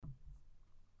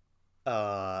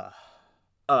Uh,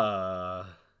 Uh,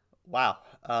 wow.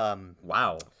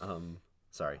 wow.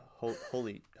 Sorry.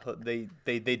 They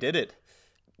did it.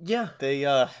 Yeah,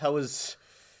 That was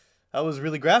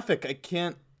really graphic.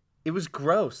 it was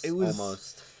gross, It was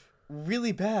almost.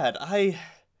 really bad.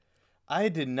 I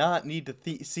did not need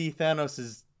to see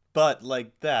Thanos' butt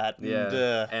like that. And,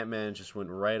 Yeah, Ant-Man just went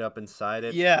right up inside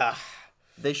it. yeah.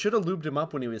 They should have lubed him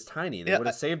up when he was tiny. They Yeah, would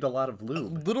have saved a lot of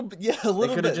lube. a They little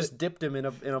could have bit. just dipped him in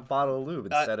a bottle of lube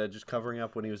instead of just covering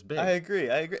up when he was big. I agree.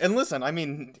 And listen, I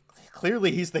mean,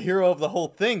 clearly he's the hero of the whole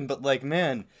thing, but like,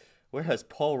 man, where has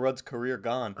Paul Rudd's career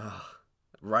gone?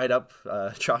 Right up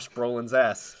Josh Brolin's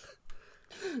ass.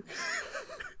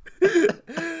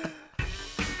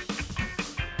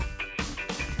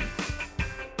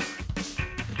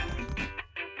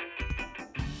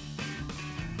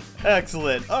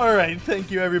 Excellent. All right.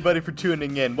 Thank you, everybody, for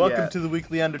tuning in. Welcome Yeah. to the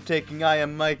Weekly Undertaking. I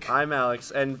am Mike. I'm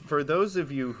Alex, and for those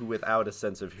of you who without a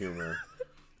sense of humor,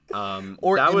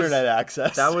 or that internet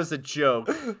access. that was a joke,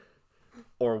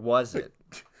 or was it?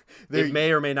 It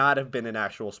may or may not have been an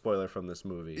actual spoiler from this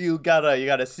movie. You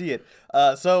gotta see it.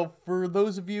 So for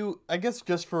those of you, I guess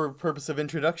just for purpose of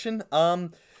introduction,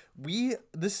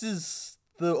 this is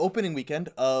the opening weekend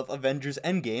of Avengers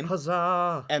Endgame.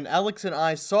 Huzzah! And Alex and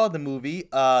I saw the movie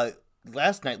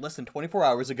last night, less than 24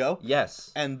 hours ago.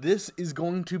 Yes. And this is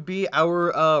going to be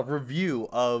our review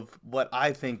of what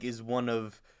I think is one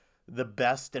of the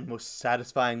best and most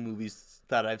satisfying movies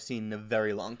that I've seen in a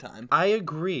very long time. I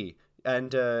agree.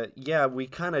 And yeah, we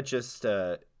kind of just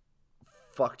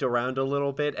fucked around a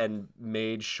little bit and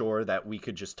made sure that we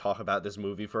could just talk about this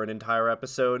movie for an entire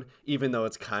episode, even though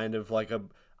it's kind of like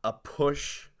a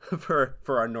push for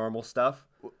our normal stuff.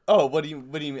 Oh, what do you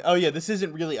mean? Oh yeah, this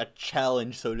isn't really a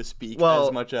challenge, so to speak, Well,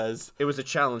 as much as it was a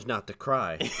challenge not to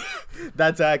cry.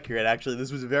 that's accurate. Actually,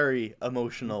 this was very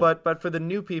emotional. But for the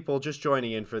new people just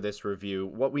joining in for this review,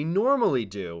 what we normally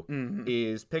do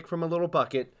is pick from a little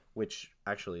bucket, which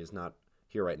actually is not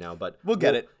here right now, but We'll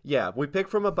get it. Yeah, we pick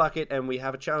from a bucket and we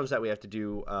have a challenge that we have to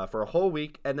do for a whole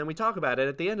week, and then we talk about it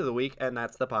at the end of the week, and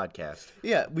that's the podcast.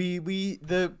 yeah,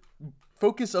 the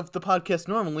focus of the podcast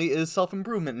normally is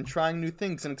self-improvement and trying new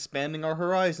things and expanding our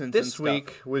horizons. This and stuff.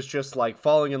 week was just like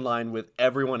falling in line with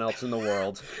everyone else in the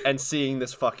world and seeing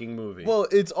this fucking movie. Well,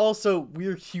 it's also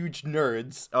we're huge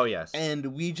nerds. Oh yes.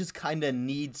 And we just kind of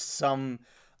need some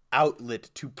outlet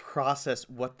to process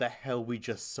what the hell we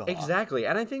just saw. Exactly,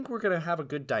 and I think we're going to have a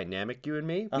good dynamic, you and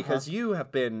me, because you have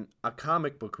been a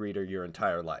comic book reader your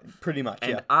entire life. Pretty much,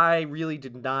 And yeah. I really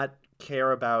did not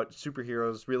care about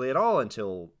superheroes really at all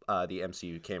until the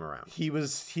MCU came around.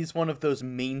 He's one of those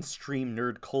mainstream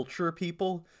nerd culture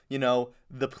people, you know,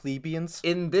 the plebeians.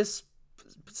 In this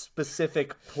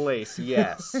specific place,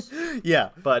 yes. Yeah.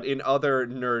 But in other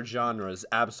nerd genres,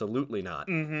 absolutely not.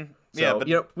 Mm-hmm. So, Yeah, but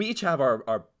you know, we each have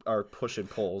our push and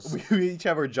pulls. we each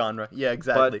have our genre. Yeah,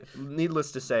 exactly. But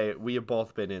needless to say, we have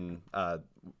both been in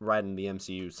right in the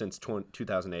MCU since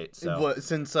 2008. So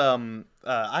Since Iron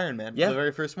Man, the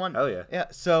very first one. Oh yeah. Yeah.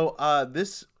 So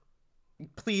this,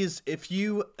 please, if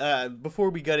you before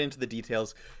we get into the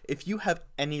details, if you have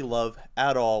any love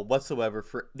at all whatsoever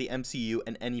for the MCU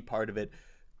and any part of it,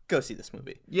 go see this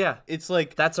movie. Yeah. It's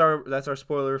like That's our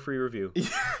spoiler-free review.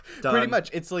 Done. pretty much.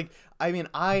 It's like, I mean,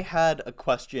 I had a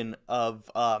question of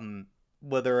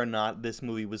whether or not this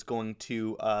movie was going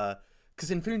to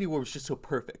because Infinity War was just so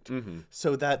perfect.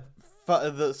 So that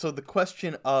the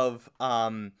question of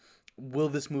will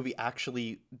this movie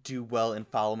actually do well in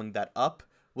following that up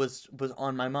was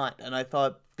on my mind, and I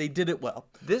thought they did it well.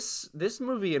 This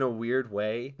movie, in a weird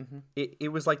way,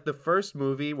 it was like the first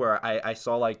movie where I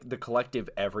saw like the collective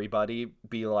everybody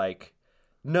be like,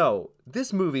 no,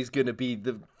 this movie's gonna be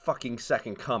the fucking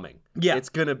second coming. Yeah. It's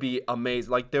gonna be amazing.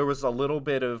 Like, there was a little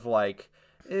bit of like,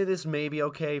 this may be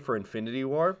okay for Infinity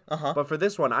War. But for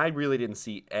this one, I really didn't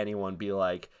see anyone be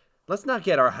like, let's not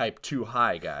get our hype too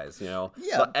high, guys, you know?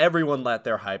 Yeah. But everyone let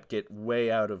their hype get way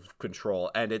out of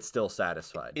control, and it's still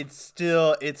satisfied. It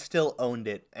still owned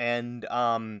it, and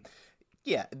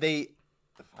yeah,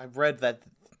 I've read that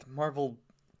Marvel,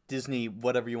 Disney,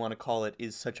 whatever you want to call it,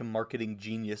 is such a marketing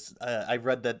genius. I've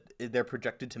read that they're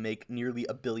projected to make nearly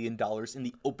 $1 billion in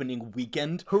the opening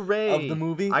weekend Hooray! of the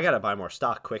movie. I gotta buy more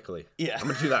stock quickly. Yeah. I'm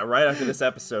gonna do that right after this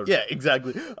episode. Yeah,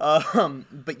 exactly.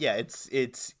 But yeah,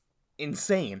 it's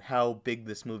insane how big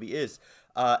this movie is.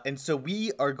 And so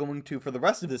we are going to, for the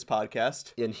rest of this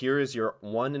podcast, And here is your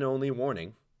one and only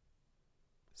warning.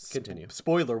 Continue.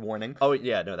 Spoiler warning. Oh,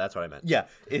 yeah, no, that's what I meant. Yeah,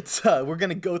 it's we're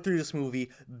gonna go through this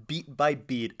movie beat by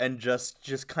beat and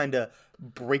just kind of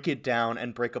break it down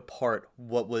and break apart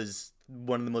what was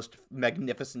one of the most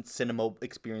magnificent cinema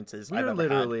experiences I've ever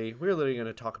had. We're literally going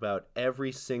to talk about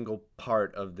every single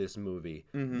part of this movie.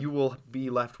 You will be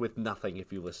left with nothing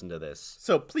if you listen to this.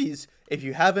 So please, if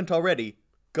you haven't already,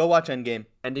 go watch Endgame.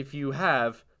 And if you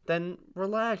have, then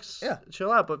relax. Yeah.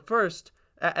 Chill out. But first,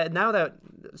 now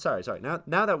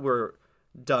that we're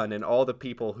done and all the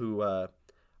people who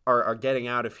are getting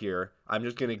out of here, I'm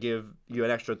just going to give you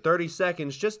an extra 30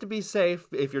 seconds just to be safe.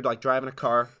 If you're like driving a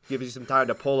car, give you some time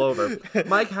to pull over.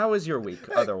 Mike, how was your week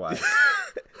otherwise?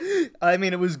 I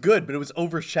mean, it was good, but it was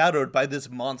overshadowed by this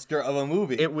monster of a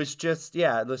movie. It was just,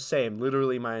 the same.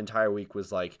 Literally, my entire week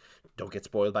was like, don't get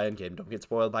spoiled by Endgame, don't get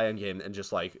spoiled by Endgame, and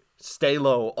just like stay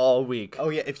low all week. Oh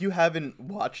yeah, if you haven't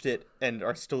watched it and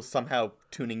are still somehow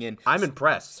tuning in, I'm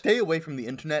impressed. Stay away from the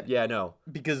internet. Yeah, no.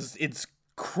 Because it's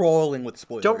crawling with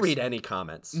spoilers. Don't read any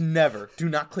comments. Never. Do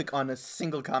not click on a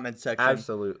single comment section.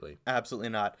 Absolutely. Absolutely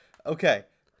not. Okay.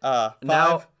 5,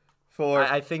 now, 4.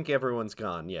 I think everyone's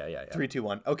gone. Yeah. 3, 2,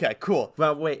 1. Okay, cool.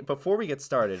 Well, wait, before we get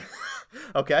started.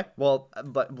 Okay. Well,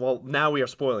 now we are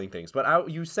spoiling things. But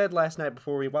you said last night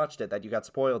before we watched it that you got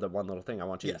spoiled at one little thing. I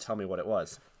want you to tell me what it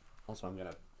was. Also, I'm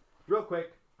gonna real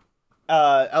quick.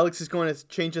 Alex is going to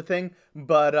change a thing,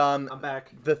 but I'm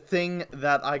back. The thing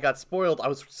that I got spoiled, I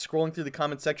was scrolling through the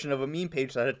comment section of a meme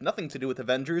page that had nothing to do with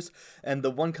Avengers, and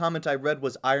the one comment I read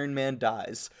was Iron Man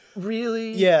dies.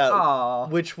 Really? Yeah. Aww.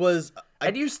 Which was...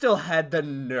 And you still had the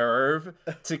nerve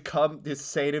to come to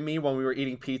say to me when we were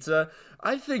eating pizza,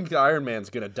 I think Iron Man's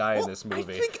gonna die in this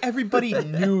movie. I think everybody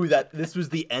knew that this was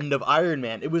the end of Iron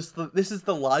Man. This is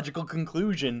the logical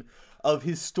conclusion of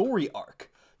his story arc.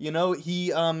 You know,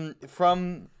 he,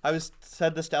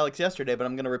 said this to Alex yesterday, but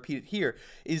I'm going to repeat it here,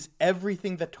 is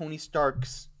everything that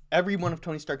every one of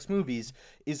Tony Stark's movies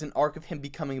is an arc of him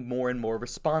becoming more and more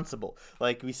responsible.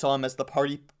 Like, we saw him as the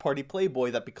party playboy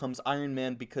that becomes Iron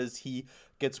Man because he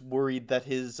gets worried that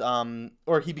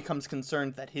or he becomes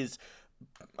concerned that his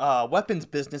weapons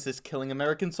business is killing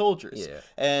American soldiers. Yeah.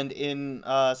 And in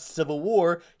Civil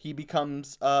War, he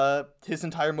becomes, his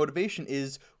entire motivation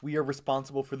is we are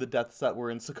responsible for the deaths that were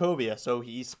in Sokovia. So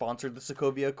he sponsored the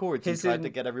Sokovia Accords. He tried to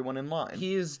get everyone in line.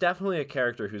 He is definitely a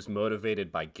character who's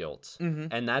motivated by guilt. Mm-hmm.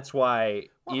 And that's why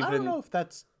I don't know if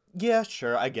that's... Yeah,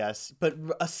 sure, I guess. But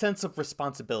a sense of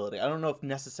responsibility. I don't know if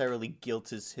necessarily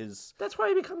guilt is his... That's why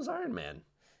he becomes Iron Man.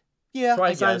 Yeah, that's why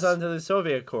he signs on to the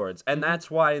Soviet Accords. And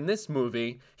that's why in this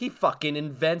movie, he fucking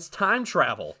invents time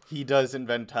travel. He does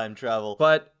invent time travel.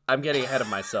 But I'm getting ahead of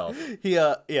myself.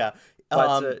 Yeah.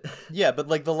 But, yeah, but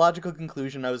like the logical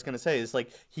conclusion I was going to say is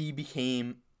like he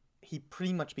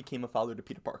pretty much became a father to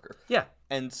Peter Parker. Yeah.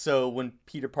 And so when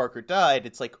Peter Parker died,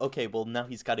 it's like, okay, well now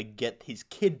he's got to get his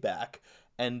kid back.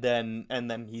 And then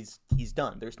he's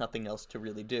done. There's nothing else to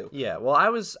really do. Yeah, well,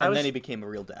 then he became a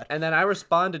real dad. And then I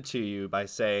responded to you by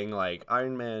saying, like,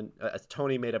 Iron Man,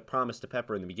 Tony made a promise to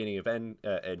Pepper in the beginning of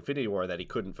Infinity War that he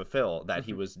couldn't fulfill, that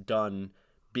he was done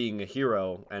being a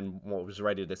hero and was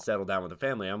ready to settle down with a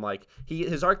family. I'm like,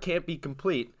 his arc can't be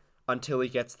complete until he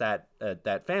gets that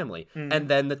family. Mm-hmm. And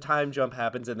then the time jump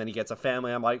happens and then he gets a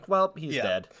family. I'm like, well, he's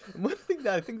dead. One thing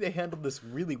that I think they handled this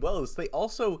really well is they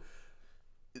also...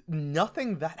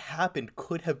 Nothing that happened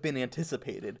could have been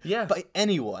anticipated by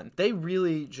anyone. They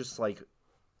really just like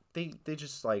they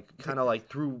just like kind of like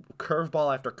threw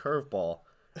curveball after curveball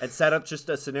and set up just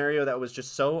a scenario that was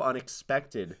just so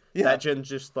unexpected that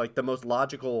just like the most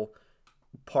logical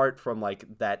part from like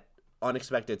that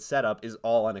unexpected setup is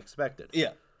all unexpected.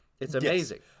 Yeah. It's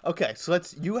amazing. Yes. Okay, so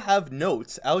you have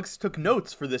notes. Alex took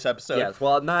notes for this episode. Yes,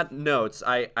 well, not notes.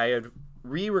 I had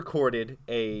re-recorded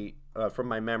from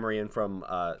my memory and from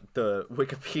the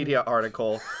Wikipedia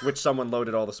article, which someone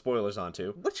loaded all the spoilers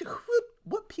onto.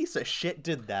 What piece of shit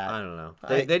did that? I don't know.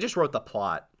 They just wrote the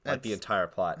plot, like the entire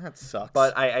plot. That sucks.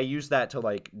 But I used that to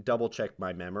like double check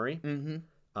my memory.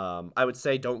 Mm-hmm. I would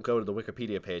say don't go to the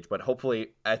Wikipedia page, but hopefully,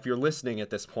 if you're listening at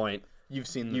this point, you've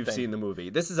seen the movie.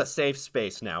 This is a safe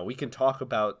space now. We can talk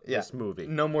about this movie.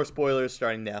 No more spoilers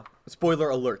starting now. Spoiler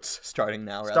alerts starting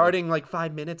now. Rather. Starting like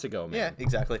 5 minutes ago, man. Yeah,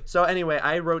 exactly. So anyway,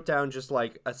 I wrote down just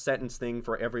like a sentence thing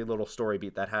for every little story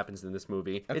beat that happens in this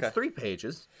movie. Okay. It's 3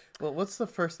 pages. Well, what's the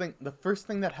first thing? The first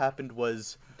thing that happened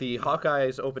was... the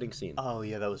Hawkeye's opening scene. Oh,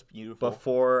 yeah, that was beautiful.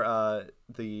 Before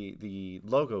the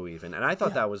logo even. And I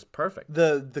thought that was perfect.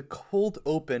 The cold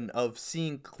open of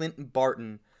seeing Clint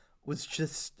Barton was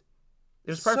just... It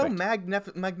was perfect.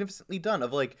 So magnificently done.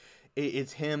 Of like,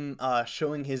 it's him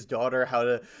showing his daughter how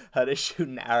to shoot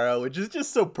an arrow, which is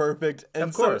just so perfect and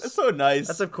of course. so nice.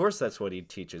 That's what he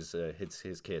teaches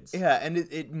his kids. Yeah, and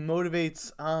it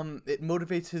motivates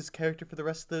his character for the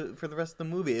rest of the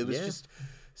movie. It was just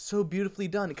so beautifully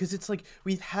done because it's like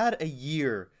we've had a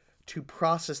year to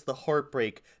process the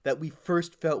heartbreak that we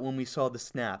first felt when we saw the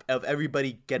snap of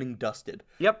everybody getting dusted.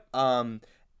 Yep.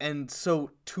 And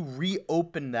so to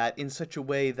reopen that in such a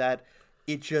way that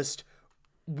it just,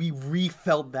 we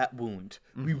refelt that wound.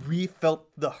 We refelt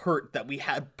the hurt that we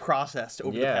had processed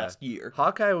over the past year.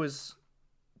 Hawkeye was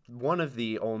one of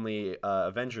the only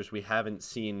Avengers we haven't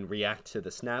seen react to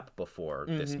the snap before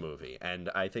this movie. And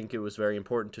I think it was very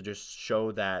important to just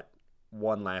show that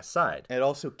one last side. It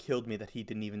also killed me that he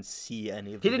didn't even see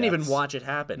any of He the didn't even deaths. watch it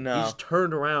happen. No. He just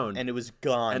turned around. And it was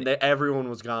gone. And everyone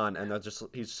was gone. And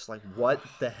he's just like, what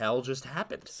the hell just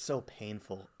happened? So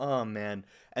painful. Oh, man.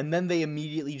 And then they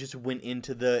immediately just went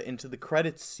into the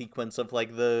credits sequence of,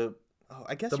 like, the... Oh,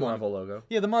 I guess The Marvel logo.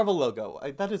 Yeah, the Marvel logo.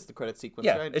 That is the credit sequence,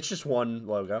 Yeah, right? it's just one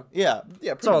logo. Yeah.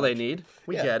 That's all they need.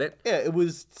 We get it. Yeah, it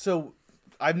was... So,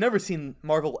 I've never seen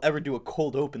Marvel ever do a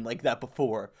cold open like that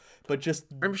before. But just...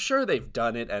 I'm sure they've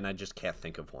done it, and I just can't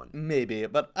think of one. Maybe.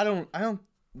 But I don't...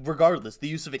 Regardless, the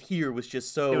use of it here was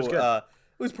just so... It was good. It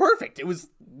was perfect. It was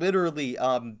literally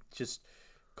just...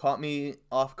 caught me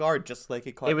off guard, just like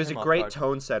it caught It was a him off great guard.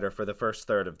 tone setter for the first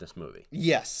third of this movie.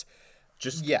 Yes.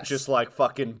 Just like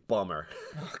fucking bummer.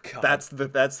 Oh, God. That's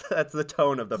the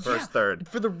tone of the first third.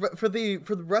 For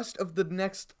the rest of the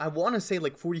next, I want to say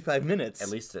like 45 minutes. At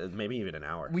least maybe even an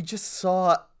hour. We just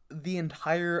saw the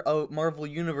entire Marvel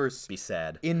universe Be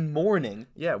sad. in mourning.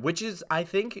 Yeah, which is, I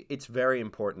think it's very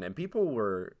important. And people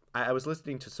were, I was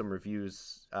listening to some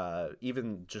reviews,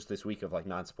 even just this week of like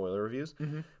non-spoiler reviews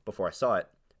before I saw it.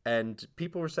 And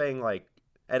people were saying like,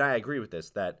 and I agree with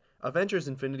this, that Avengers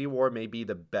Infinity War may be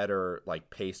the better like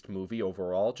paced movie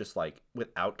overall, just like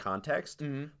without context.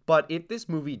 But if this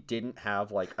movie didn't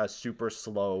have like a super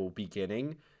slow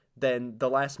beginning, then the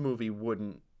last movie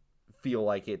wouldn't feel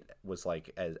like it was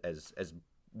like as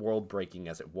world breaking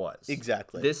as it was.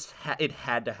 Exactly. It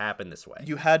had to happen this way.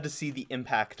 You had to see the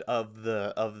impact of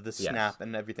the snap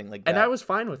and everything like that. And I was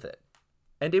fine with it.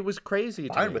 And it was crazy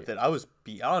to fine me. with it. I was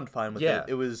beyond fine with Yeah.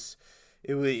 it.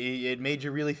 It made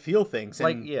you really feel things.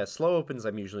 Like, And, yeah, slow opens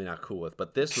I'm usually not cool with,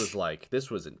 but this was like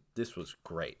this was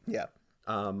great. yeah.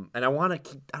 And I want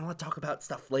to talk about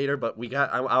stuff later, but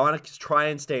I want to try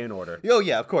and stay in order. Oh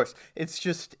yeah, of course. It's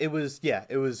just it was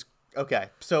okay.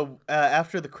 So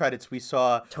after the credits, we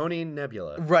saw Tony and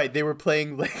Nebula. right. They were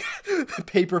playing like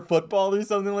paper football or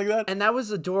something like that. And that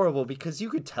was adorable because you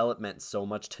could tell it meant so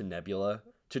much to Nebula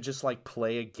to just like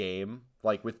play a game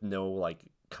like with no like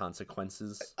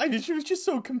consequences. I mean, she was just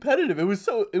so competitive. It was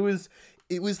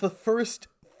the first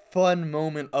fun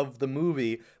moment of the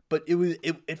movie, but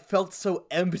it felt so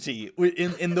empty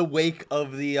in the wake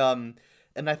of the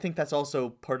and I think that's also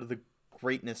part of the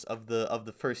greatness of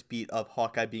the first beat of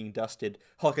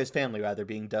Hawkeye's family rather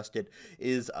being dusted,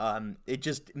 is it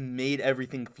just made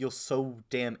everything feel so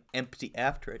damn empty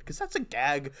after it, because that's a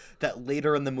gag that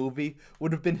later in the movie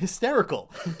would have been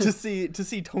hysterical to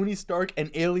see Tony Stark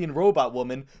and alien robot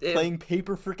woman playing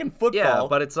paper freaking football. Yeah,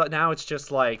 but now it's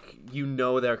just like,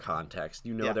 their context,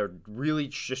 they're really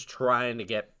just trying to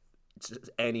get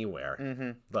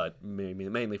anywhere, but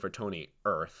mainly for Tony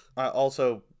Earth.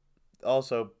 Also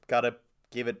gotta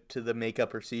give it to the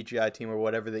makeup or CGI team or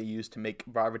whatever they used to make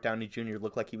Robert Downey Jr.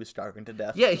 look like he was starving to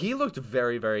death. Yeah, he looked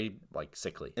very, very like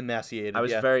sickly. Emaciated. I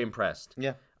was very impressed.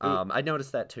 Yeah. I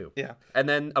noticed that too. Yeah. And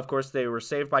then, of course, they were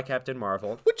saved by Captain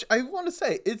Marvel. Which I want to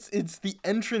say, it's the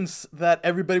entrance that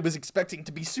everybody was expecting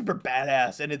to be super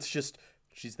badass, and it's just,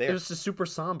 she's there. It was just super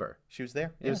somber. She was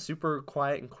there. It was super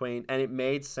quiet and quaint, and it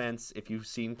made sense if you've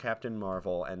seen Captain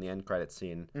Marvel and the end credit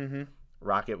scene. Mm-hmm.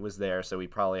 Rocket was there, so he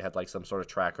probably had like some sort of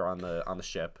tracker on the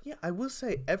ship. Yeah, I will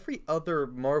say every other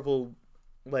Marvel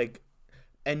like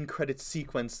end credit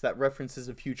sequence that references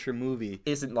a future movie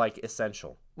isn't like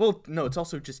essential. Well, no, it's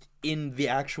also just in the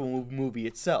actual movie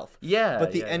itself. Yeah,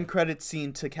 but the end credit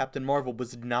scene to Captain Marvel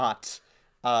was not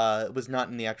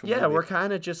in the actual movie. Yeah, we're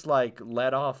kind of just like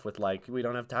let off with like, we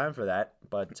don't have time for that,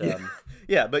 but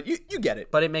yeah, but you get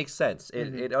it. But it makes sense.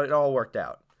 It all worked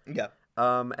out. Yeah.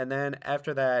 And then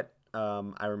after that,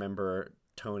 I remember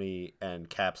Tony and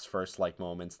Cap's first like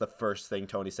moments. The first thing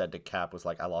Tony said to Cap was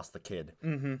like, "I lost the kid,"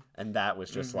 and that was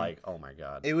just like, oh my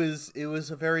god. It was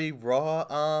a very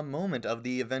raw moment of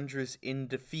the Avengers in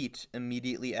defeat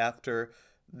immediately after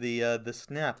the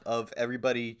snap of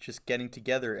everybody just getting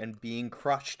together and being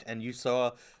crushed, and you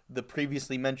saw the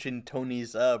previously mentioned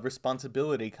Tony's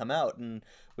responsibility come out, and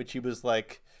which he was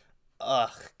like,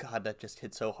 ugh, God, that just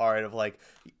hit so hard of like,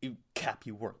 Cap,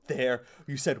 you weren't there.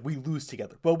 You said we lose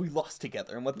together. Well, we lost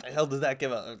together. And what the hell does that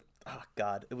give a... Oh,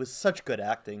 God. It was such good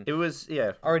acting. It was,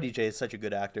 yeah. RDJ is such a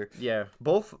good actor. Yeah.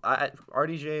 Both,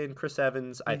 RDJ and Chris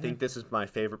Evans, I think this is my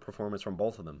favorite performance from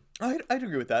both of them. I'd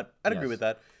agree with that. I'd agree with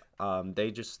that.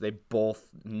 They both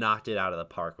knocked it out of the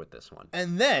park with this one.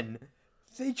 And then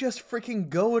they just freaking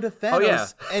go to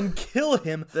Thanos and kill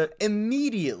him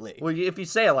immediately. Well, if you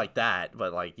say it like that,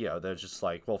 but like, you know, they're just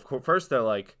like, well, first they're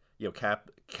like, you know,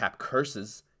 Cap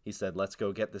curses. He said, "Let's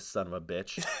go get this son of a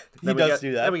bitch." He does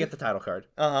do that. Then we get the title card.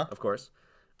 Of course.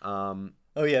 Oh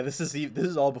yeah, this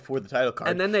is all before the title card.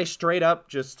 And then they straight up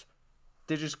just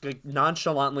like,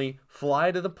 nonchalantly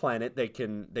fly to the planet.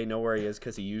 They know where he is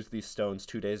because he used these stones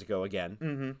 2 days ago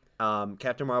again.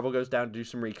 Captain Marvel goes down to do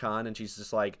some recon, and she's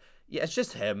just like, "Yeah, it's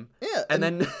just him." Yeah, and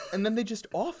then and then they just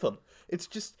off him. It's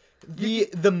just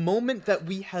the moment that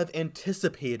we have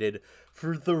anticipated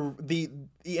for the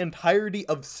entirety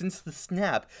of since the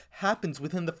snap happens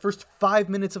within the first 5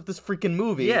 minutes of this freaking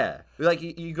movie. Yeah, like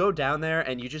you go down there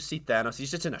and you just see Thanos.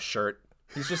 He's just in a shirt.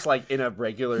 He's just like in a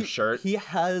regular shirt. He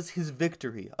has his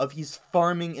victory of he's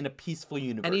farming in a peaceful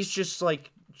universe, and he's just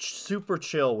like super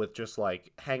chill with just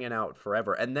like hanging out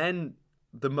forever. And then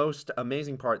the most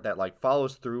amazing part that like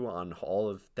follows through on all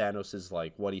of Thanos's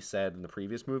like what he said in the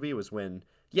previous movie was when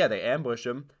they ambush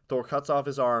him. Thor cuts off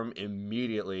his arm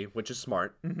immediately, which is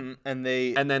smart. And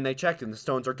then they check and the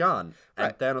stones are gone. Right.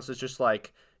 And Thanos is just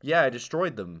like, "Yeah, I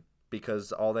destroyed them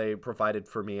because all they provided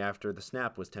for me after the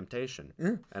snap was temptation."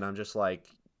 And I'm just like,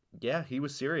 yeah, he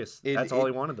was serious. That's all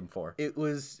he wanted them for. It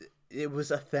was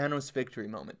a Thanos victory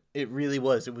moment. It really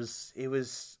was. It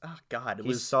was oh god,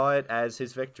 he saw it as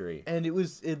his victory. And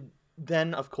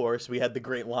then, of course, we had the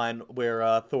great line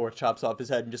where Thor chops off his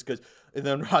head and just goes, and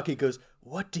then Rocky goes,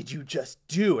 "What did you just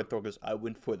do?" And Thor goes, "I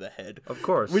went for the head." Of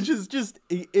course. Which is just,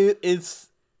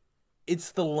 it's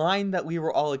the line that we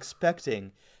were all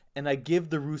expecting, and I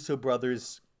give the Russo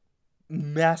brothers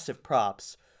massive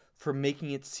props for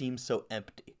making it seem so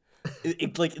empty.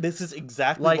 Like, this is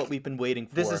exactly what we've been waiting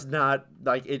for. This is not,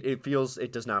 like, it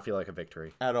does not feel like a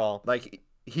victory. At all. Like,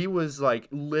 he was like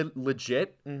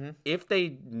legit. If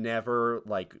they never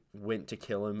like went to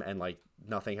kill him and like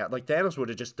nothing happened, like Thanos would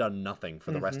have just done nothing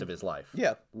for the rest of his life.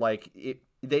 Yeah, like they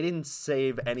didn't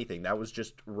save anything. That was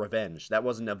just revenge. That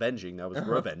wasn't avenging. That was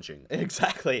revenging.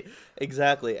 Exactly,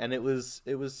 and it was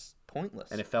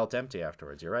pointless. And it felt empty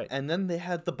afterwards. You're right. And then they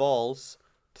had the balls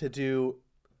to do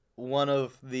one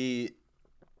of the,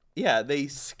 they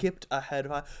skipped ahead.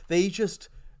 They just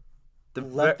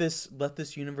let this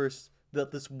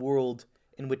world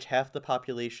in which half the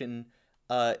population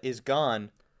is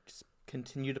gone just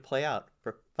continue to play out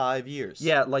for 5 years.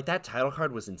 Yeah, like that title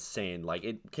card was insane. Like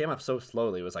it came up so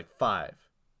slowly. It was like 5.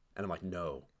 And I'm like,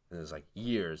 no. And it was like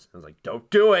years. I was like, don't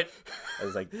do it. I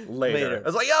was like, later. I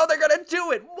was like, oh, they're going to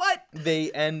do it. What?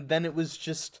 And then it was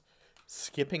just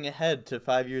skipping ahead to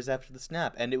 5 years after the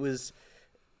snap. And it was,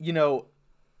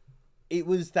 it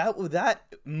was that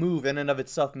move in and of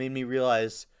itself made me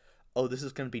realize, oh, this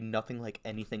is going to be nothing like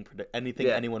anything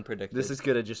anyone predicted. This is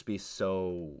going to just be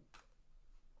so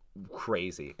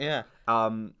crazy. Yeah.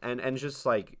 And just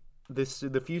like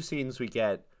the few scenes we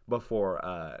get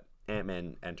before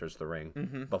Ant-Man enters the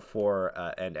ring, before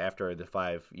and after the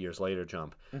 5 years later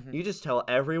jump, you just tell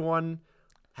everyone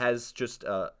has just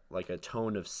like a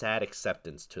tone of sad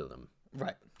acceptance to them.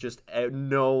 Right. Just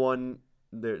no one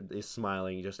there is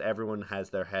smiling. Just everyone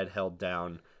has their head held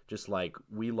down. Just like,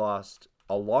 we lost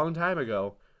a long time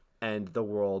ago, and the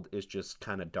world is just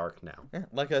kind of dark now. Yeah,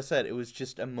 like I said, it was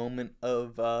just a moment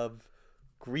of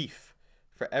grief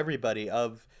for everybody.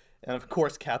 And of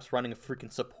course, Cap's running a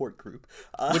freaking support group.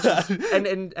 Which is,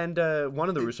 and one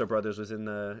of the Russo brothers was in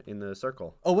the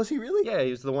circle. Oh, was he really? Yeah,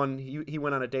 he was the one. He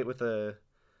went on a date with a.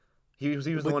 He was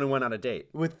the one who went on a date.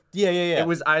 Yeah. It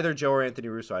was either Joe or Anthony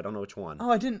Russo. I don't know which one.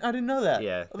 Oh, I didn't know that.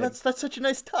 Yeah. That's such a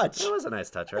nice touch. It was a nice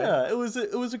touch, right? Yeah, it was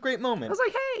a great moment. I was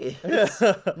like, hey,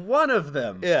 it's one of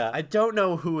them. Yeah. I don't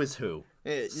know who is who.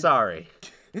 Sorry.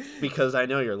 Because I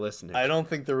know you're listening. I don't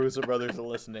think the Russo brothers are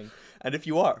listening. And if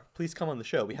you are, please come on the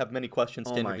show. We have many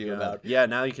questions to interview about. Yeah,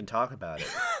 now you can talk about it.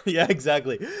 Yeah,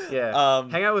 exactly. Yeah.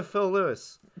 Hang out with Phil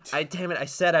Lewis. Damn it,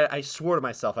 I swore to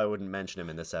myself I wouldn't mention him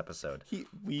in this episode.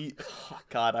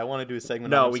 God, I want to do a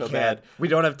segment on him we so can't. Bad. We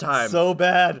don't have time. So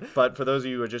bad. But for those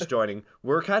of you who are just joining,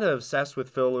 we're kind of obsessed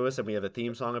with Phil Lewis, and we have a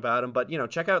theme song about him. But,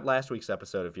 check out last week's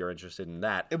episode if you're interested in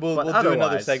that. We'll do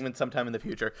another segment sometime in the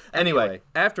future. Anyway,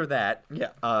 after that,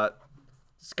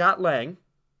 Scott Lang,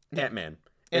 Ant-Man,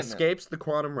 escapes the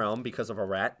quantum realm because of a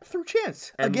rat. Through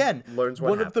chance. And again, learns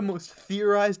what happened. Of the most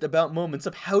theorized about moments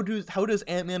of how does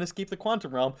Ant-Man escape the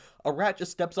quantum realm? A rat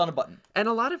just steps on a button. And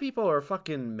a lot of people are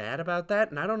fucking mad about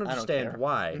that, and I don't understand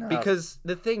why. No. Because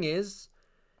the thing is,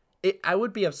 I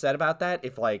would be upset about that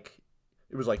if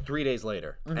it was 3 days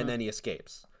later, and then he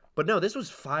escapes. But no, this was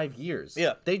 5 years.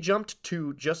 Yeah. They jumped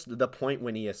to just the point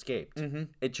when he escaped.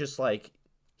 It's just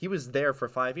He was there for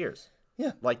 5 years.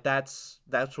 Yeah. Like, that's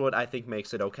what I think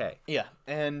makes it okay. Yeah,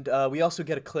 and we also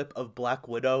get a clip of Black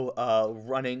Widow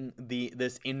running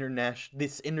this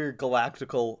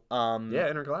intergalactical Yeah,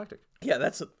 intergalactic.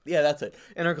 that's it.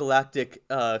 Intergalactic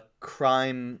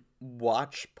crime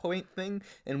watch point thing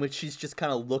in which she's just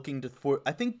kind of looking for.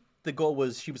 I think the goal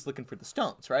was she was looking for the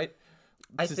stones, right?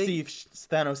 To see if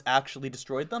Thanos actually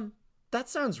destroyed them. That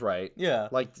sounds right. Yeah.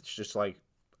 Like, it's just like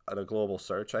a global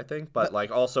search, I think, but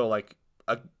like also like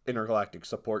a intergalactic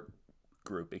support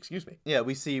group. Excuse me. Yeah,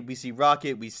 we see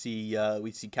Rocket, we see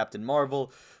Captain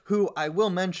Marvel, who I will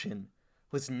mention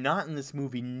was not in this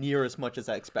movie near as much as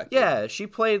I expected. Yeah, she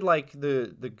played like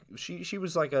she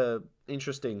was like a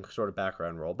interesting sort of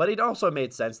background role, but it also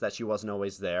made sense that she wasn't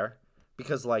always there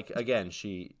because like again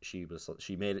she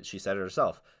made it. She said it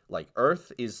herself. Like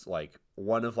Earth is like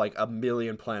one of like a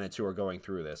million planets who are going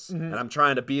through this, and I'm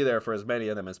trying to be there for as many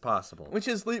of them as possible. Which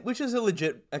is a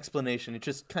legit explanation. It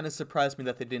just kind of surprised me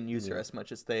that they didn't use her as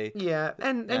much as they. Yeah,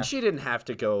 and she didn't have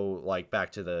to go like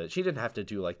back to she didn't have to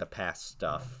do like the past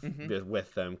stuff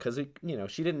with them because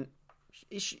she didn't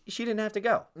have to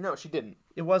go. No, she didn't.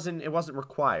 It wasn't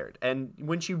required. And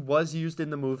when she was used in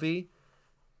the movie,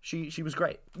 she was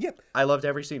great. Yep. I loved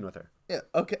every scene with her. Yeah.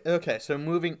 Okay. So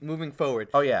moving forward.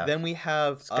 Oh yeah. Then we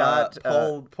have Scott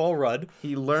Paul Rudd.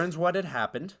 He learns what had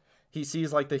happened. He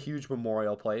sees like the huge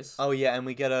memorial place. Oh yeah, and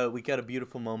we get a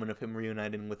beautiful moment of him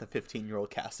reuniting with a 15-year-old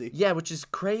Cassie. Yeah, which is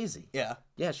crazy. Yeah.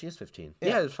 Yeah, she is 15.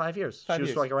 Yeah, it was 5 years. She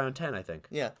was like around 10, I think.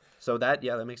 Yeah. So that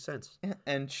makes sense. Yeah,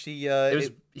 and she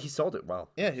he sold it well.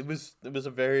 Yeah, this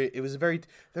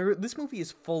movie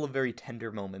is full of very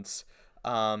tender moments.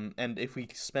 And if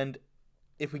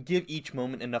we give each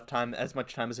moment enough time, as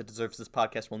much time as it deserves, this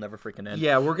podcast will never freaking end.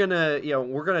 Yeah,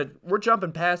 we're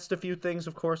jumping past a few things,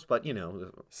 of course, but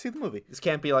see the movie. This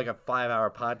can't be like a 5-hour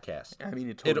podcast. I mean,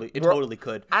 it totally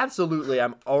could. Absolutely,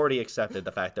 I'm already accepted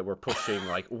the fact that we're pushing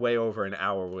like way over an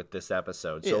hour with this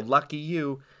episode. So lucky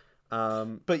you.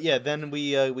 But yeah, then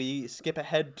we skip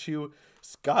ahead to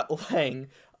Scott Lang,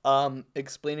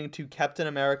 explaining to Captain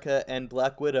America and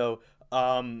Black Widow.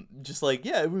 Just like,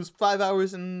 yeah, it was 5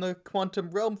 hours in the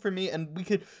quantum realm for me, and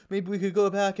maybe we could go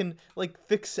back and like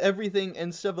fix everything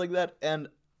and stuff like that. And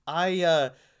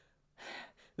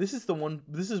this is one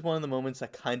of the moments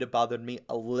that kind of bothered me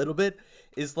a little bit.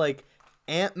 Is like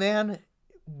Ant-Man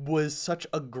was such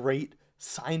a great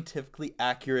scientifically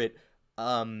accurate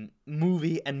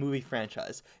movie and movie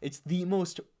franchise. It's the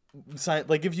most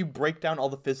like if you break down all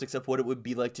the physics of what it would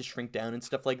be like to shrink down and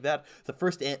stuff like that, the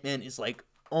first Ant-Man is like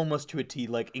almost to a T,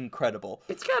 like incredible.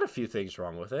 It's got a few things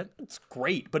wrong with it. It's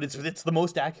great, but it's the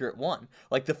most accurate one.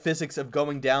 Like the physics of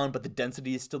going down, but the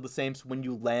density is still the same. So when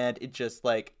you land, it just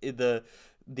like the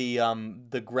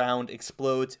ground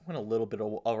explodes. It went a little bit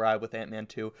awry with Ant-Man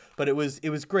 2, but it was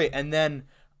great. And then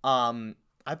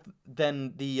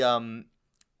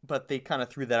but they kind of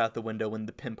threw that out the window when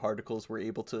the pin particles were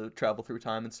able to travel through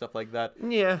time and stuff like that.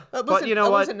 Yeah, but you know what?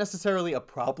 That wasn't necessarily a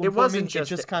problem for me. It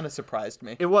just kind of surprised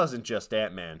me. It wasn't just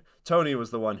Ant-Man. Tony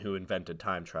was the one who invented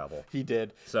time travel. He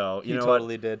did. So, he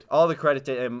totally did. All the credit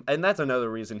to him, and that's another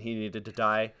reason he needed to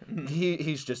die.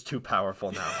 He's just too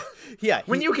powerful now. Yeah.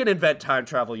 When you can invent time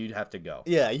travel, you'd have to go.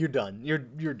 Yeah, you're done.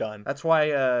 You're done. That's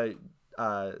why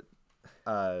Doc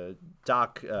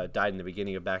died in the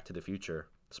beginning of Back to the Future.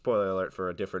 Spoiler alert for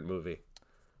a different movie.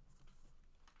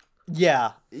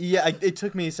 Yeah. It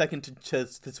took me a second to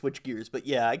switch gears, but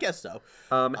yeah, I guess so.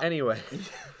 Anyway,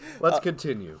 let's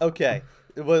continue. Okay,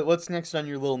 what's next on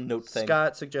your little note thing?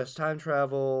 Scott suggests time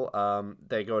travel.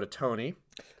 They go to Tony.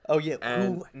 Oh yeah,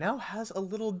 who now has a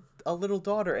little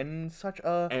daughter and such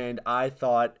a. And I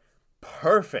thought,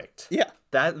 perfect. Yeah.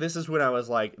 This is when I was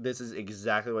like, this is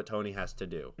exactly what Tony has to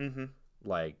do. Mm-hmm.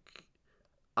 Like,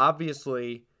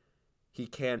 obviously, he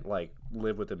can't like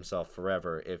live with himself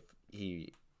forever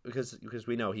because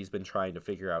we know he's been trying to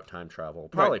figure out time travel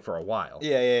probably for a while.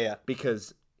 Yeah.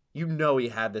 Because he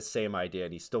had the same idea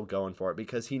and he's still going for it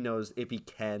because he knows if he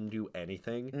can do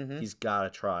anything, he's got to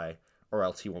try or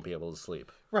else he won't be able to sleep.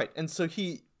 Right. And so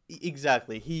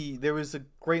there was a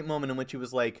great moment in which he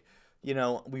was like,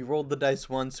 we rolled the dice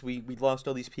once, we lost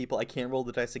all these people, I can't roll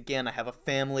the dice again, I have a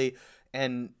family,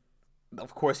 and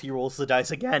of course he rolls the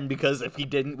dice again because if he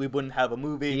didn't, we wouldn't have a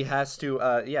movie. He has to,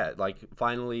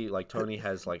 finally, like, Tony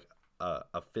has, like,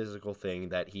 a physical thing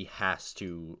that he has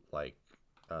to, like,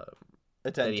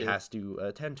 attend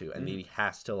to, and he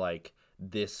has to, like,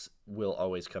 this will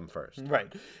always come first. Right.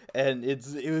 And it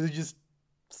was just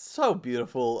so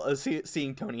beautiful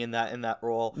seeing Tony in that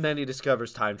role. And then he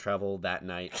discovers time travel that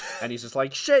night, and he's just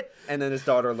like, shit! And then his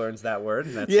daughter learns that word,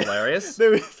 and that's hilarious.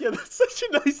 That's such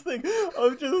a nice thing.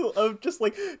 Of just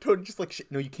like, Tony just like,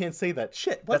 shit, no, you can't say that.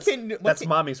 Shit. That's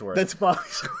mommy's word. That's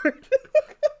mommy's word.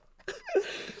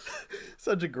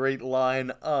 Such a great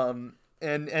line.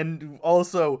 And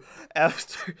also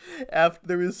after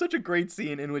there was such a great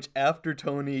scene in which after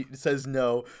Tony says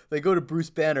no, they go to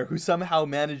Bruce Banner, who somehow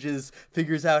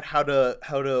figures out how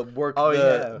to work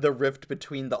the rift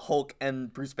between the Hulk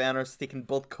and Bruce Banner so they can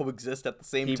both coexist at the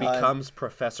same time. He becomes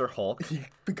Professor Hulk.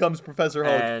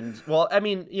 And well, I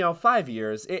mean, 5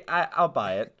 years. I'll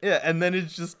buy it. Yeah, and then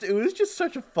it was just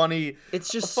such a funny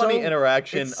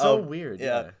interaction. It's so weird.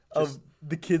 Yeah.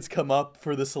 The kids come up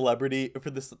for the celebrity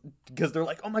because they're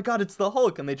like, oh my god, it's the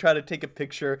Hulk, and they try to take a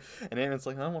picture, and Ant-Man's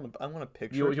like, I want a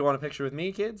picture. You want a picture with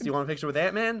me, kids? You want a picture with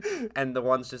Ant-Man? And the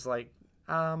one's just like,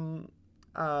 and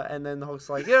then the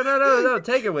Hulk's like, no,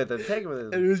 take it with him.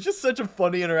 And it was just such a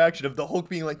funny interaction of the Hulk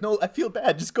being like, no, I feel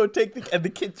bad, just go take and the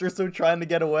kids are so trying to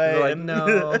get away. They're like,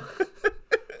 no.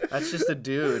 That's just a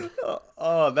dude.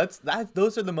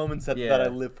 Those are the moments that I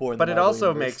live for. But it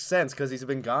also makes sense because he's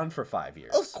been gone for 5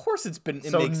 years. Of course, it makes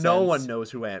sense. No one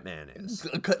knows who Ant-Man is.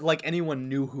 Like anyone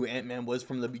knew who Ant-Man was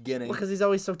from the beginning. Because he's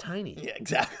always so tiny. Yeah,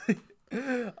 exactly.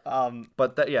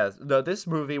 But this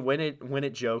movie when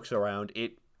it jokes around,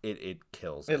 it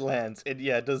kills. It lands.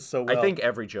 It does so well. I think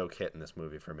every joke hit in this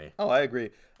movie for me. Oh, I agree.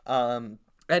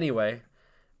 Anyway.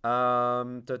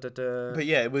 But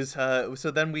yeah, it was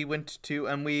so then we went to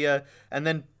and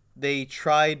then they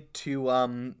tried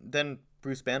to then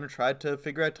Bruce Banner tried to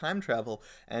figure out time travel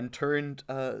and turned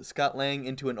Scott Lang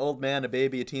into an old man, a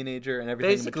baby, a teenager, and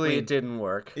everything basically in between. It didn't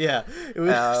work. Yeah, it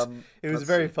was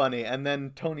very funny. And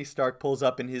then Tony Stark pulls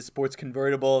up in his sports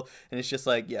convertible and it's just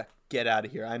like, yeah, get out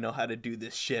of here, I know how to do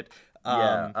this shit.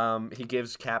 He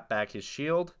gives Cap back his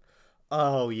shield.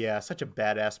 Oh yeah, such a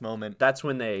badass moment. That's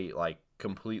when they like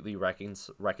completely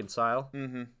reconcile.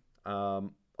 Mm-hmm.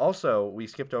 Also, we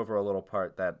skipped over a little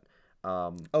part that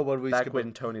back when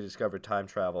over? Tony discovered time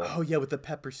travel. Oh yeah, with the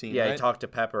Pepper scene. Yeah, right? He talked to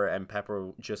Pepper, and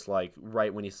Pepper just like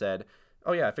right when he said,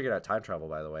 "Oh yeah, I figured out time travel."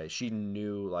 By the way, she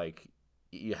knew like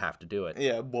you have to do it.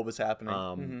 Yeah, what was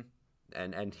happening?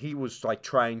 And he was like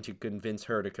trying to convince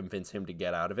him to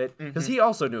get out of it because he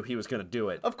also knew he was going to do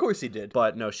it. Of course he did.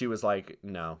 But no, she was like,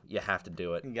 no, you have to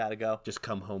do it. You gotta go. Just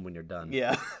come home when you're done.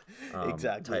 Yeah,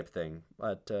 exactly. Type thing.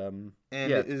 But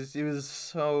it was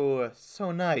so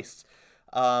nice.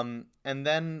 And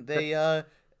then they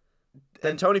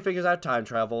then Tony figures out time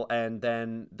travel, and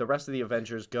then the rest of the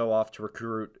Avengers go off to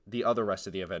recruit the other rest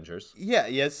of the Avengers.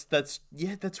 That's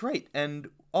right. And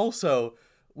also,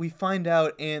 we find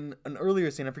out in an earlier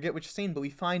scene, I forget which scene, but we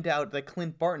find out that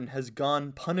Clint Barton has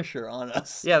gone Punisher on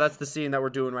us. Yeah, that's the scene that we're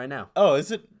doing right now. Oh,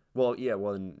 is it? Well, yeah.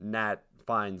 Well, Nat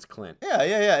finds Clint.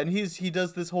 Yeah. And he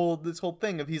does this whole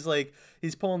thing of he's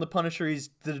pulling the Punisher, he's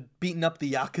beating up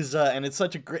the Yakuza, and it's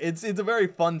such a great. It's a very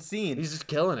fun scene. He's just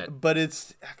killing it. But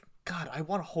it's God, I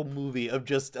want a whole movie of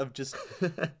just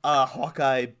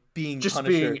Hawkeye being just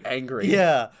Punisher. Being angry.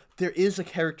 Yeah. There is a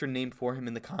character named for him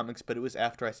in the comics, but it was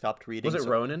after I stopped reading. Was it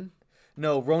Ronan?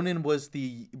 No, Ronan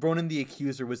the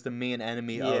Accuser was the main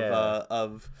enemy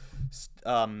of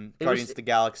Guardians of the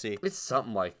Galaxy. It's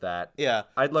something like that. Yeah.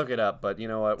 I'd look it up, but you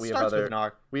know what? We have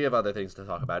other things to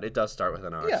talk about. It does start with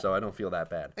an R, so I don't feel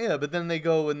that bad. Yeah, but then they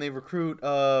go and they recruit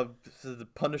the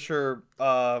Punisher,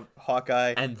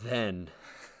 Hawkeye. And then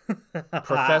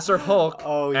Professor Hulk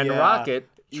and Rocket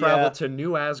travel to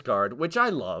New Asgard, which I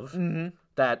love. Mm-hmm.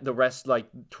 That the rest, like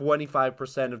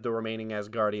 25% of the remaining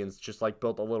Asgardians, just like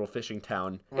built a little fishing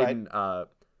town in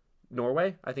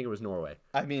Norway. I think it was Norway.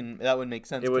 I mean, that would make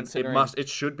sense. It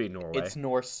should be Norway. It's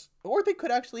Norse, or they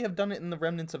could actually have done it in the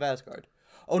remnants of Asgard.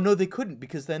 Oh no, they couldn't,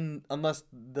 because then unless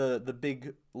the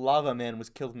big lava man was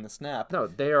killed in the snap. No,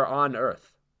 they are on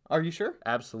Earth. Are you sure?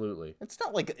 Absolutely. It's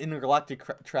not like intergalactic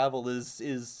travel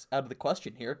is out of the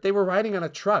question here. They were riding on a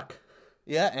truck.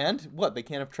 Yeah, and what? They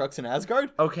can't have trucks in Asgard?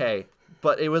 Okay,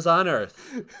 but it was on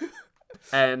Earth.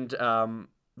 And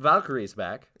Valkyrie's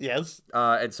back. Yes.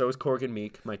 And so is Korg and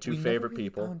Meek, my two favorite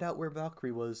people. We found out where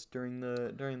Valkyrie was during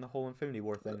the whole Infinity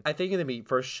War thing. I think in the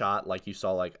first shot, like you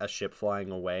saw like a ship flying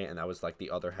away, and that was like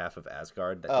the other half of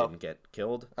Asgard that didn't get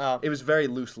killed. Oh. It was very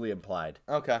loosely implied.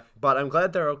 Okay. But I'm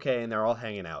glad they're okay and they're all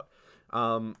hanging out.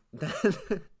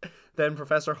 Then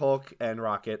Professor Hulk and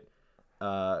Rocket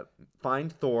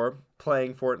find Thor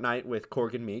playing Fortnite with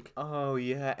Korg and Meek. Oh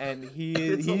yeah, and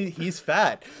he's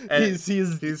fat. And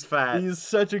He's fat. He's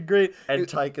such a great. And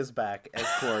Taika's back as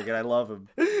Korg, and I love him.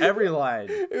 Every line.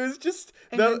 It was just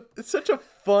it's such a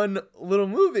fun little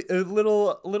movie, a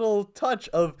little touch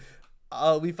of.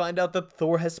 We find out that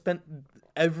Thor has spent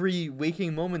every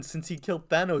waking moment since he killed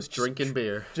Thanos Drinking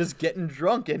beer. just getting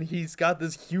drunk, and he's got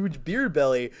this huge beer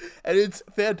belly, and it's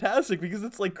fantastic because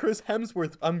it's like Chris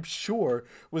Hemsworth, I'm sure,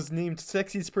 was named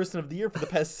sexiest person of the year for the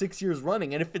past 6 years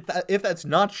running, and if that's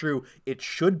not true, it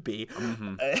should be.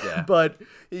 Yeah. But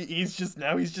he's just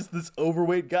this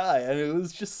overweight guy, and it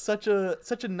was just such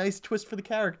a nice twist for the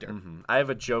character. I have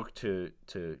a joke to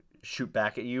shoot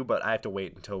back at you, but I have to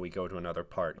wait until we go to another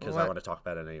part because I want to talk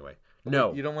about it anyway.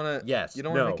 No. You don't want to? Yes. You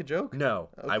don't want to make a joke? No.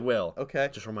 Okay. I will. Okay.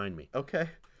 Just remind me. Okay.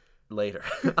 Later.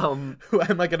 Am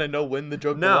I going to know when the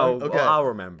joke No. belonged? Okay. Well, I'll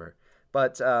remember.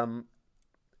 But,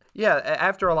 yeah,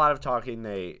 after a lot of talking,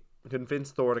 they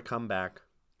convinced Thor to come back.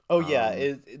 Oh,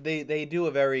 yeah. They do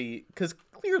a very... Because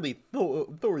clearly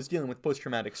Thor is dealing with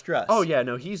post-traumatic stress. Oh, yeah.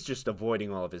 No, he's just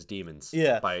avoiding all of his demons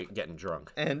by getting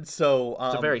drunk. And so...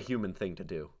 it's a very human thing to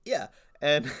do. Yeah.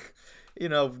 And... You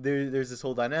know, there's this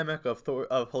whole dynamic of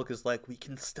Hulk is like, we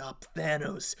can stop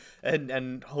Thanos,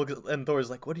 and Thor is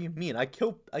like, what do you mean? I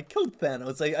killed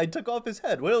Thanos. I took off his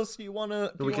head. What else do you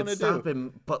wanna do? We can stop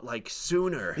him, but like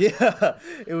sooner. Yeah,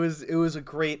 it was a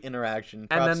great interaction.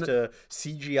 Props then to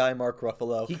CGI Mark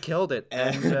Ruffalo. He killed it,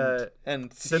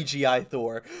 and CGI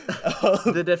Thor.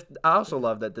 I also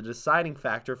love that the deciding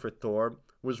factor for Thor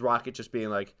was Rocket just being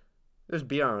like, There's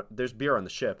beer on the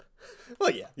ship. Well,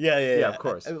 yeah. Of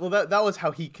course. Well, that was how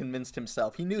he convinced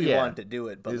himself. He knew he wanted to do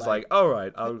it, but he's like, all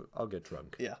right, I'll get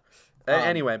drunk. Yeah.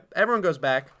 Anyway, everyone goes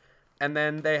back, and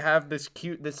then they have this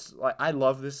I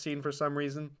love this scene for some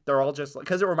reason. They're all just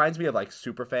because it reminds me of like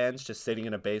super fans just sitting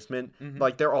in a basement. Mm-hmm.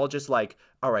 Like they're all just like,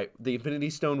 all right, the Infinity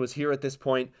Stone was here at this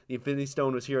point. The Infinity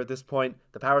Stone was here at this point.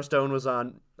 The Power Stone was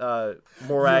on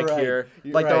Morag here.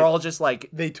 Like they're all just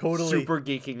like super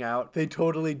geeking out. They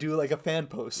totally do like a fan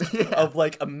post of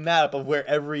like a map of where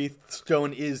every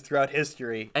stone is throughout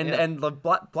history. And the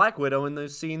Black Widow in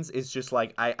those scenes is just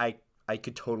like I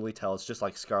could totally tell it's just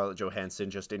like Scarlett Johansson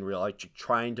just in real life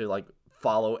trying to like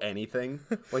follow anything.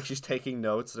 Like she's taking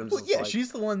notes. And I'm just like,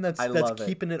 she's the one that's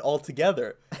keeping it all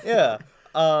together. Yeah.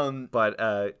 But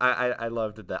I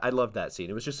loved that. I loved that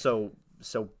scene. It was just so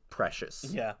precious.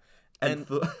 Yeah. And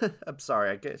I'm sorry,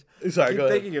 I keep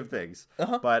thinking of things.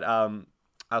 But I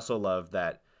also love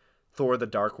that Thor the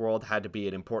Dark World had to be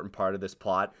an important part of this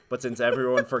plot. But since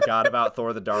everyone forgot about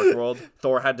Thor the Dark World,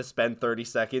 Thor had to spend 30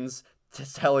 seconds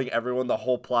just telling everyone the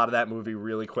whole plot of that movie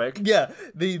really quick. Yeah,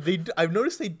 I've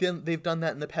noticed they've done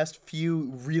that in the past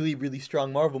few really, really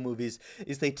strong Marvel movies,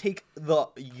 is they take the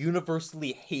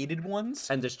universally hated ones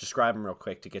and just describe them real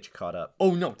quick to get you caught up.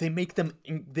 Oh no, they make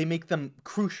them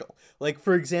crucial. Like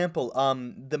for example,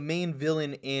 the main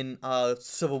villain in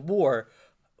Civil War,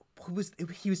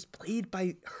 he was played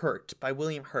by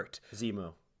William Hurt.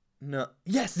 Zemo. No.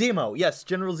 Yes, Zemo. Yes,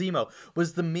 General Zemo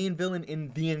was the main villain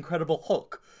in The Incredible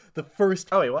Hulk. The first...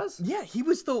 Oh, he was? Yeah, he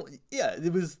was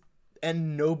it was...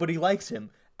 And nobody likes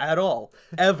him at all,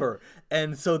 ever.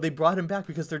 And so they brought him back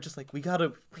because they're just like, we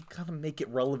gotta make it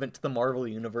relevant to the Marvel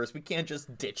Universe. We can't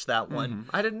just ditch that one.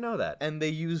 Mm-hmm. I didn't know that. And they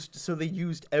used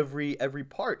every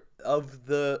part of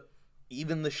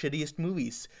even the shittiest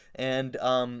movies. And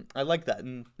I like that.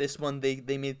 And this one,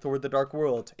 they made Thor the Dark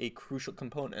World a crucial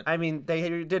component. I mean, they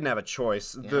didn't have a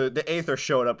choice. Yeah. The Aether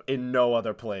showed up in no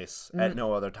other place at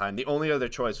no other time. The only other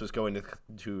choice was going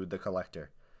to the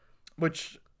Collector.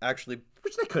 Which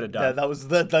they could have done.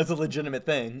 Yeah, that's a legitimate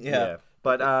thing. Yeah.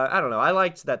 But I don't know. I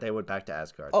liked that they went back to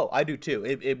Asgard. Oh, I do too.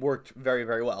 It worked very,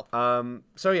 very well.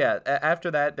 So yeah, after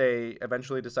that, they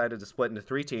eventually decided to split into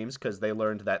 3 teams because they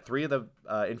learned that 3 of the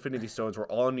Infinity Stones were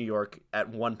all in New York at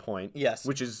one point. Yes.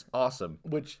 Which is awesome.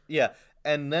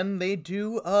 And then they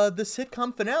do the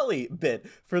sitcom finale bit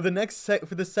for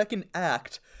the second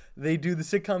act. They do the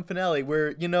sitcom finale where,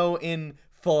 in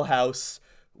Full House,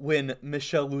 when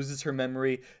Michelle loses her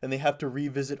memory and they have to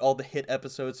revisit all the hit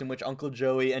episodes in which Uncle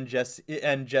Joey and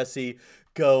Jesse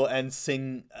go and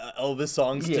sing Elvis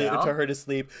songs to her to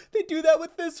sleep. They do that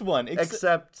with this one.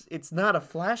 Except it's not a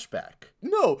flashback.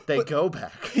 No. They go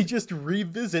back. They just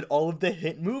revisit all of the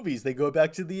hit movies. They go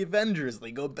back to the Avengers.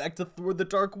 They go back to Thor the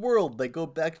Dark World. They go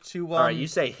back to... All right, you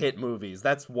say hit movies.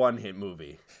 That's one hit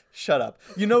movie. Shut up.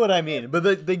 You know what I mean.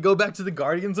 But they go back to the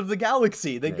Guardians of the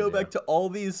Galaxy. They go back to all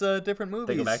these different movies.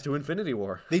 They go back to Infinity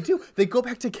War. They do. They go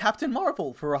back to Captain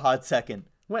Marvel for a hot second.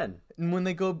 When?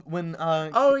 When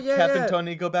Oh, yeah, Captain yeah.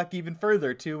 Tony go back even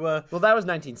further to Well, that was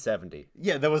 1970.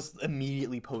 yeah, that was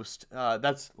immediately post.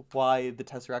 That's why the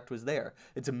Tesseract was there.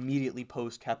 It's immediately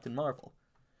post Captain Marvel.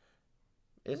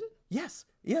 Is it? Yes,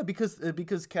 yeah, because the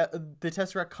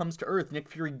Tesseract comes to Earth. Nick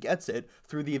Fury gets it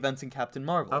through the events in Captain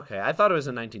Marvel. Okay, I thought it was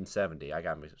in 1970. I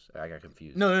got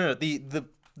confused. No.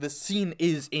 The scene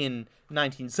is in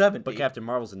 1970. But Captain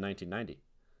Marvel's in 1990.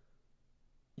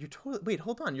 Wait,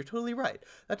 hold on. You're totally right.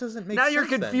 That doesn't make Now sense. you're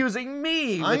confusing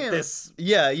me with this.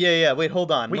 Yeah. Wait,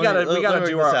 hold on. We Let me gotta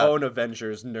do work this our out. own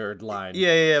Avengers nerd line.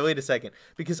 Yeah. Wait a second,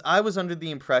 because I was under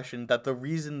the impression that the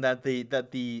reason that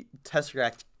the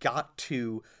Tesseract got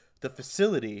to the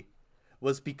facility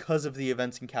was because of the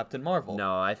events in Captain Marvel.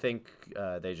 No, I think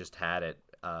they just had it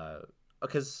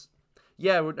because.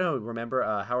 Yeah, no, remember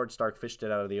Howard Stark fished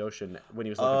it out of the ocean when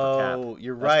he was looking for Cap. Oh,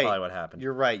 you're That's right. probably what happened.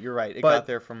 You're right. It But got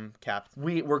there from Cap.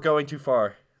 We're going too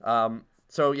far.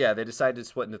 So, yeah, they decided to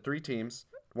split into 3 teams.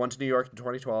 One to New York in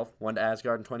 2012, one to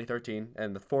Asgard in 2013,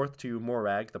 and the fourth to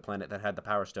Morag, the planet that had the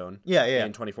Power Stone, Yeah.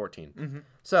 in 2014. Mm-hmm.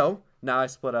 So, now I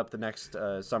split up the next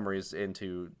summaries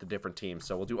into the different teams.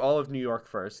 So, we'll do all of New York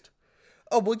first.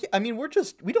 Oh, well, yeah, I mean,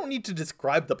 we don't need to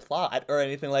describe the plot or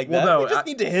anything like that. no, We just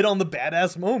need to hit on the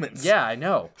badass moments. Yeah, I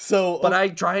know. So, But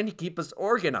I'm trying to keep us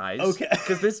organized. Okay.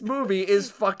 Because this movie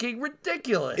is fucking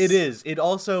ridiculous. it is. It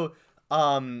also,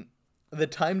 the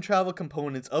time travel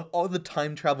components of all the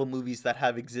time travel movies that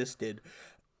have existed,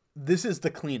 this is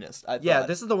the cleanest, I thought. Yeah,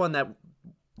 this is the one that,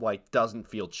 like, doesn't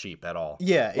feel cheap at all.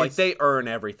 Yeah, Like, they earn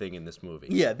everything in this movie.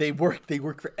 Yeah, they work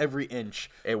for every inch.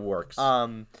 It works.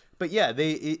 But yeah,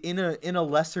 they in a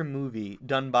lesser movie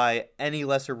done by any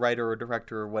lesser writer or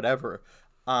director or whatever,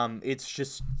 it's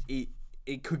just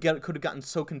it could have gotten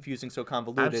so confusing, so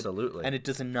convoluted. Absolutely. And it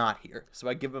does not here. So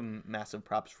I give them massive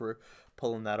props for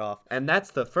pulling that off. And that's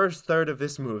the first third of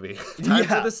this movie. Time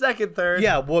for the second third.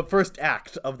 Yeah, well, first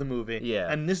act of the movie.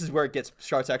 Yeah. And this is where it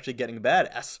starts actually getting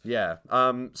badass. Yeah.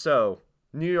 So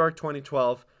New York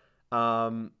 2012.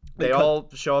 They all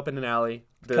show up in an alley.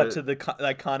 Cut to the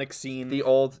iconic scene. They're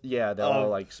all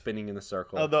like spinning in the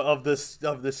circle. Of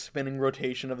the spinning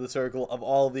rotation of the circle of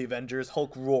all the Avengers,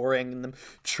 Hulk roaring and them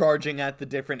charging at the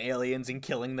different aliens and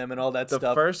killing them and all that stuff.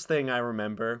 The first thing I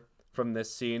remember from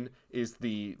this scene is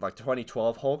the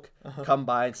 2012 Hulk come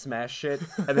by and smash shit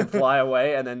and then fly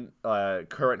away, and then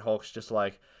current Hulk's just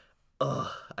like,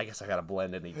 ugh, I guess I gotta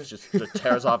blend in. He just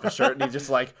tears off his shirt and he just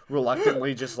like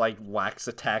reluctantly just like whacks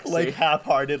a taxi. Like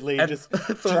half-heartedly and just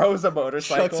throws a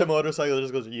motorcycle. Chucks a motorcycle and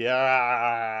just goes,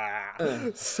 yeah.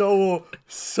 So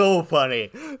funny.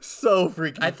 So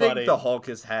freaking funny. I think the Hulk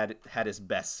has had his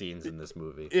best scenes in this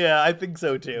movie. Yeah, I think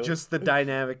so too. Just the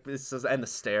dynamic and the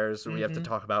stairs we have to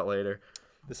talk about later.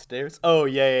 The stairs? Oh,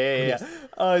 yeah.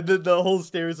 The whole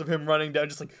stairs of him running down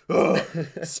just like, ugh,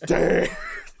 stairs.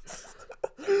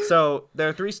 So there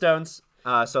are 3 stones.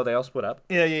 So they all split up.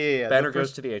 Yeah. Banner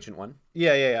goes to the Ancient One.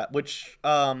 Yeah. Which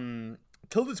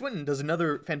Tilda Swinton does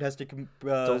another fantastic.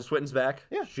 Tilda Swinton's back.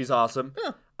 Yeah, she's awesome.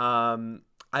 Yeah.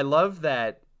 I love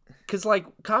that because like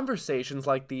conversations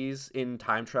like these in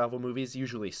time travel movies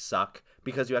usually suck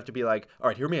because you have to be like, all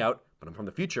right, hear me out, but I'm from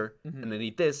the future, and I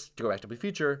need this to go back to the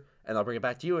future, and I'll bring it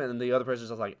back to you, and then the other person's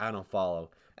just like, I don't follow.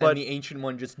 But the Ancient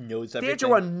One just knows everything. The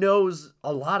Ancient One knows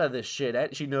a lot of this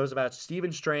shit. She knows about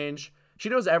Stephen Strange. She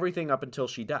knows everything up until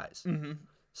she dies. Mm-hmm.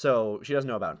 So she doesn't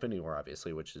know about Infinity War,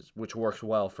 obviously, which works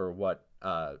well for what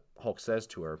Hulk says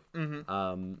to her.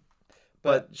 Mm-hmm.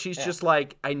 But she's just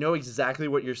like, I know exactly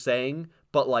what you're saying,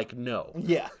 but like, no.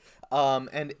 Yeah.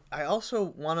 And I also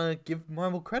want to give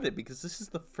Marvel credit because this is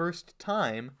the first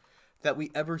time that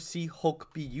we ever see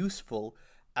Hulk be useful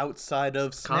outside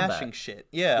of smashing shit.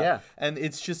 Yeah. And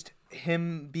it's just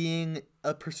him being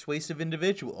a persuasive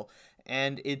individual.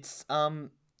 And it's,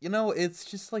 it's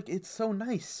just like, it's so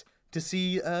nice to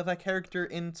see that character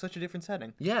in such a different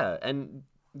setting. Yeah. And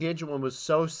the Ancient One was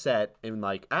so set in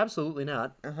like, absolutely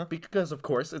not. Because, of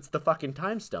course, it's the fucking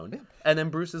time stone. Yeah. And then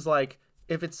Bruce is like,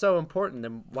 if it's so important,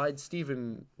 then why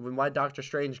Doctor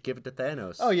Strange give it to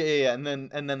Thanos? Oh, yeah. And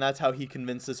then that's how he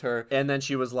convinces her. And then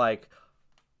she was like,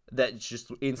 that's just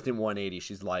instant 180.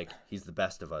 She's like, he's the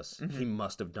best of us. Mm-hmm. He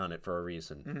must have done it for a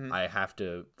reason. Mm-hmm. I have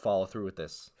to follow through with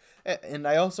this. And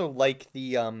I also like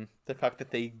the fact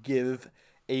that they give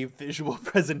a visual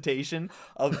presentation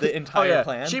of the entire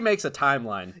plan. She makes a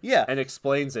timeline. Yeah. And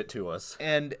explains it to us.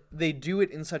 And they do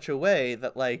it in such a way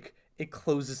that like it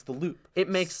closes the loop. It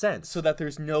makes sense. So that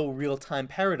there's no real-time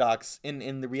paradox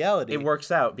in the reality. It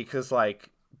works out because like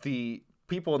the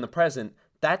people in the present,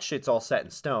 that shit's all set in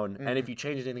stone, and if you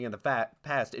change anything in the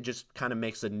past, it just kind of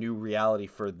makes a new reality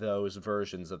for those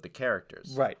versions of the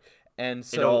characters. Right. And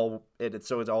so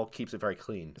it all keeps it very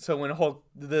clean. So when Hulk,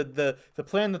 the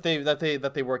plan that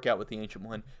they work out with the Ancient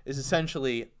One is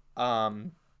essentially,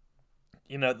 the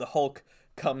Hulk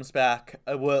comes back.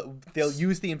 They'll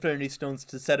use the Infinity Stones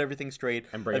to set everything straight,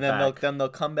 and bring and it then back. they'll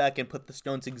come back and put the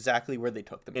stones exactly where they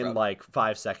took them in from. like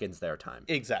 5 seconds their time.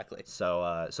 Exactly.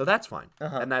 So that's fine,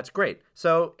 and that's great.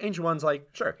 So Ancient One's like,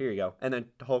 sure, here you go, and then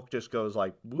Hulk just goes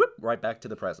like, whoop, right back to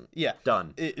the present. Yeah,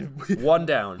 done. One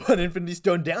down. One Infinity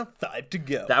Stone down, 5 to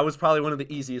go. That was probably one of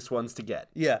the easiest ones to get.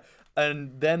 Yeah,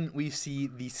 and then we see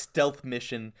the stealth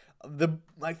mission.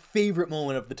 My favorite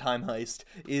moment of the time heist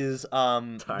is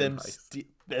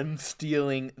them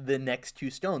stealing the next 2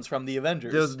 stones from the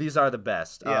Avengers. These are the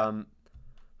best. Yeah.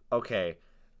 Okay.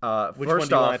 Which first one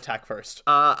do you off, want to attack first?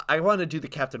 I want to do the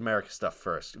Captain America stuff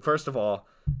first. First of all,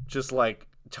 just like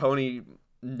Tony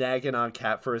nagging on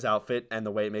Cap for his outfit and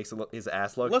the way it makes his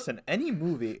ass look. Listen, any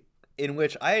movie in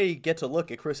which I get to look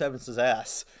at Chris Evans'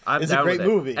 ass is down a great with it.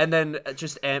 movie. And then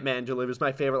just Ant-Man delivers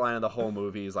my favorite line of the whole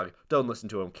movie. He's like, don't listen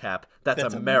to him, Cap.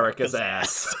 That's America's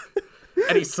ass.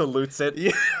 And he salutes it.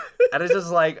 Yeah. And it's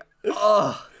just like,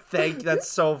 oh, that's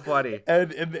so funny.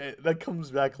 And that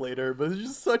comes back later, but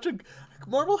it's just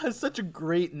Marvel has such a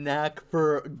great knack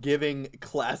for giving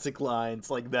classic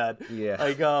lines like that. Yeah.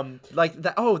 Like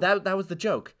that. Oh, that was the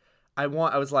joke. I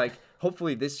was like,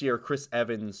 hopefully this year Chris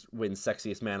Evans wins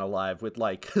Sexiest Man Alive with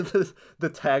like the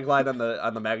tagline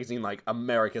on the magazine, like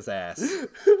America's ass.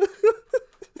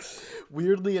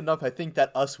 Weirdly enough, I think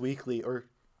that Us Weekly, or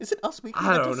is it Us Weekly?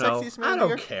 I don't know. Sexiest Man I of the don't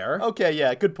Year? care. Okay,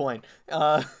 yeah, good point.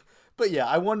 But yeah,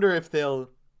 I wonder if they'll.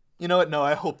 You know what? No,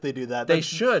 I hope they do that. They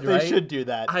should, right? They should do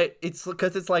that. It's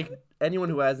because it's like anyone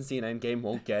who hasn't seen Endgame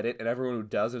won't get it, and everyone who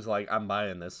does is like, I'm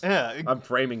buying this. Yeah. I'm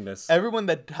framing this. Everyone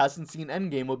that hasn't seen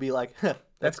Endgame will be like, huh,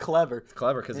 that's clever. It's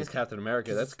clever because it's Captain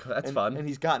America. That's fun. And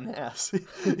he's got an ass.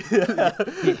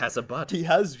 He has a butt. He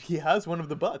has one of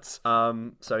the butts.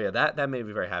 So yeah, that made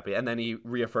me very happy. And then he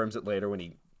reaffirms it later when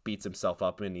he beats himself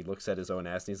up and he looks at his own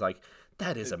ass and he's like,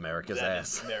 that is America's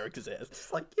ass. Is America's ass.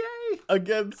 It's like, yay.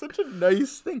 Again, such a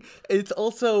nice thing. It's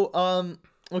also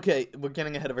okay, we're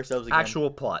getting ahead of ourselves again. Actual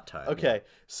plot time. Okay,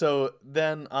 so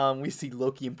then we see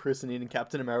Loki impersonating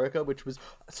Captain America, which was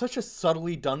such a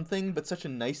subtly done thing, but such a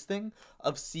nice thing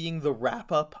of seeing the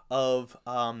wrap up of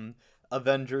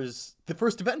Avengers, the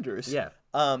first Avengers. Yeah.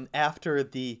 After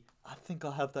I think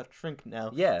I'll have that shrink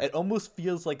now. Yeah. It almost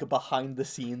feels like a behind the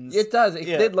scenes. It does. It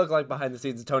did look like behind the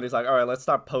scenes. And Tony's like, all right, let's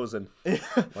start posing.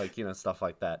 Like, stuff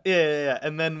like that. Yeah.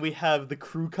 And then we have the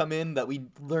crew come in that we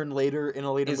learn later in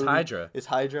a later movie. Is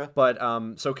Hydra. But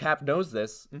so Cap knows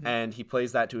this, and he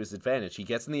plays that to his advantage. He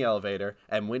gets in the elevator,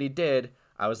 and when he did,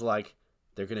 I was like,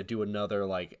 they're going to do another,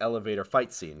 like, elevator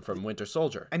fight scene from Winter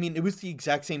Soldier. I mean, it was the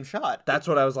exact same shot. That's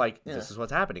what I was like, this is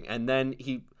what's happening. And then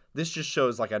this just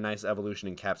shows like a nice evolution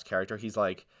in Cap's character. He's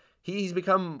like, he's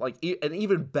become like an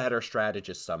even better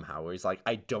strategist somehow, where he's like,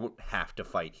 I don't have to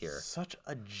fight here. Such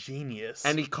a genius.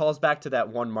 And he calls back to that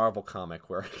one Marvel comic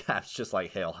where Cap's just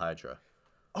like, Hail Hydra.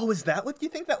 Oh, is that what you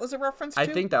think that was a reference to? I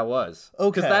think that was.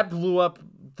 Okay. Because that blew up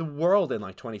the world in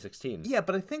like 2016. Yeah,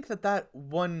 but I think that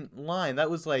one line, that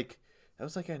was like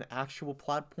an actual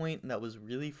plot point, and that was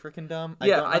really freaking dumb.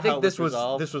 Yeah, I think this was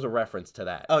a reference to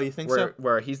that. Oh, you think so?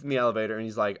 Where he's in the elevator and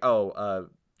he's like, oh,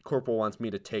 Corporal wants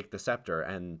me to take the scepter,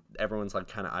 and everyone's like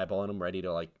kind of eyeballing him, ready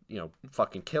to like,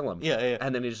 fucking kill him. Yeah.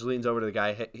 And then he just leans over to the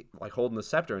guy like holding the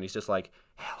scepter, and he's just like,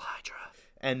 Hail Hydra.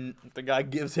 And the guy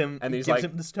gives him him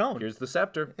the stone. Here's the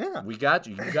scepter. Yeah, we got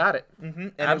you. You got it.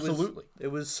 And absolutely. It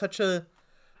was such a.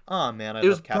 Oh man, I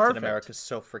love Captain America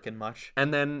so freaking much.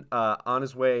 And then on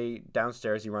his way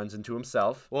downstairs, he runs into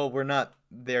himself. Well, we're not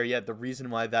there yet. The reason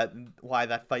why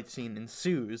that fight scene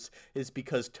ensues is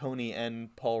because Tony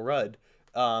and Paul Rudd,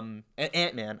 and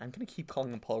Ant-Man. I'm gonna keep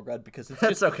calling him Paul Rudd because it's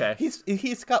that's just, okay.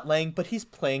 He's Scott Lang, but he's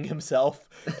playing himself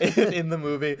in the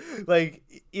movie. Like,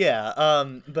 yeah.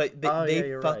 But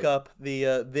they fuck up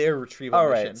their retrieval All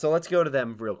mission. right, so let's go to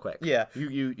them real quick. Yeah.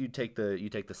 You take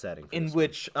the setting. In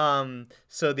which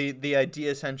so the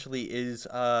idea essentially is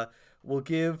we'll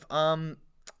give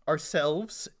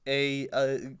ourselves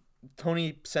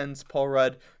Tony sends Paul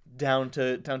Rudd down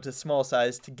to small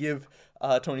size to give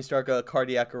Tony Stark a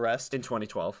cardiac arrest in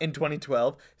 2012. In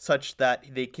 2012, such that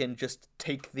they can just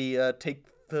take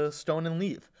the stone and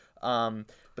leave. But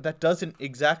that doesn't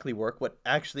exactly work. What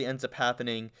actually ends up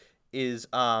happening is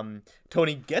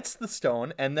Tony gets the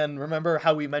stone, and then remember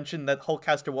how we mentioned that Hulk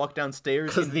has to walk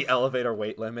downstairs because the elevator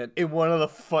weight limit in one of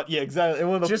the in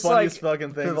one of the just funniest like,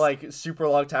 fucking things. The, like super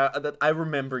long time. I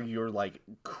remember your like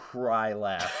cry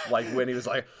laugh, like when he was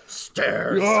like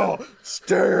stairs. Oh,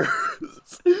 stairs!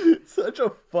 Such a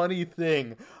funny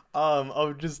thing.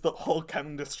 of just the Hulk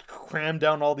having to cram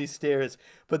down all these stairs.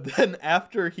 But then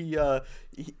after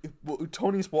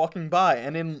Tony's walking by,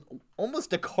 and in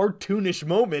almost a cartoonish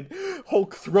moment,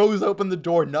 Hulk throws open the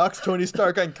door, knocks Tony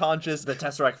Stark unconscious. The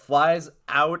Tesseract flies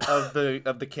out of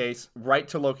the case right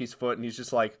to Loki's foot, and he's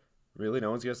just like, really?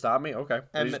 No one's gonna stop me? Okay.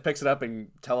 And he just picks it up and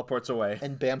teleports away.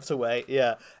 And bamfs away,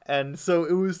 yeah. And so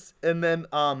it was, and then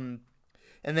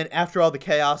after all the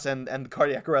chaos and the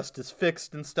cardiac arrest is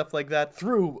fixed and stuff like that,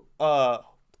 through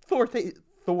Thor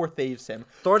saves him.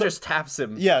 Thor just taps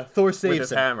him. Yeah, Thor saves him. With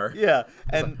his hammer. Yeah,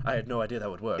 and I had no idea that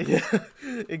would work. Yeah,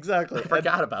 exactly. I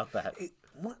forgot about that.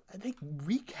 They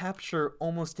recapture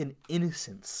almost an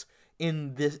innocence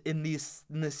in this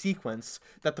sequence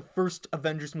that the first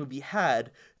Avengers movie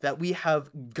had that we have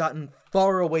gotten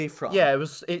far away from. Yeah,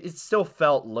 it still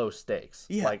felt low stakes.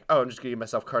 Yeah. Like, oh, I'm just gonna give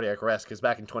myself cardiac arrest because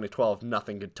back in 2012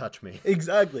 nothing could touch me.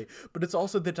 Exactly. But it's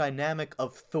also the dynamic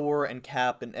of Thor and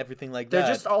Cap and everything like that.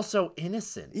 They're just also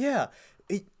innocent. Yeah.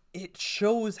 It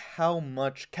shows how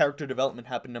much character development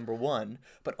happened, number one,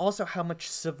 but also how much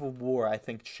Civil War, I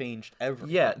think, changed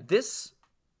everything. Yeah, this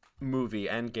movie,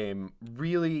 Endgame,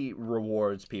 really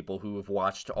rewards people who have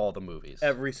watched all the movies.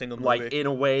 Every single movie. Like, in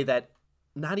a way that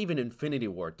not even Infinity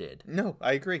War did. No,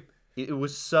 I agree. It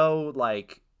was so,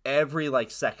 like, every,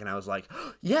 like, second I was like,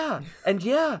 yeah, and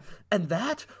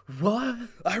that, what?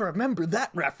 I remember that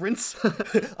reference.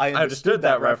 I understood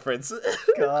that reference.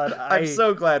 God, I'm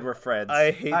so glad we're friends.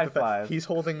 I hate high the five. He's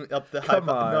holding up the high five.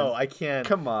 on. No, I can't.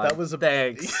 Come on. That was a...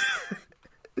 Thanks.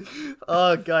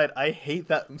 Oh God, I hate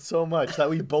that so much that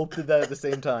we both did that at the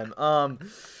same time.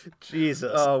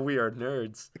 Jesus. Oh, we are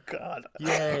nerds. God.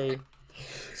 Yay.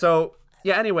 So,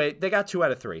 yeah, anyway, they got 2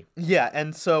 out of 3. Yeah,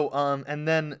 and so, and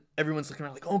then everyone's looking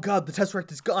around like, oh God, the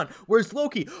Tesseract is gone. Where's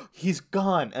Loki? He's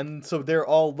gone. And so they're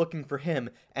all looking for him.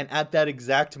 And at that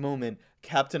exact moment,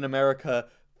 Captain America,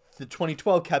 the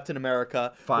 2012 Captain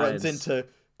America, runs into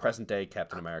present day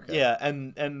Captain America. Yeah,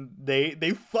 and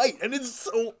they fight, and it's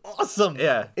so awesome.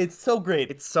 Yeah. It's so great.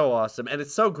 It's so awesome. And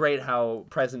it's so great how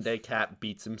present day Cap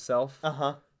beats himself.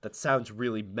 Uh-huh. That sounds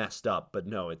really messed up, but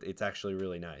no, it's actually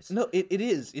really nice. No, it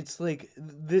is. It's like,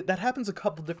 that happens a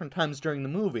couple different times during the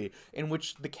movie, in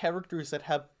which the characters that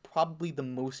have probably the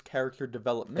most character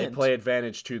development... They play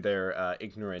advantage to their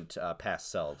ignorant past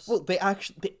selves. Well, they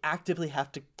actively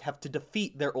have to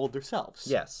defeat their older selves.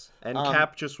 Yes. And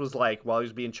Cap just was like, while he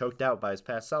was being choked out by his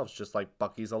past selves, just like,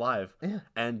 Bucky's alive. Yeah.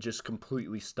 And just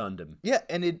completely stunned him. Yeah,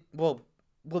 and well,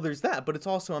 there's that, but it's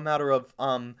also a matter of...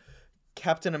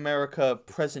 Captain America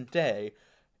present day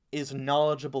is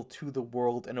knowledgeable to the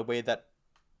world in a way that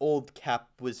old Cap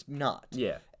was not.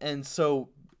 Yeah. And so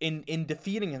in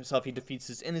defeating himself, he defeats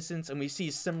his innocence, and we see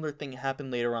a similar thing happen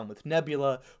later on with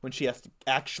Nebula when she has to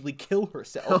actually kill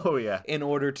herself. Oh, yeah. In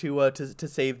order to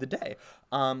save the day.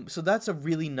 So that's a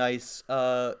really nice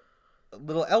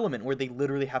little element where they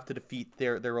literally have to defeat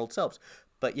their old selves.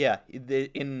 But yeah,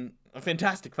 in a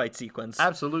fantastic fight sequence.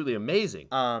 Absolutely amazing.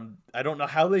 I don't know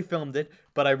how they filmed it,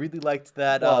 but I really liked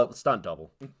that. Well, stunt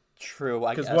double. True,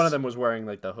 I guess. Because one of them was wearing,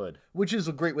 like, the hood. Which is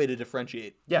a great way to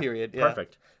differentiate, yeah, period. Yeah,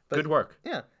 perfect. But, good work.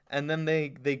 Yeah, and then they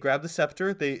grab the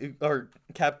scepter,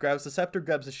 Cap grabs the scepter,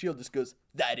 grabs the shield, just goes,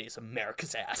 that is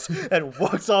America's ass, and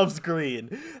walks off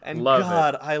screen. And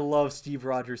God, I love Steve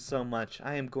Rogers so much.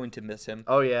 I am going to miss him.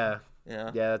 Oh, yeah.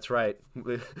 Yeah. Yeah, that's right.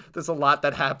 There's a lot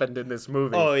that happened in this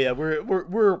movie. Oh yeah,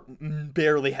 we're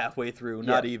barely halfway through,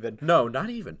 not even. No, not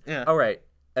even. Yeah. All right.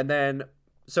 And then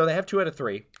so they have 2 out of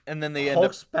 3. And then they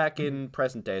Hulk's back in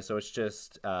present day, so it's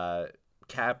just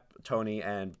Cap, Tony,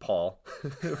 and Paul.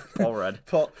 Paul Rudd.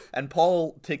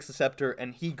 Paul takes the scepter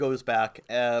and he goes back,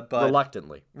 but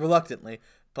reluctantly.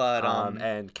 But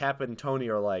and Cap and Tony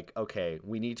are like, okay,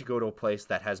 we need to go to a place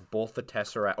that has both the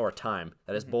Tesseract, or time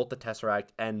that has both the Tesseract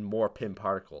and more Pym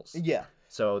particles. Yeah.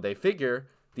 So they figure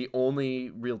the only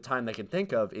real time they can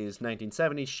think of is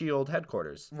 1970 S.H.I.E.L.D.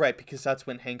 headquarters. Right, because that's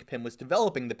when Hank Pym was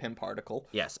developing the Pym particle.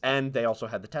 Yes, and they also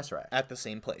had the Tesseract at the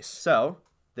same place. So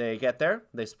they get there,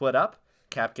 they split up.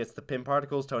 Cap gets the Pym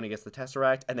particles, Tony gets the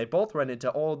Tesseract, and they both run into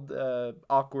old,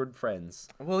 awkward friends.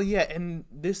 Well, yeah, and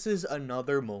this is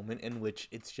another moment in which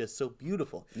it's just so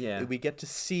beautiful. Yeah. We get to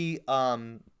see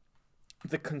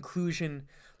the conclusion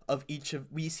of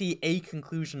we see a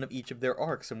conclusion of each of their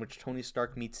arcs in which Tony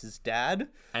Stark meets his dad.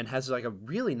 And has, like, a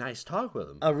really nice talk with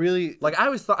him. Like,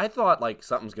 I thought, like,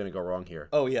 something's gonna go wrong here.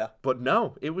 Oh, yeah. But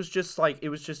no, it was just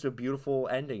a beautiful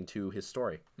ending to his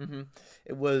story. Mm-hmm.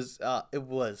 It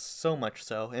was so much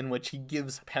so, in which he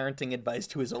gives parenting advice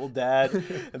to his old dad,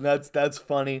 and that's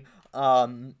funny.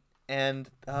 And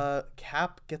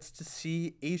Cap gets to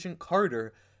see Agent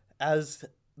Carter as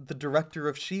the director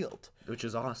of S.H.I.E.L.D. Which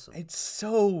is awesome. It's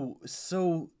so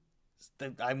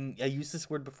I used this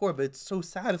word before, but it's so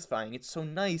satisfying. It's so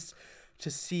nice to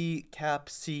see Cap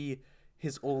see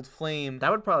his old flame.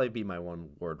 That would probably be my one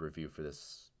word review for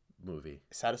this movie.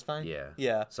 Satisfying? Yeah.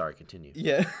 Yeah. Sorry, continue.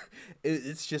 Yeah.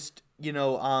 It's just,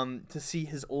 to see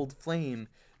his old flame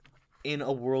in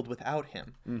a world without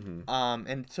him. Mm-hmm.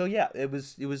 And so, yeah, it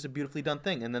was a beautifully done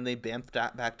thing. And then they bamfed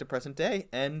back to present day,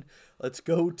 and let's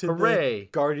go to Hooray. the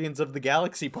Guardians of the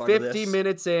Galaxy part of this. 50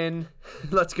 minutes in.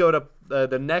 Let's go to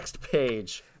the next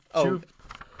page. Okay.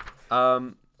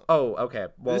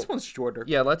 Well, this one's shorter.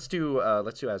 Yeah, let's do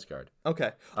Asgard.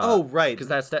 Okay. Right. Because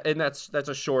that's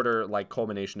a shorter like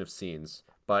culmination of scenes,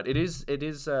 but it is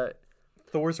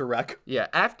Thor's a wreck. Yeah,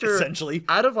 after essentially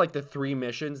out of like the 3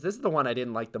 missions, this is the one I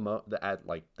didn't like the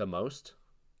most.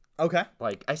 Okay.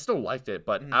 Like I still liked it,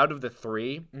 but out of the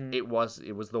 3, it was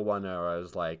the one where I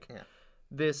was like,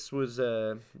 this was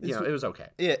it was okay.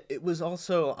 Yeah, it was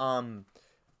also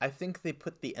I think they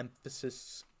put the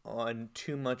emphasis on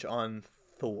too much on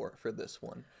Thor for this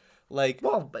one. Like,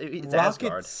 well, it's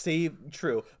Rocket Asgard.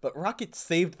 but Rocket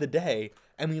saved the day,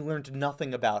 and we learned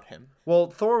nothing about him. Well,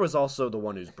 Thor was also the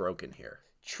one who's broken here.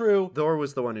 True. Thor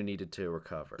was the one who needed to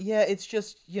recover. Yeah, it's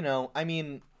just,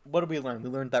 what did we learn? We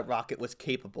learned that Rocket was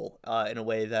capable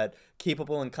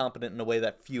and competent in a way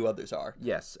that few others are.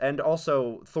 Yes, and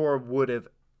also Thor would have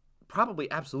probably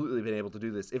absolutely been able to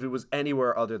do this if it was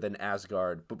anywhere other than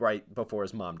Asgard, but right before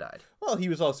his mom died. Well, he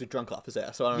was also drunk off his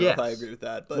ass, so I don't know if I agree with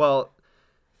that. But well,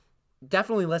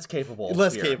 definitely less capable.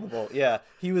 Capable, yeah.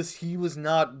 He was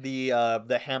not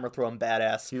the hammer throwing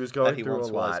badass. He was going through a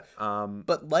lot.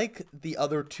 But like the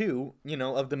other two,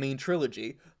 of the main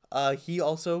trilogy, he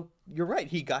also, you're right,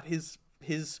 he got his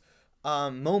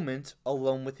moment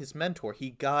alone with his mentor.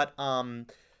 He got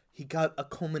a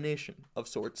culmination of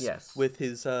sorts. Yes. With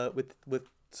his with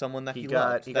someone that he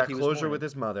loved. He got was closure mourning. with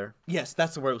his mother. Yes,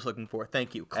 that's the word I was looking for.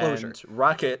 Thank you. Closure. And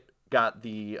Rocket got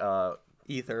the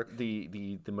ether.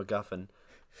 The MacGuffin.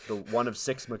 The one of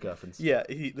 6 MacGuffins. Yeah,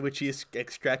 which he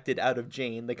extracted out of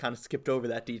Jane. They kind of skipped over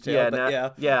that detail.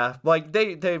 Yeah. Like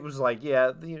they was like,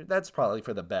 that's probably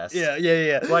for the best.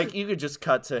 Yeah. Like you could just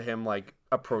cut to him like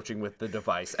approaching with the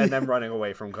device and then running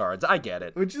away from guards. I get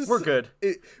it. We're good.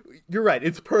 You're right.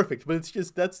 It's perfect, but it's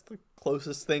just that's the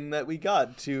closest thing that we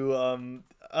got to.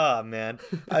 Man,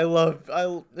 I love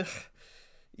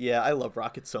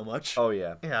Rocket so much. Oh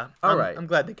yeah. Yeah. All right. I'm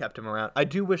glad they kept him around. I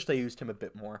do wish they used him a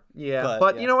bit more. Yeah.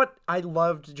 But you know what? I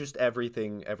loved just every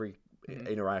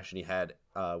interaction he had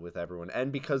with everyone,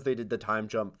 and because they did the time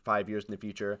jump 5 years in the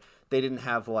future, they didn't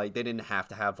have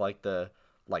to have like the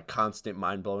constant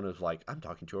mind blown of like I'm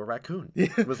talking to a raccoon.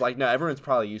 It was like no, everyone's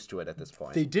probably used to it at this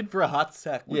point. They did for a hot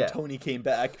sec when Tony came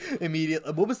back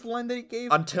immediately. What was the line that he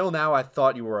gave? Until now, I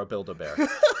thought you were a Build-A-Bear.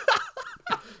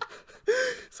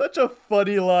 Such a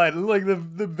funny line, like the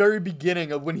very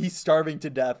beginning of when he's starving to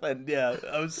death, and it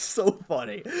was so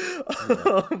funny.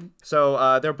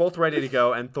 So they're both ready to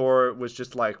go, and Thor was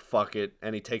just like, "Fuck it,"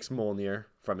 and he takes Mjolnir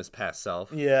from his past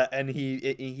self. Yeah, and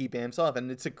he bams off,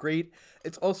 and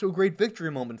it's also a great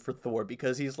victory moment for Thor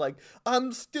because he's like,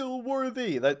 "I'm still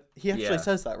worthy." That he actually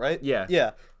says that, right?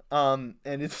 Yeah. And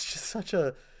it's just such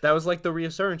a. That was like the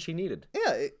reassurance she needed.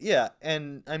 Yeah,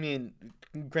 and I mean.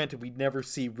 Granted, we'd never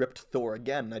see ripped Thor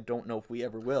again. I don't know if we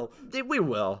ever will. We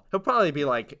will. He'll probably be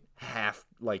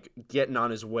getting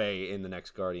on his way in the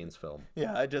next Guardians film.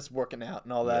 Yeah, just working out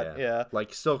and all that. Yeah.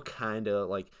 Like still kind of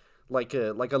like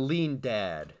a lean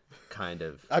dad kind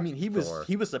of. I mean, he was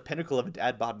the pinnacle of a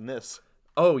dad bod in this.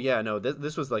 Oh yeah, no.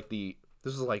 This was like the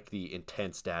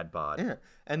intense dad bod. Yeah,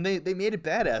 and they made it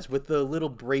badass with the little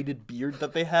braided beard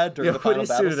that they had during the final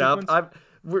battle sequence. Up,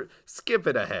 we're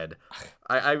skipping ahead.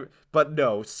 But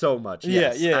no, so much.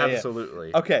 Yes, absolutely.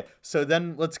 Yeah. Okay, so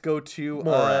then let's go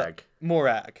to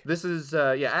Morag. This is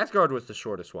Asgard was the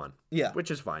shortest one. Yeah,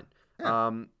 which is fine.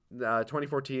 Yeah.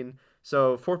 2014.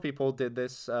 So 4 people did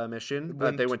this mission,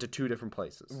 but they went to 2 different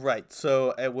places. Right.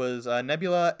 So it was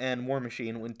Nebula and War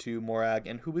Machine went to Morag,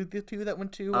 and who were the 2 that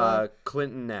went to?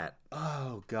 Clint and Nat.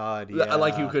 Oh God, yeah.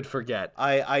 Like you could forget.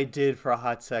 I did for a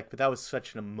hot sec, but that was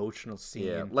such an emotional scene.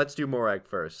 Yeah. Let's do Morag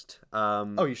first.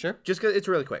 Oh, you sure? Just 'cause it's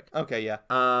really quick. Okay. Yeah.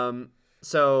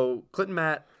 So Clint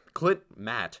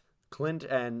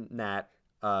and Nat.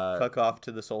 Fuck off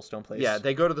to the Soulstone place. Yeah,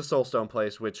 they go to the Soulstone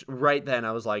place, which right then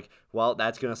I was like, well,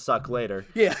 that's gonna suck later.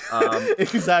 Yeah,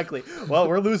 exactly. Well,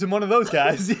 we're losing one of those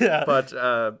guys. Yeah. But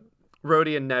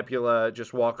Rhodey and Nebula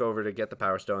just walk over to get the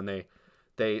Power Stone.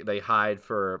 They hide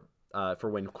for for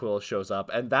when Quill shows up,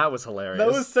 and that was hilarious. That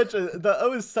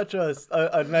was such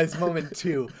a nice moment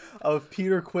too, of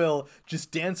Peter Quill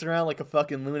just dancing around like a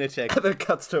fucking lunatic. And then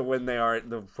cuts to when they are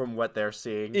from what they're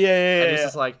seeing. Yeah. And he's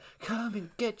just like, "Come and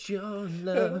get your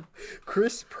love."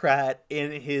 Chris Pratt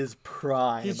in his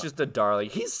prime. He's just a darling.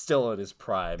 He's still in his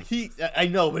prime. I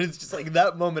know, but it's just like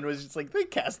that moment was just like they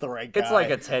cast the right guy. It's like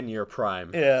a 10-year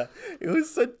prime. Yeah, it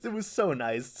was so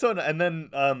nice, and then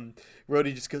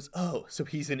Rhodey just goes, "Oh, so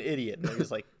he's an idiot." And I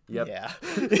was like, Yep. "Yeah."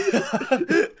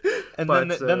 And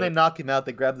then they knock him out.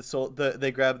 They grab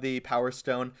they grab the Power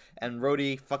Stone, and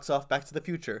Rhodey fucks off Back to the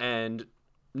Future. And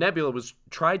Nebula was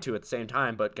tried to at the same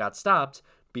time, but got stopped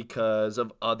because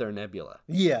of other Nebula.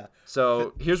 Yeah.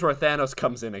 So here's where Thanos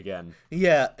comes in again.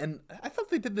 Yeah, and I thought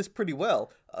they did this pretty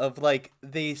well. Of like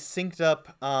they synced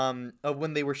up of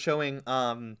when they were showing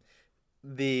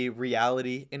the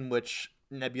reality in which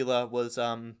Nebula was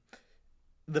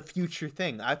the future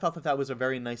thing. I thought that was a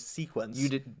very nice sequence.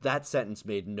 That sentence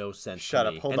made no sense. Shut to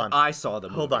up. me, Hold and on. I saw the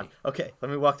movie. Hold on. Okay,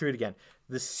 let me walk through it again.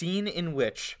 The scene in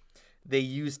which they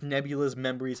used Nebula's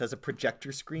memories as a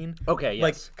projector screen. Okay, yes.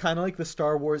 Like, kind of like the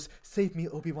Star Wars, "Save me,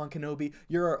 Obi-Wan Kenobi,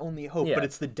 you're our only hope," Yeah. but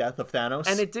it's the death of Thanos.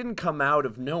 And it didn't come out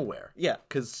of nowhere. Yeah.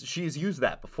 Because she's used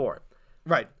that before.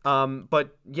 Right.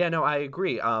 But yeah, no, I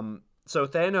agree. So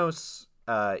Thanos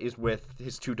is with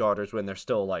his two daughters when they're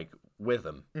still like with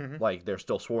him, like they're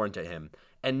still sworn to him.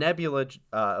 And Nebula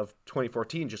of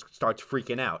 2014 just starts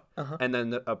freaking out, and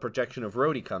then a projection of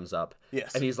Rhodey comes up,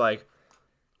 Yes. and he's like,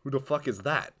 "Who the fuck is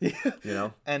that?" You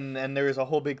know. And there was a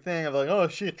whole big thing of like, "Oh,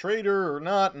 is she a traitor or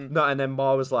not?" And No, and then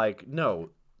Ma was like,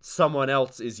 "No, someone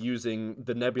else is using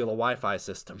the Nebula Wi-Fi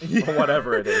system or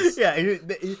whatever it is." yeah,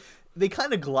 they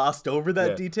kind of glossed over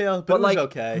that detail, but it was like,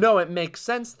 okay. No, it makes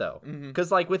sense though,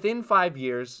 because like within 5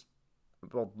 years,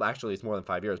 well, actually it's more than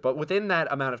 5 years, but within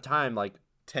that amount of time, like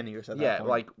 10 years at that point.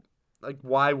 like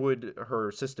why would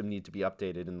her system need to be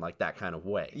updated in like that kind of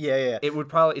way? Yeah.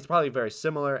 It's probably very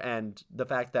similar, and the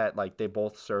fact that like they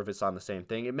both service on the same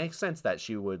thing, it makes sense that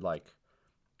she would like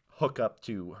hook up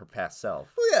to her past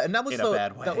self. Well, yeah, and that was in a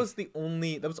bad way. That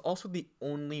was also the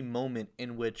only moment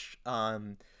in which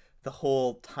the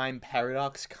whole time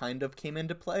paradox kind of came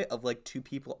into play, of like two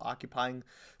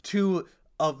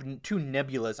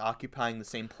nebulas occupying the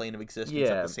same plane of existence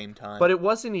at the same time. But it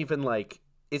wasn't even like,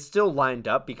 it still lined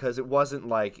up because it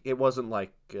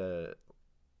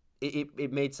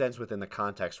made sense within the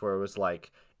context where it was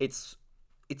like it's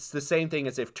the same thing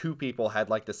as if two people had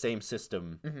like the same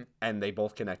system and they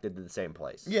both connected to the same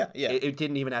place. Yeah. It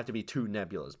didn't even have to be two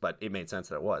nebulas, but it made sense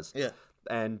that it was. Yeah.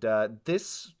 And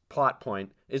this plot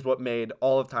point is what made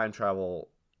all of time travel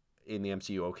in the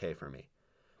MCU okay for me.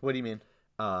 What do you mean?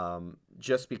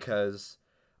 Just because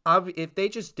if they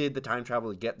just did the time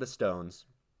travel to get the stones,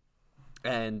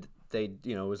 and they,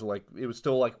 it was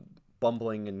still like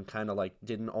bumbling and kind of like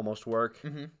didn't almost work,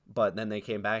 but then they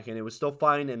came back and it was still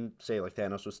fine, and say like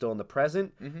Thanos was still in the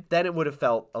present, then it would have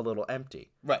felt a little empty,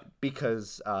 right?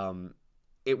 Because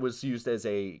it was used as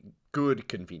a good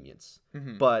convenience,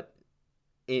 but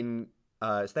in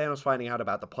Thanos finding out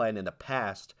about the plan in the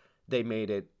past, they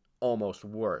made it almost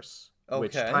worse. Okay.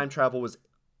 Which time travel was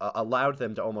allowed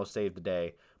them to almost save the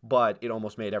day, but it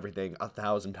almost made everything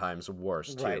 1,000 times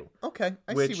worse too. Right. Okay,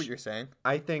 I see what you're saying.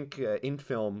 I think in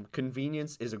film,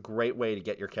 convenience is a great way to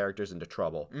get your characters into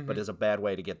trouble, but is a bad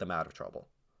way to get them out of trouble.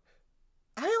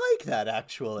 I like that,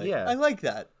 actually. Yeah, I like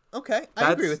that. Okay,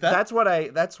 I agree with that. That's what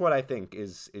I think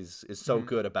is so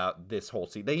good about this whole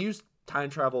scene. They used time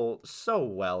travel so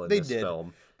well in this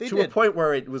film. To a point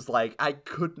where it was like, I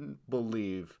couldn't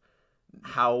believe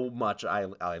how much I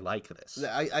like this.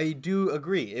 I do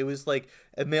agree. It was like,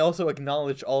 and they also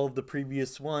acknowledge all of the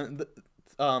previous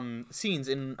scenes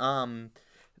in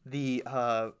the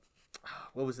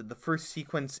what was it? The first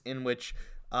sequence in which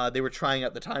they were trying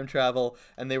out the time travel,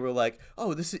 and they were like,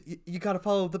 "Oh, this is, you got to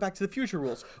follow the Back to the Future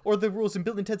rules, or the rules in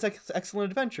Bill and Ted's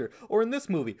Excellent Adventure, or in this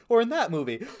movie, or in that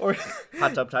movie, or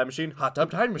hot tub time machine, yes,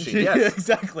 yeah,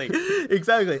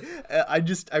 exactly.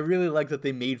 I really like that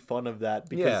they made fun of that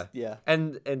because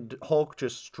and Hulk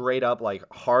just straight up like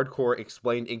hardcore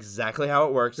explained exactly how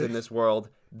it works in this world.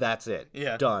 That's it.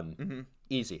 Yeah, done.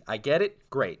 Easy. I get it.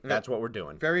 Great. That's what we're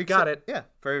doing. Got it. Yeah.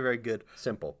 Very, very good.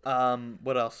 Simple.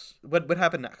 What else? What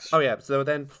happened next? Oh, yeah. So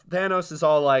then Thanos is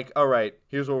all like, all right,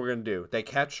 here's what we're going to do. They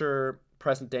capture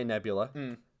present-day Nebula.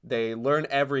 They learn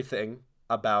everything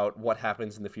about what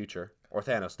happens in the future, or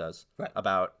Thanos does,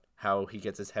 about how he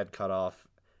gets his head cut off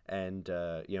and,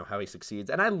 how he succeeds.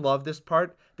 And I love this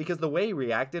part because the way he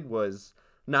reacted was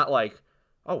not like,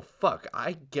 oh, fuck,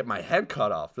 I get my head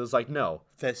cut off. It was like, no.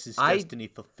 This is destiny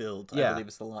fulfilled, yeah, I believe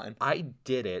is the line. I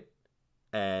did it.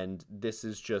 and this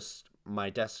is just my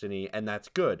destiny, and that's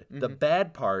good. The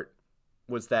bad part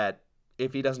was that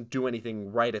if he doesn't do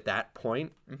anything right at that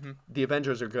point, the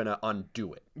Avengers are going to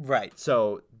undo it. Right.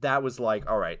 So that was like,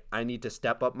 all right, I need to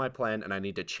step up my plan, and I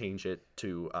need to change it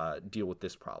to deal with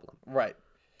this problem. Right.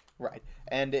 Right.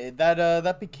 And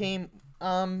that became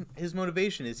his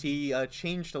motivation. Is he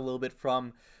changed a little bit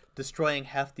from destroying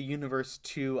half the universe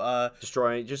to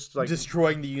Destroying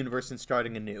the universe and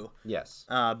starting anew. Yes.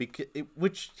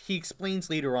 Which he explains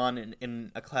later on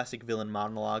in a classic villain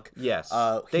monologue. Yes.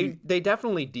 They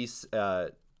definitely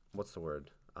what's the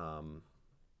word?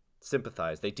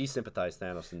 Sympathize. They desympathize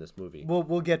Thanos in this movie.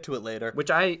 We'll get to it later. Which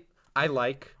I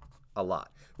like a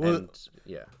lot.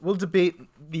 We'll debate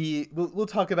we'll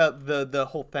talk about the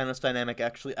whole Thanos dynamic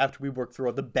actually after we work through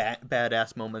all the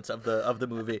badass moments of the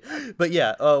movie. But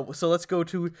yeah, so let's go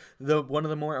to one of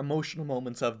the more emotional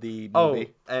moments of the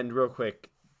movie. Oh, and real quick,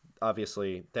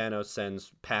 obviously Thanos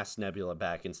sends past Nebula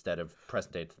back instead of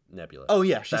present day Nebula. Oh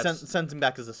yeah, she sends him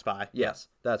back as a spy. Yes,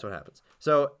 that's what happens.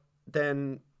 So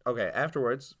then, okay,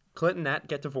 afterwards, Clint and Nat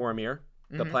get to Vormir,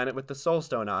 the planet with the Soul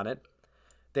Stone on it.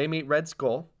 They meet Red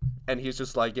Skull, and he's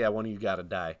just like, yeah, one of you gotta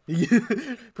die.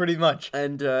 Pretty much.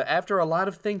 And after a lot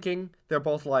of thinking, they're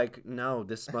both like, no,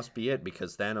 this must be it,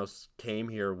 because Thanos came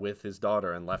here with his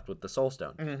daughter and left with the Soul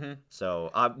Stone.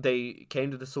 So they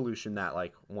came to the solution that,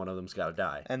 like, one of them's gotta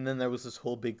die. And then there was this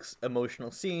whole big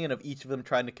emotional scene of each of them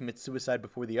trying to commit suicide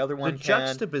before the other one The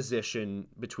juxtaposition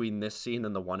between this scene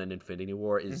and the one in Infinity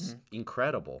War is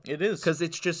incredible. It is. Because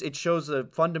it shows a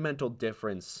fundamental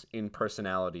difference in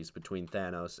personalities between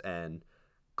Thanos and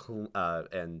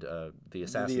the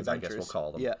assassins, I guess we'll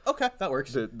call them. Yeah, okay, that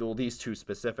works. These two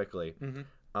specifically,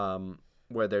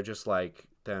 where they're just like,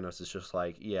 Thanos is just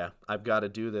like, yeah, I've got to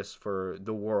do this for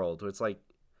the world. It's like,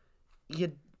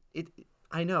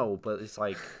 I know, but it's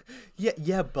like,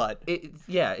 but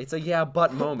it's a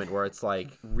but moment where it's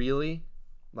like, really,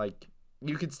 like,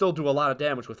 you could still do a lot of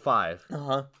damage with 5.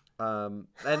 And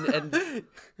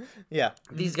yeah,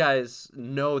 these guys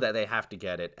know that they have to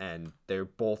get it, and they're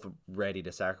both ready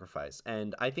to sacrifice.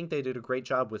 And I think they did a great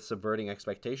job with subverting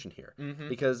expectation here,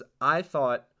 because I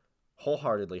thought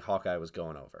wholeheartedly Hawkeye was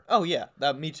going over. Oh yeah,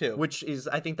 me too. Which is,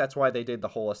 I think that's why they did the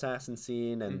whole assassin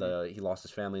scene and he lost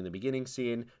his family in the beginning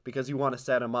scene, because you want to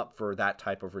set him up for that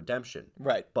type of redemption.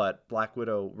 Right. But Black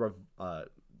Widow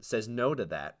says no to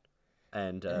that.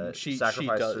 And she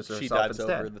sacrifices herself she dives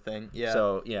instead. over the thing. Yeah.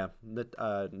 So yeah,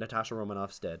 Natasha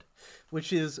Romanoff's dead,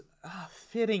 which is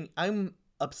fitting. I'm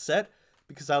upset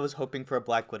because I was hoping for a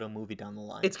Black Widow movie down the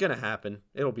line. It's gonna happen.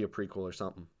 It'll be a prequel or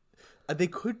something.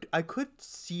 I could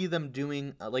see them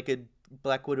doing like a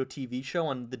Black Widow TV show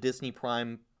on the Disney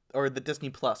Prime or the Disney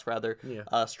Plus rather,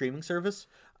 streaming service.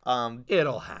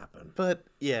 It'll happen. But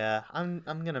yeah, I'm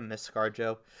gonna miss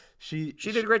ScarJo. She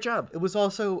did a great job. It was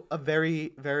also a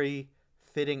very, very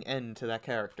fitting end to that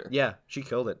character. Yeah, she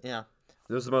killed it. Yeah.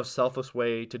 It was the most selfless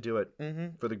way to do it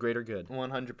for the greater good.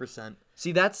 100%.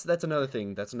 See, that's another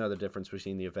thing. That's another difference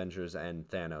between the Avengers and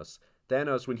Thanos.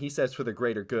 Thanos, when he says for the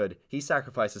greater good, he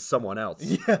sacrifices someone else.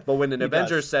 Yeah, but when an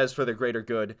Avenger says for the greater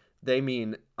good, they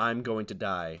mean I'm going to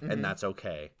die, and that's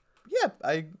okay.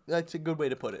 Yeah, that's a good way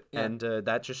to put it. Yeah. And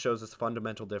that just shows this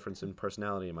fundamental difference in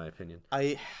personality, in my opinion.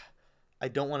 I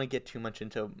don't want to get too much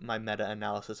into my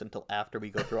meta-analysis until after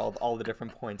we go through all the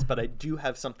different points, but I do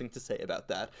have something to say about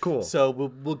that. Cool. So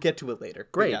we'll get to it later.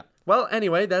 Great. Yeah. Well,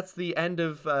 anyway, that's the end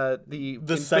of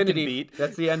the second beat.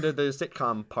 That's the end of the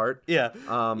sitcom part. Yeah.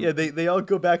 They all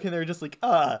go back and they're just like,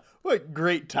 what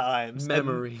great times.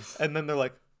 Memories. And then they're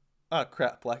like, oh,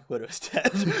 crap, Black Widow's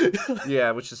dead. Yeah,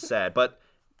 which is sad. But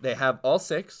they have all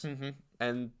 6,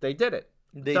 and they did it.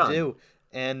 They do.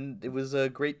 And it was a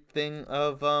great thing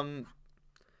of... how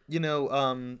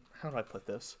do I put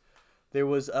this? There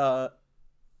was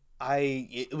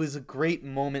it was a great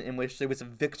moment in which there was a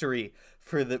victory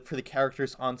for the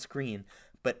characters on screen,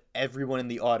 but everyone in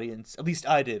the audience, at least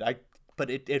I did, but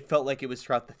it felt like it was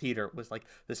throughout the theater. It was like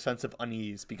the sense of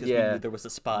unease because we knew there was a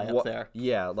spy up there.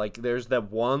 Yeah, like there's that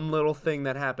one little thing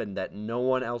that happened that no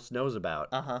one else knows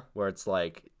about. Where it's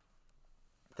like,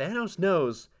 Thanos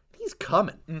knows he's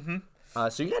coming.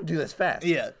 So you gotta do this fast.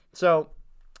 Yeah. So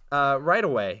right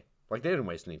away, like, they didn't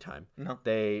waste any time. No.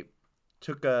 They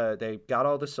took they got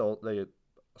all the soul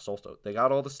stone. They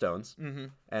got all the stones,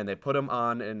 and they put them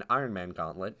on an Iron Man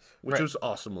gauntlet, which was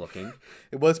awesome looking.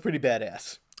 It was pretty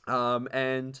badass.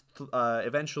 And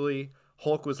eventually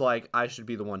Hulk was like, I should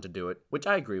be the one to do it, which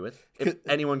I agree with. If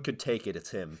anyone could take it,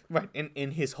 it's him. Right,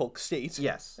 in his Hulk state.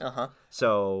 Yes. Uh-huh.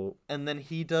 So... And then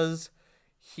he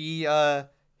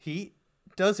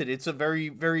does it. It's a very,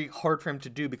 very hard for him to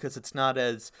do because it's not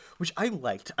as, which I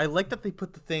liked. I liked that they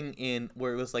put the thing in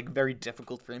where it was like very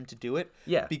difficult for him to do it.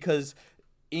 Yeah. Because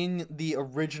in the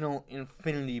original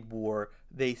Infinity War,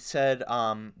 they said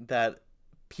that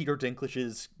Peter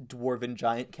Dinklage's dwarven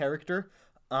giant character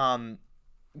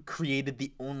created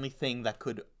the only thing that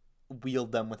could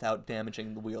wield them without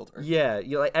damaging the wielder. Yeah,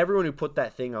 like everyone who put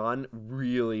that thing on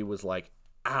really was like,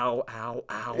 ow, ow,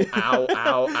 ow, ow,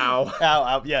 ow, ow. Ow,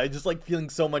 ow. Yeah, just like feeling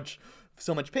so much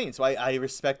pain. So I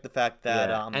respect the fact that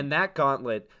and that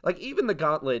gauntlet, like even the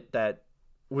gauntlet that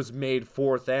was made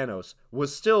for Thanos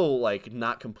was still like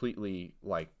not completely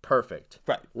like perfect.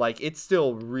 Right. Like it's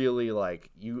still really like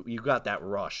you got that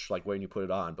rush like when you put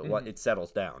it on, but what it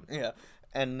settles down. Yeah.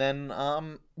 And then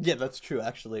yeah, that's true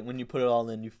actually. When you put it all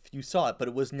in, you saw it, but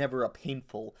it was never a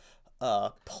painful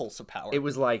pulse of power. It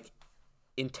was like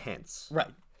intense. Right.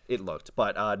 It looked,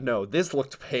 but no, this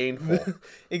looked painful.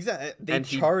 Exactly. They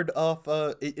charred off.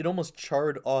 It almost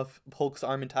charred off Hulk's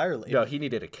arm entirely. No, he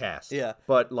needed a cast. Yeah.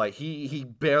 But like he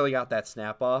barely got that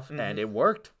snap off, and it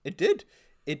worked. It did.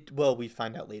 Well, we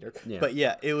find out later. Yeah. But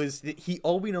yeah, it was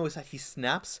all we know is that he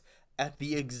snaps at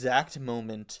the exact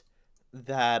moment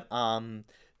that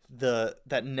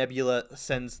that Nebula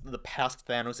sends the past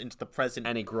Thanos into the present,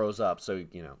 And he grows up, so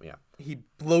yeah. He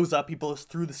blows up. He blows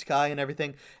through the sky and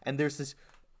everything. And there's this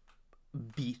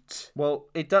beat. Well,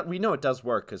 we know it does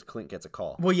work because Clint gets a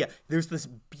call. Well, yeah, there's this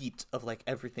beat of like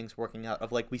everything's working out.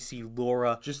 Of like we see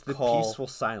Laura Just the call, peaceful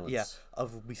silence. Yeah,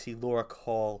 we see Laura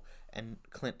call and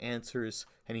Clint answers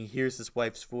and he hears his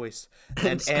wife's voice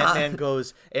and Ant-Man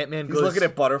goes. He's looking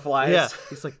at butterflies. Yeah,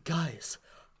 he's like, guys,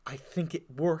 I think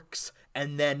it works.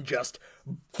 And then just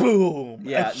boom.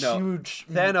 Yeah, huge.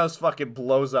 Thanos fucking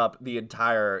blows up the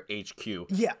entire HQ.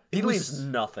 Yeah, he leaves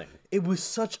nothing. It was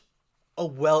such a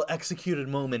well executed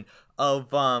moment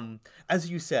of as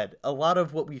you said, a lot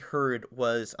of what we heard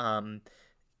was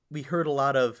we heard a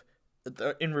lot of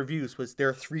in reviews was there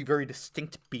are 3 very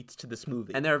distinct beats to this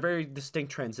movie. And there are very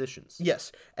distinct transitions.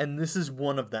 Yes, and this is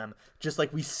one of them. Just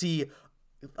like we see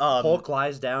Hulk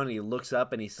lies down and he looks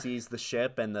up and he sees the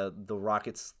ship and the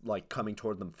rockets like coming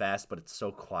toward them fast, but it's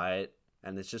so quiet,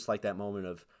 and it's just like that moment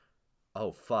of,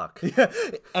 oh fuck. Yeah,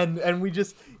 and we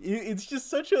just it's just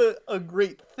such a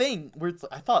great thing where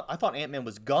I thought Ant-Man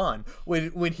was gone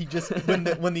when he just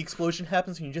when the explosion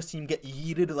happens and you just see him get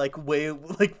yeeted like way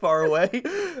like far away.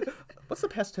 What's the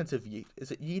past tense of yeet?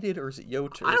 Is it yeeted or is it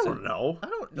yoked? I don't know.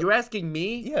 You're asking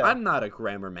me? Yeah. I'm not a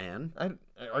grammar man.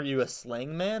 Are you a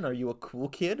slang man? Are you a cool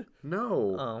kid?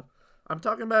 No. Oh. I'm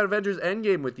talking about Avengers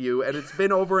Endgame with you, and it's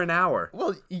been over an hour.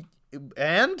 Well,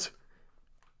 and?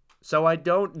 So I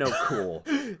don't know cool.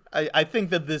 I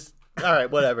think that this... All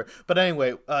right, whatever. But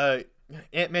anyway,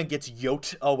 Ant-Man gets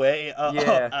yoked away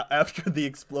after the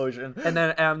explosion. And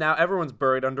then now everyone's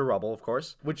buried under rubble, of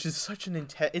course. Which is such an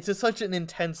such an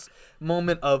intense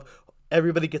moment of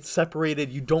everybody gets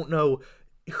separated. You don't know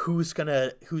who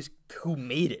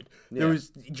made it. Yeah. There was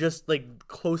just like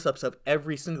close-ups of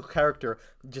every single character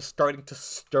just starting to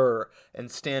stir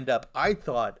and stand up. I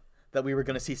thought that we were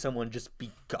going to see someone just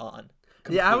be gone.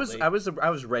 Completely. Yeah, I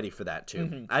was ready for that too.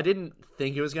 Mm-hmm. I didn't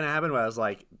think it was gonna happen, but I was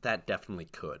like, that definitely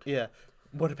could. Yeah.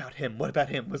 What about him? What about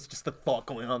him? Was just the thought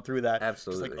going on through that.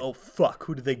 Absolutely. Just like, oh fuck,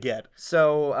 who did they get?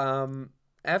 So,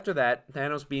 after that,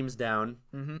 Thanos beams down,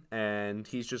 and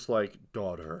he's just like,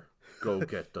 daughter, go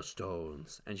get the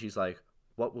stones. And she's like,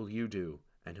 what will you do?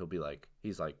 And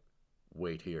he's like,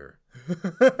 wait here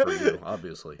for you,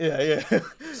 obviously. Yeah.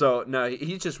 So no,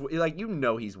 he's just like,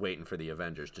 he's waiting for the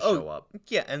Avengers to show up.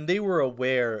 Yeah, and they were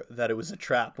aware that it was a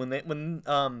trap when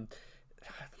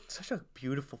such a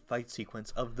beautiful fight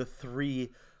sequence of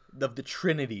the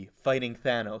Trinity fighting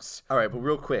Thanos. All right, but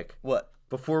real quick, what?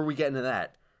 Before we get into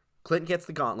that, Clint gets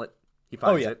the gauntlet. He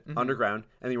finds it underground,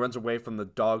 and he runs away from the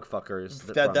dog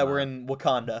fuckers that were in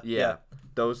Wakanda. Yeah,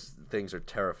 those things are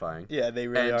terrifying. Yeah, they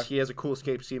really are. And he has a cool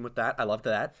escape scene with that. I loved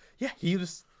that. Yeah,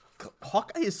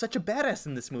 Hawkeye is such a badass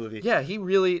in this movie. Yeah, he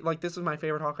really, this is my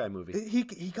favorite Hawkeye movie.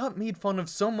 He got made fun of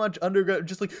so much underground,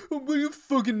 just like, oh, what are you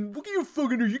fucking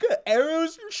do? You got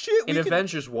arrows and shit? In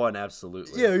Avengers 1,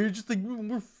 absolutely. Yeah, you're just like,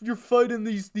 you're fighting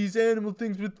these animal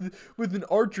things with an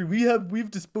archery. We've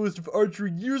disposed of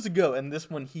archery years ago. And this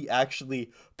one, he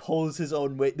actually pulls his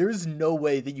own weight. There is no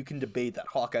way that you can debate that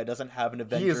Hawkeye doesn't have an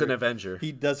Avenger. He is an Avenger.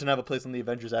 He doesn't have a place on the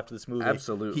Avengers after this movie.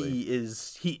 Absolutely.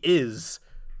 He is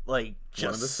like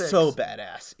just so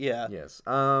badass. Yeah. Yes.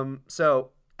 So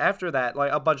after that,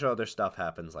 like, a bunch of other stuff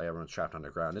happens. Like, everyone's trapped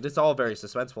underground, and it's all very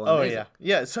suspenseful and Oh amazing.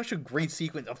 yeah, it's such a great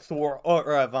sequence of Thor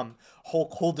or of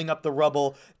Hulk holding up the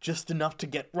rubble just enough to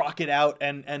get Rocket out,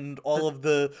 and all of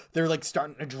they're like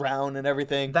starting to drown and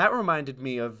everything. That reminded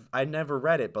me of, I never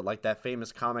read it, but like that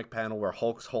famous comic panel where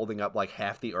Hulk's holding up like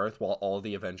half the Earth while all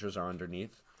the Avengers are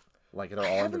underneath. Like, they're all I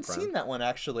haven't underground. seen that one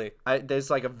actually. There's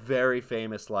like a very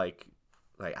famous like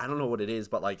I don't know what it is,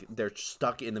 but like they're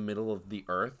stuck in the middle of the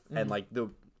Earth, and like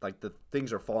the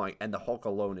things are falling, and the Hulk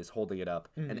alone is holding it up,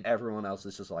 and everyone else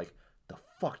is just like, the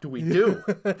fuck do we do?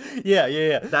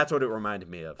 Yeah. That's what it reminded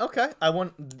me of. Okay,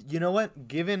 you know what?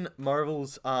 Given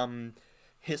Marvel's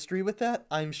history with that,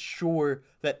 I'm sure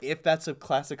that if that's a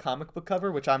classic comic book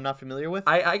cover, which I'm not familiar with,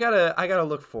 I gotta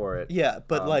look for it. yeah,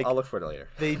 but like I'll look for it later.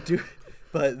 they do,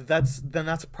 but that's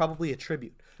probably a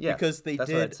tribute. Yeah, because they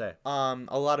that's what I'd did say.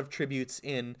 a lot of tributes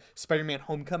in Spider-Man: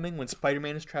 Homecoming when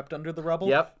Spider-Man is trapped under the rubble.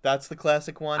 Yep. That's the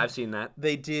classic one. I've seen that.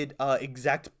 They did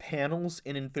exact panels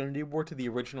in Infinity War to the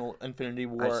original Infinity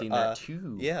War. I've seen that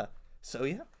too. Yeah. So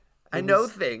yeah. I know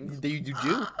things. You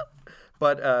do.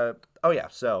 But oh yeah,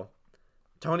 so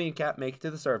Tony and Cap make it to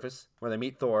the surface where they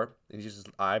meet Thor, and he's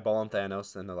just eyeballing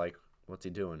Thanos, and they're like, "What's he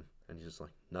doing?" And he's just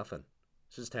like, "Nothing.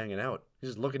 He's just hanging out.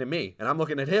 He's just looking at me, and I'm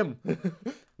looking at him."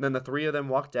 And then the three of them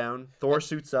walk down. Thor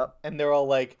suits up. And they're all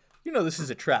like, "You know this is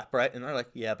a trap, right?" And they're like,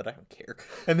 "Yeah, but I don't care."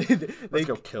 And they Let's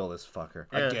go kill this fucker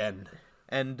again.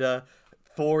 And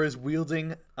Thor is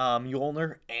wielding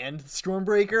Mjolnir and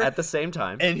Stormbreaker At the same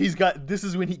time, and this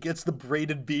is when he gets the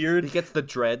braided beard. he gets the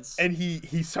dreads, And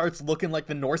he starts looking like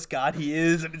the Norse god he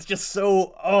is, and it's just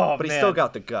so but he's still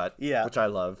got the gut, Yeah. which I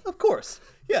love. Of course.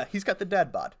 Yeah, he's got the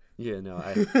dad bod. Yeah, no,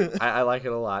 I like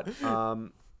it a lot.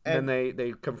 And then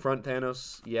they confront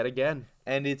Thanos yet again.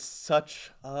 And it's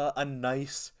such a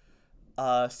nice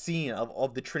scene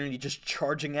of the Trinity just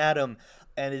charging at him.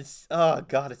 And it's, oh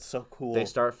god, it's so cool. They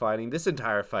start fighting. This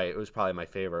entire fight was probably my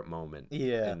favorite moment.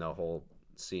 Yeah. In the whole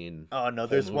scene. Oh no,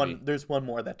 there's one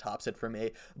more that tops it for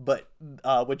me, but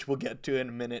which we'll get to in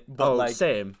a minute. But Oh, like,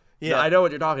 same. Yeah. No, I know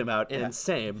what you're talking about, Yeah. and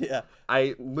same. Yeah.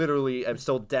 I literally am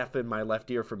still deaf in my left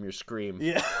ear from your scream.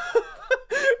 Yeah.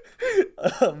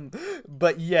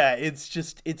 But yeah,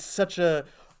 it's such a,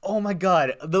 oh my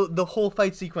god, the whole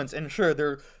fight sequence, and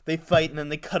sure, they fight and then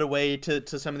they cut away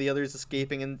to some of the others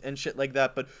escaping and shit like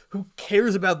that, but who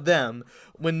cares about them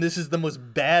when this is the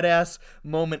most badass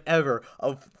moment ever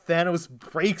of Thanos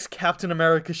breaks Captain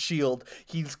America's shield.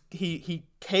 He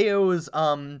KOs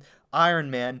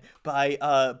Iron Man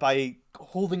by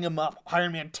holding him up.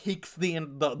 Iron Man takes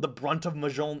the brunt of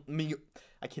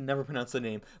I can never pronounce the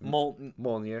name.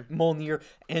 Mjolnir,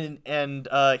 and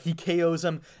he KOs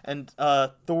him, and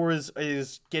Thor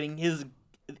is getting his.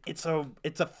 It's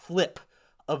a flip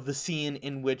of the scene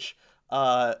in which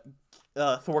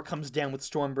Thor comes down with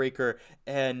Stormbreaker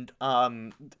and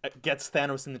gets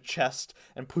Thanos in the chest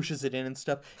and pushes it in and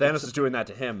stuff. Thanos is doing that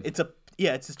to him. It's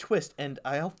his twist, and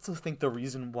I also think the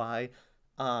reason why,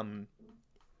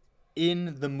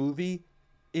 in the movie,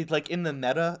 in the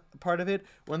meta part of it,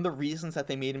 one of the reasons that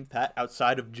they made him fat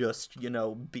outside of just,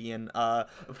 being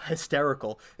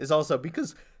hysterical is also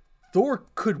because Thor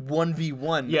could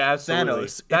 1v1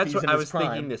 Thanos. That's what I was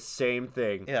prime. thinking, the same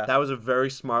thing. Yeah. That was a very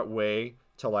smart way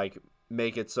to like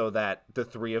make it so that the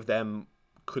three of them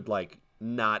could like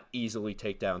not easily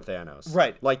take down Thanos.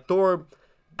 Right. Like Thor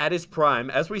at his prime,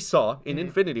 as we saw in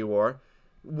Infinity War,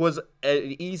 was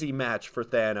an easy match for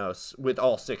Thanos with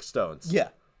all 6 stones. Yeah.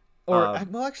 Or,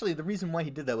 well, actually, the reason why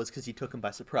he did that was because he took him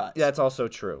by surprise. That's also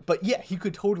true. But yeah, he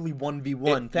could totally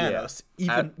 1v1 Thanos,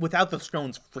 even without the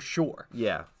stones, for sure.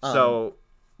 Yeah. So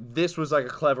this was like a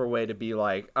clever way to be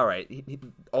like, all right,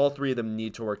 all 3 of them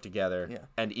need to work together. Yeah.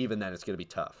 And even then, it's going to be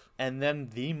tough. And then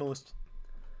the most...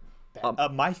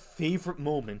 my favorite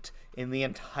moment in the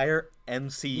entire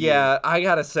MCU. Yeah, I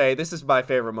gotta say, this is my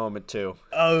favorite moment, too.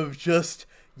 Of just...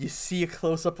 You see a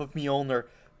close-up of Mjolnir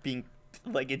being...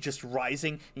 Like, it just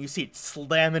rising, and you see it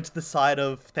slam into the side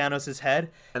of Thanos' head.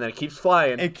 And then it keeps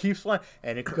flying. It keeps flying,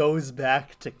 and it goes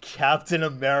back to Captain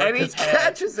America's head. And he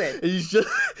catches it!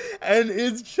 And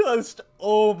it's just,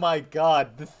 oh my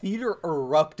god, the theater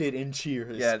erupted in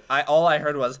cheers. Yeah, all I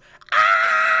heard was,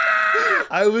 ah!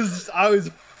 I was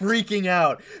freaking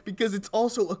out, because it's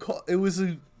also, it was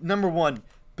a, number one,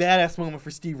 badass moment for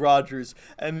Steve Rogers,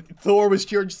 and Thor was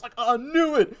cheering, just like, I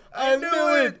knew it! I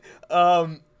knew it!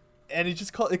 And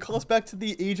it calls back to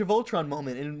the Age of Ultron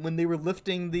moment, and when they were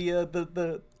lifting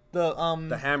the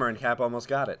hammer, and Cap almost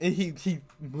got it. He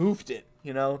moved it,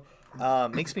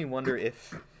 makes me wonder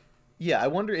I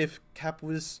wonder if Cap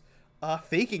was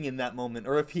faking in that moment,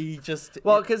 or if he just...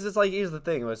 Well, because it's like, here's the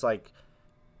thing, it was like,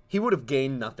 he would have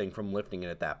gained nothing from lifting it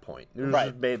at that point. It would have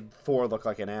just made Thor look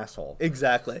like an asshole.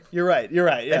 Exactly. You're right.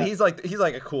 Yeah. And he's like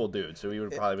a cool dude, so he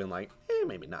would have probably been like,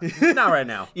 maybe not. Not right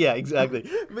now. Yeah, exactly.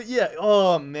 But yeah,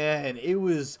 oh man, it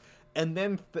was. And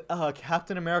then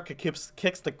Captain America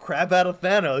kicks the crap out of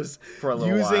Thanos for a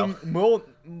little using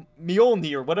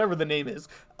Mjolnir or whatever the name is.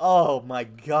 Oh my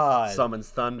god! Summons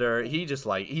thunder. He just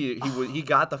like he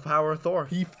got the power of Thor.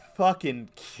 He fucking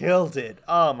killed it.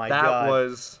 Oh my god! That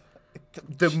was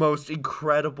the most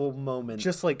incredible moment.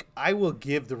 Just like, I will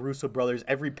give the Russo brothers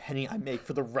every penny I make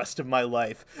for the rest of my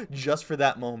life just for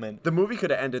that moment. The movie could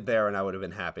have ended there and I would have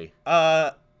been happy.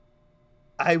 I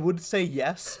would say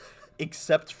yes,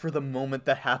 except for the moment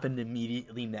that happened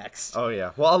immediately next. Oh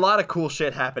yeah. Well, a lot of cool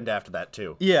shit happened after that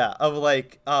too. Yeah, of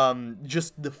like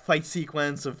just the fight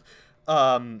sequence of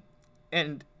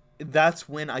and that's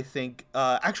when I think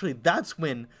actually that's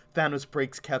when Thanos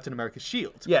breaks Captain America's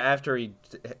shield. Yeah, after he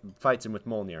fights him with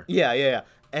Mjolnir. Yeah.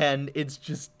 And it's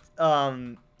just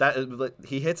that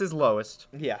he hits his lowest.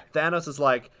 Yeah. Thanos is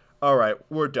like, "All right,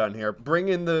 we're done here. Bring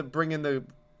in the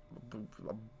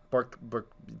bark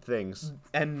things."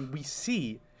 And we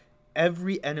see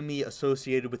every enemy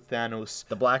associated with Thanos.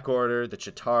 The Black Order, the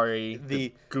Chitauri,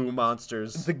 the goo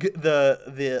monsters.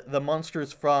 The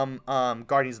monsters from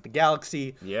Guardians of the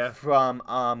Galaxy. Yeah. From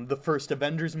the first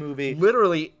Avengers movie.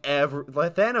 Literally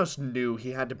Thanos knew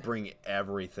he had to bring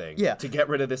everything to get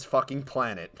rid of this fucking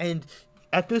planet. And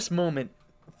at this moment,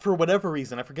 for whatever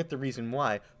reason, I forget the reason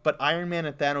why, but Iron Man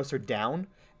and Thanos are down,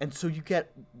 and so you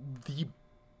get the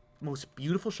most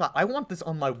beautiful shot. I want this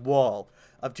on my wall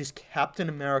of just Captain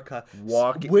America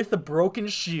walking with a broken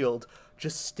shield,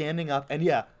 just standing up and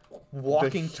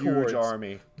walking towards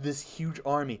this huge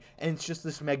army. And it's just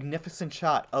this magnificent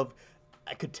shot of,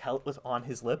 I could tell it was on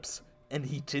his lips and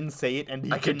he didn't say it and he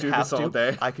didn't have to. All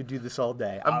day. I could do this all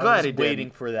day. I'm glad he did. I was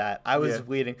waiting for that. I was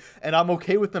waiting, and I'm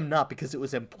okay with them not because it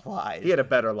was implied. He had a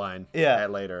better line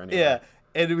later anyway. Yeah.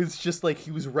 And it was just like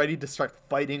he was ready to start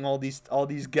fighting all these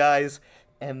guys.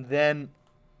 And then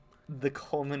the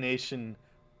culmination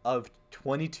of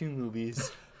 22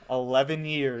 movies, 11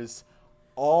 years,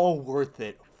 all worth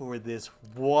it for this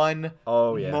one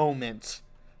moment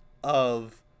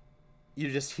of you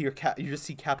just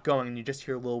see Cap going and you just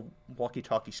hear a little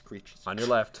walkie-talkie screech. On your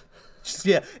left.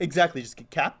 Yeah, exactly. Just get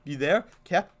Cap, you there?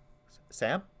 Cap,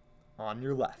 Sam, on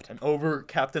your left. And over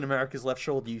Captain America's left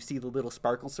shoulder, you see the little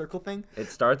sparkle circle thing.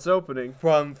 It starts opening.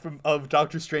 From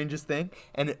Doctor Strange's thing,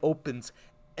 and it opens.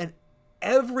 And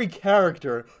every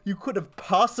character you could have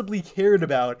possibly cared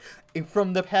about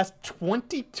from the past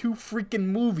 22 freaking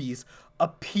movies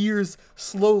appears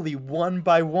slowly, one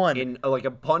by one. In like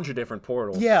a bunch of different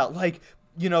portals. Yeah, like,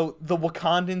 you know, the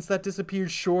Wakandans that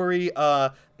disappeared, Shuri,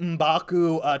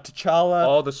 M'Baku, T'Challa.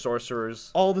 All the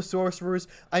sorcerers.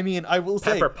 I mean, I will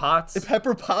say...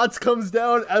 Pepper Potts comes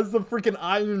down as the freaking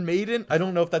Iron Maiden. I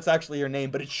don't know if that's actually her name,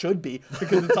 but it should be,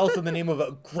 because it's also the name of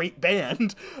a great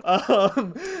band.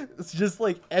 It's just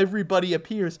like everybody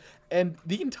appears. And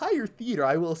the entire theater,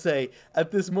 I will say,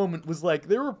 at this moment was like,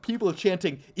 there were people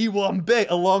chanting Iwambe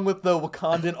along with the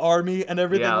Wakandan army and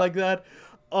everything like that.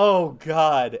 Oh,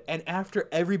 God. And after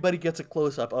everybody gets a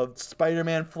close-up of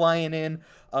Spider-Man flying in,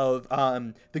 of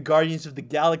the Guardians of the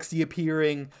Galaxy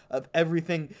appearing, of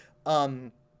everything,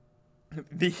 the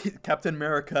Captain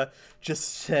America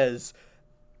just says,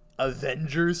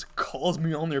 Avengers, calls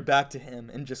Mjolnir back to him,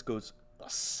 and just goes,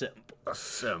 assemble.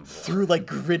 Through, like,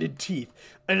 gritted teeth.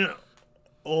 And,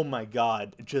 oh, my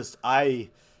God. Just,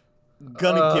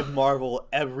 gonna give Marvel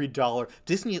every dollar.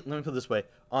 Disney, let me put it this way,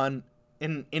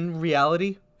 In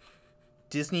reality,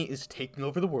 Disney is taking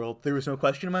over the world. There is no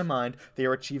question in my mind. They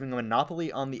are achieving a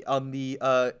monopoly on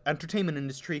the entertainment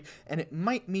industry, and it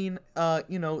might mean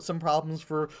some problems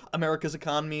for America's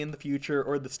economy in the future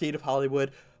or the state of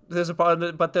Hollywood. There's a part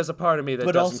of me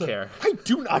that doesn't care. I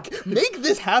do not make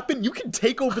this happen. You can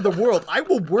take over the world.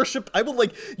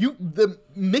 The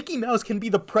Mickey Mouse can be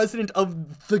the president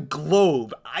of the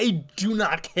globe. I do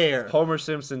not care. Homer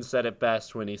Simpson said it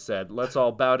best when he said, "Let's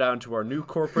all bow down to our new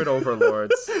corporate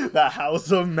overlords." The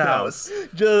House of Mouse.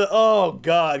 Oh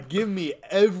God, give me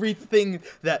everything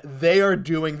that they are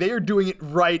doing. They are doing it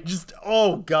right. Just,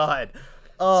 oh God.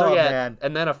 Oh, man.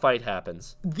 And then a fight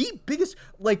happens. The biggest,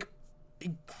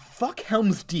 fuck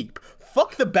Helm's Deep.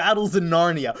 Fuck the battles in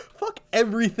Narnia. Fuck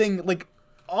everything,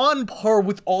 on par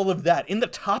with all of that. In the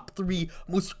top 3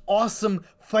 most awesome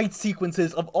fight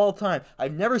sequences of all time.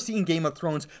 I've never seen Game of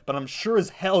Thrones, but I'm sure as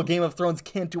hell Game of Thrones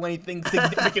can't do anything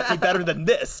significantly better than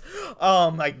this.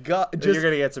 Oh my God. You're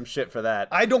gonna get some shit for that.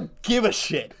 I don't give a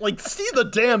shit. See the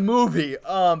damn movie.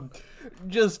 Oh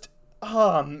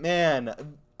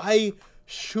man. I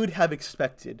should have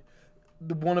expected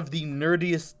one of the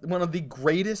nerdiest, one of the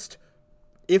greatest,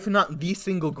 if not the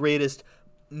single greatest,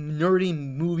 nerdy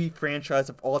movie franchise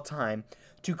of all time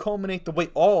to culminate the way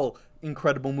all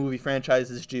incredible movie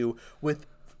franchises do with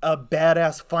a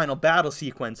badass final battle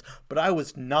sequence, but I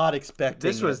was not expecting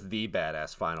This was the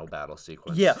badass final battle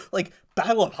sequence. Yeah, like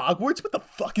Battle of Hogwarts. What the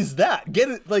fuck is that? Get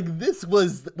it? Like this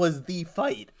was the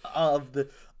fight of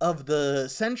the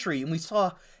century, and we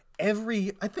saw I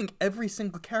think every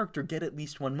single character get at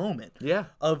least one moment. Yeah.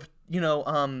 Of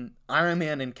Iron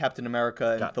Man and Captain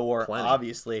America and Got Thor, plenty.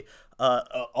 Obviously.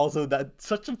 Also, that's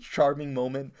such a charming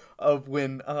moment of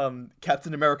when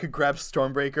Captain America grabs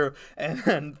Stormbreaker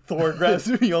and Thor grabs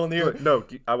Mjolnir. No,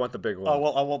 I want the big one. Oh,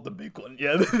 well, I want the big one.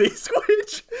 Yeah, they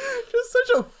switch. Just such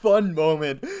a fun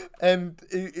moment. And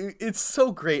it's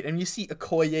so great. And you see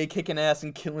Okoye kicking ass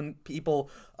and killing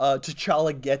people.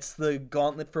 T'Challa gets the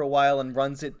gauntlet for a while and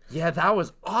runs it. Yeah, that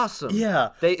was awesome.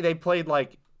 Yeah. They played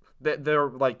like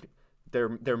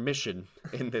their mission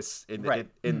in this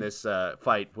in this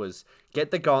fight was get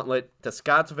the gauntlet to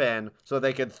Scott's van so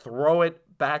they could throw it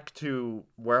back to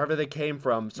wherever they came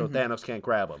from so Thanos can't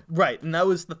grab them. Right, and that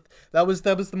was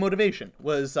the motivation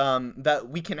was that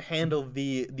we can handle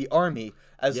the army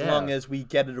as long as we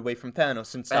get it away from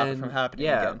Thanos and stop it from happening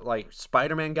again. Yeah, like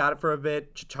Spider-Man got it for a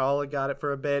bit, T'Challa got it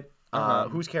for a bit.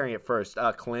 Who's carrying it first?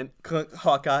 Clint,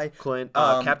 Hawkeye,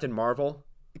 Captain Marvel.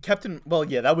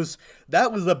 That was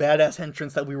the badass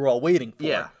entrance that we were all waiting for.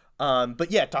 Yeah.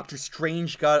 But yeah, Doctor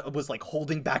Strange was like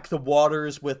holding back the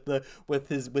waters with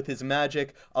his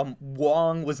magic.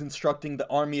 Wong was instructing the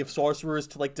army of sorcerers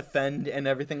to like defend and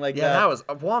everything like that. Yeah, that was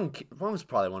Wong was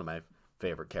probably one of my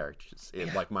favorite characters,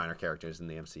 like minor characters in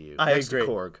the MCU. I Next agree. to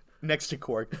Korg. Next to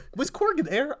Korg. Was Korg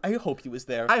there? I hope he was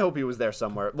there. I hope he was there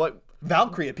somewhere. Like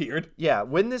Valkyrie appeared. Yeah,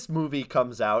 when this movie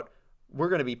comes out, we're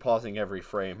going to be pausing every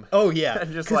frame. Oh, yeah.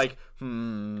 And just like,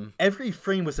 Every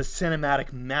frame was a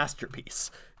cinematic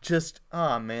masterpiece. Just,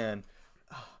 oh, man.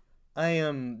 I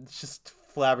am just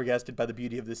flabbergasted by the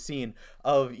beauty of this scene.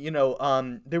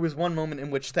 There was one moment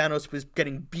in which Thanos was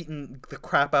getting beaten the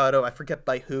crap out of, I forget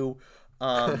by who,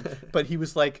 but he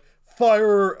was like,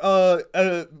 fire,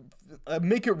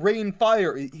 make it rain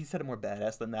fire. He said it more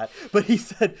badass than that, but he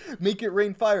said, make it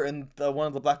rain fire. And one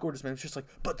of the Black Order's men was just like,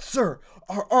 but sir,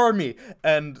 our army.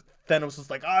 And Thanos was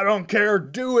like, I don't care,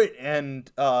 do it.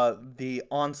 And the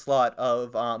onslaught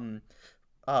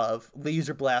of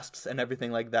laser blasts and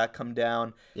everything like that come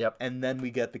down. Yep. And then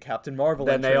we get the Captain Marvel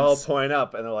Then entrance. they all point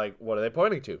up and they're like, what are they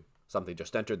pointing to? Something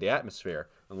just entered the atmosphere.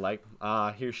 And like,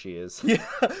 here she is. Yeah,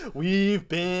 we've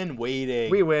been waiting.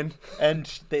 We win. And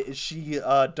she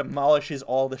demolishes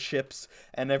all the ships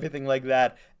and everything like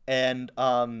that, and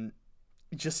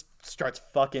just starts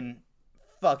fucking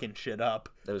shit up.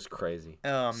 That was crazy.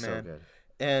 Oh man. So good.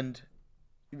 And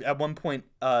at one point,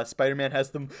 Spider-Man has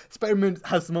the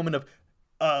moment of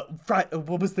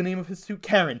what was the name of his suit?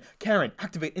 Karen,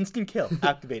 activate instant kill.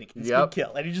 Activating instant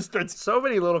kill. And he just starts so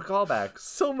many little callbacks.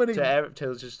 So many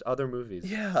to just other movies.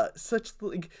 Yeah, such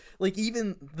like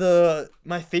even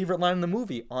my favorite line in the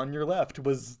movie, on your left,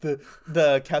 was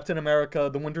the Captain America,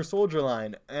 the Winter Soldier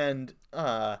line.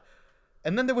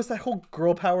 And then there was that whole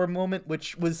girl power moment,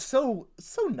 which was so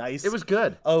nice. It was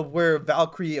good. Where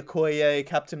Valkyrie, Okoye,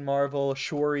 Captain Marvel,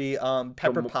 Shuri,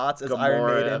 Pepper Potts as Gamora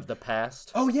Iron Maiden. of the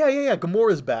past. Oh, yeah.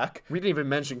 Gamora's back. We didn't even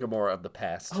mention Gamora of the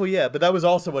past. Oh, yeah, but that was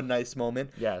also a nice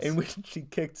moment. Yes. In which she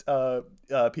kicked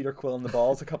Peter Quill in the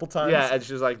balls a couple times. Yeah, and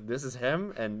she was like, this is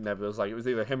him? And Nebula was like, it was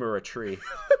either him or a tree.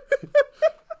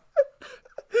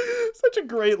 Such a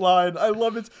great line. I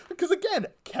love it. Because, again,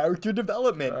 character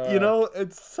development,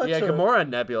 it's such Yeah, Gamora and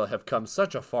Nebula have come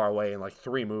such a far way in, like,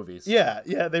 3 movies. Yeah,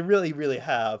 they really, really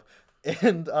have.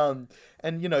 And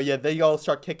they all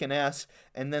start kicking ass,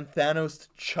 and then Thanos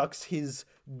chucks his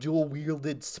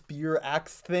dual-wielded spear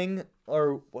axe thing,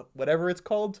 or whatever it's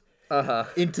called,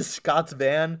 into Scott's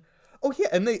van. Oh yeah,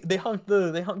 and they hung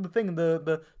the thing,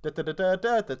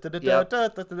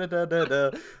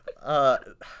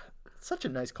 such a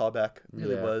nice callback,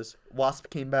 really was. Wasp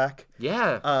came back.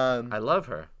 Yeah, I love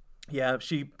her. Yeah,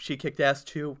 she kicked ass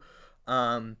too.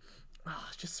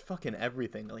 Just fucking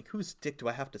everything. Like, whose dick do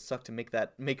I have to suck to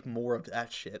make more of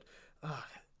that shit?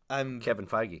 I'm Kevin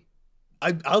Feige.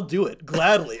 I'll do it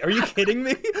gladly. Are you kidding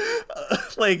me?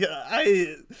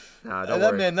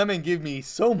 That man gave me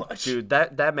so much. Dude,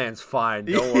 that man's fine.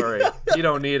 Don't worry. You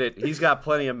don't need it. He's got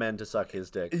plenty of men to suck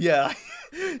his dick. Yeah,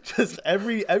 just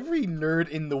every nerd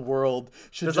in the world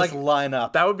should just line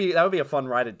up. That would be a fun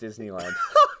ride at Disneyland.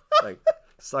 Like,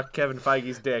 suck Kevin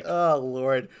Feige's dick. Oh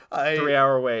Lord,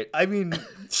 3-hour wait. I mean,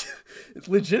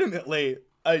 legitimately,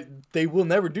 they will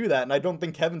never do that, and I don't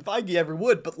think Kevin Feige ever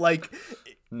would. But like,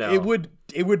 No.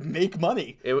 it would make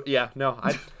money.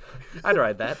 I'd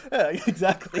ride that. Yeah,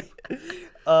 exactly.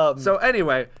 So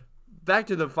anyway, back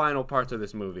to the final parts of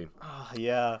this movie.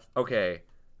 Yeah. Okay,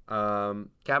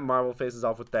 Captain Marvel faces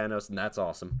off with Thanos, and that's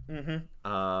awesome.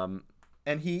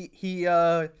 And he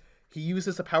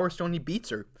uses a Power Stone. He beats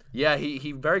her. Yeah,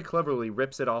 he very cleverly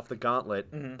rips it off the gauntlet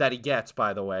that he gets,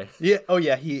 by the way. Yeah. Oh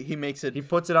yeah. He makes it. He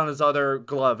puts it on his other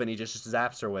glove, and he just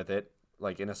zaps her with it,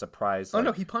 like in a surprise. Oh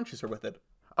no, he punches her with it.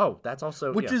 Oh, that's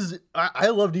also Which is I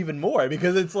loved even more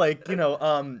because it's like,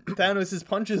 Thanos'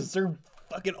 punches are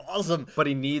fucking awesome. But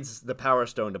he needs the Power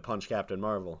Stone to punch Captain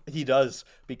Marvel. He does,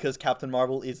 because Captain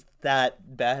Marvel is that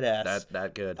badass.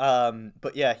 That good.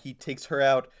 But yeah, he takes her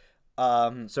out.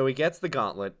 So he gets the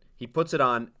gauntlet. He puts it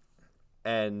on,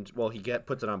 and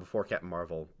puts it on before Captain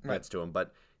Marvel gets to him.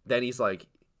 But then he's like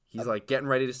getting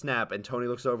ready to snap, and Tony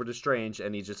looks over to Strange,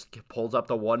 and he just pulls up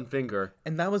the one finger.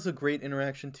 And that was a great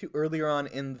interaction too earlier on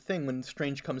in the thing when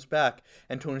Strange comes back,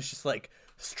 and Tony's just like,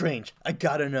 Strange, I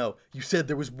gotta know. You said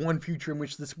there was one future in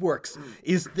which this works.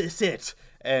 Is this it?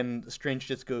 And Strange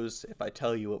just goes, if I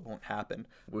tell you, it won't happen.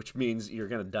 Which means you're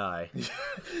gonna die.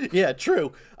 Yeah,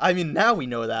 true. I mean, now we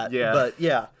know that. Yeah. But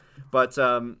yeah. But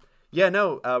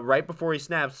right before he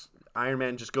snaps, Iron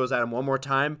Man just goes at him one more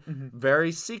time,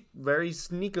 very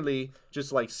sneakily,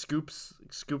 just like scoops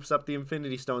up the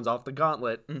Infinity Stones off the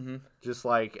gauntlet, just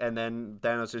like, and then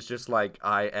Thanos is just like,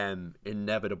 I am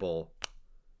inevitable,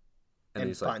 and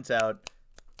he's finds out,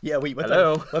 yeah, wait, what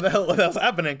hello, the hell's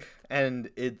happening? And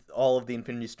all of the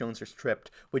Infinity Stones are stripped,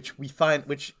 which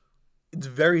it's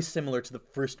very similar to the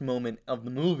first moment of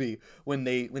the movie when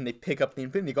they pick up the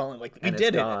Infinity Gauntlet, like, we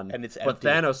did it, and it's empty. But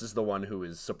Thanos is the one who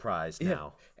is surprised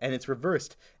now. And it's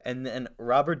reversed. And then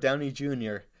Robert Downey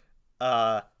Jr.,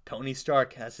 Tony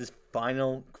Stark, has his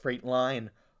final great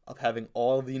line of having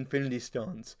all of the Infinity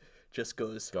Stones, just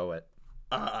goes, Go it.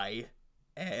 I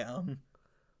am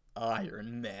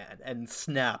Iron Man, and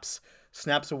snaps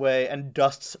away and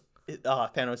dusts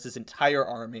Thanos' entire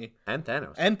army, and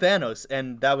Thanos,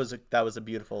 and that was a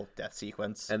beautiful death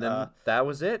sequence. And then that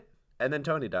was it. And then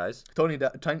Tony dies. Tony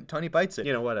bites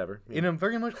it. Whatever.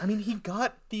 Very much. I mean, he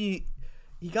got the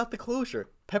closure.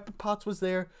 Pepper Potts was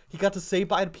there. He got to say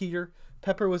bye to Peter.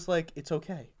 Pepper was like, "It's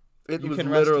okay. It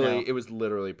was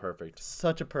literally perfect.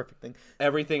 Such a perfect thing.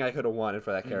 Everything I could have wanted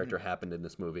for that character happened in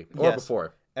this movie, or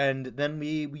before. And then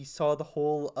we saw the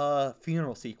whole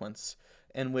funeral sequence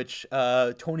in which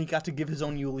Tony got to give his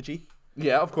own eulogy.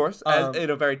 Yeah, of course, in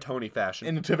a very Tony fashion.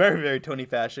 In a very, very Tony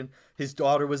fashion. His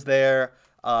daughter was there.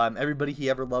 Everybody he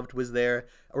ever loved was there.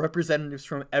 Representatives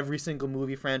from every single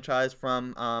movie franchise,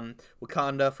 from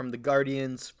Wakanda, from the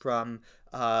Guardians, from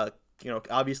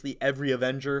obviously every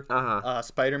Avenger,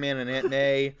 Spider-Man and Aunt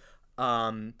May.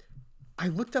 I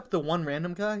looked up the one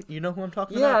random guy. You know who I'm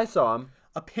talking about? Yeah, I saw him.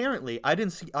 Apparently, I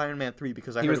didn't see Iron Man 3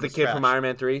 because I heard he was the kid trash. from Iron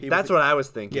Man 3. That's what I was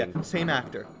thinking. Yeah, same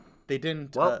actor. They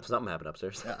didn't. Well, something happened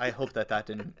upstairs. I hope that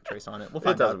didn't trace on it. We'll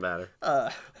find out. It doesn't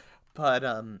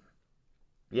matter.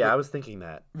 Yeah, I was thinking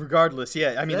that. Regardless,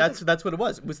 yeah. I mean, that's what it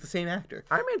was. It was the same actor.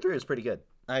 Iron Man 3 was pretty good.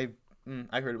 I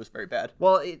heard it was very bad.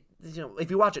 Well,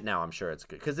 if you watch it now, I'm sure it's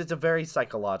good because it's a very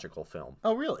psychological film.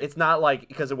 Oh, really? It's not like,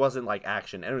 because it wasn't like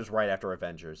action, and it was right after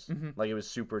Avengers. Like, it was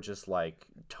super just like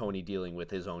Tony dealing with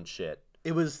his own shit.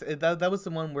 It was that was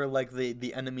the one where like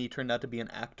the enemy turned out to be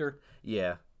an actor.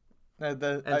 Yeah.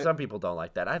 Some people don't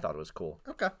like that. I thought it was cool.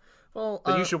 Okay. Well,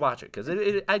 but you should watch it because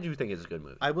I do think it's a good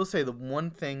movie. I will say the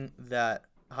one thing that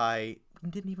I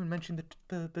didn't even mention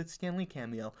the Stan Lee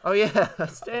cameo. Oh yeah,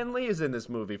 Stan Lee is in this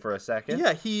movie for a second.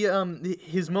 Yeah,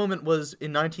 his moment was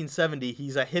in 1970.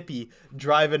 He's a hippie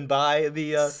driving by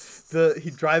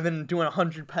he's driving doing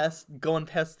 100 going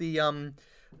past the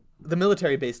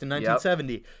military base in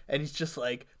 1970, and he's just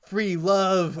like free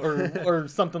love or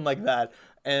something like that.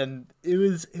 And it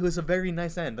was a very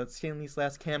nice end. That's Stan Lee's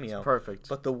last cameo. It's perfect.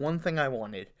 But the one thing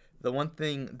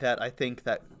that I think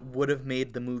that would have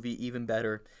made the movie even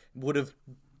better, would have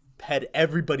had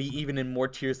everybody even in more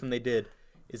tears than they did,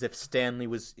 is if Stan Lee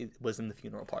was in the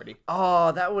funeral party.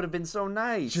 Oh, that would have been so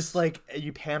nice. Just like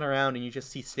you pan around and you just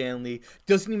see Stan Lee,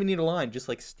 doesn't even need a line, just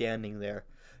like standing there,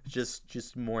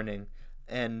 just mourning.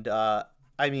 And I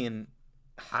mean,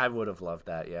 I would have loved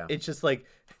that. Yeah, it's just like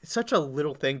such a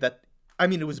little thing that, I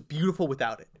mean, it was beautiful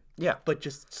without it. Yeah, but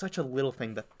just such a little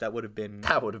thing that would have been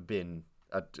that would have made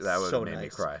me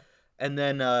cry. And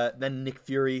then Nick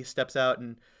Fury steps out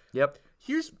and yep.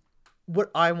 Here's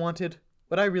what I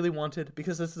really wanted,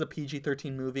 because this is a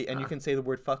PG-13 movie and you can say the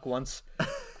word fuck once.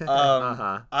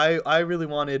 I really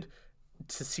wanted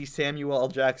to see Samuel L.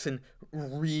 Jackson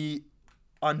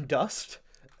undust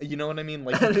You know what I mean?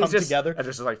 Like, And they come just, together. And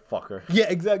just like, fuck her. Yeah,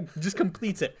 exactly. Just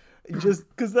completes it. Just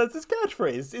because that's his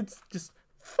catchphrase. It's just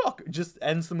fuck. Just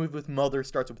ends the movie with mother,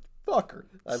 starts with fucker.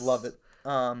 I love it.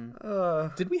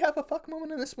 Did we have a fuck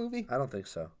moment in this movie? I don't think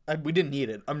so. We didn't need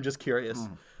it. I'm just curious.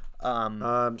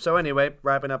 So anyway,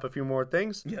 wrapping up a few more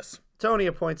things. Yes. Tony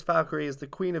appoints Valkyrie as the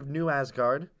Queen of New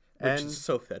Asgard. Which is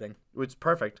so fitting. Which is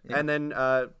perfect. Yeah. And then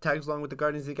tags along with the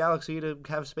Guardians of the Galaxy to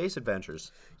have space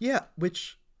adventures. Yeah,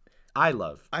 which I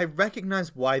love. I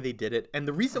recognize why they did it. And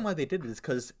the reason why they did it is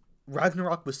because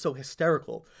Ragnarok was so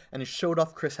hysterical. And it showed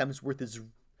off Chris Hemsworth's...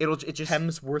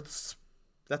 Hemsworth's...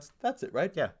 That's it,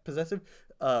 right? Yeah. Possessive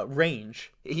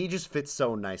range. He just fits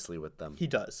so nicely with them. He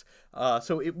does.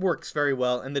 So it works very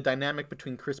well. And the dynamic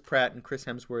between Chris Pratt and Chris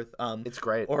Hemsworth... it's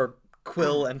great. Or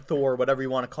Quill and Thor, whatever you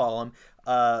want to call him,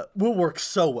 will work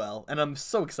so well. And I'm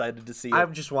so excited to see it. I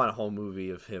just want a whole movie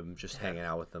of him just hanging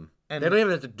out with them. And they don't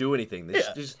even have to do anything. They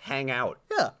just hang out.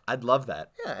 Yeah. I'd love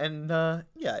that. Yeah, and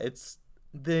it's...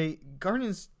 The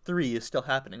Guardians 3 is still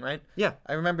happening, right? Yeah.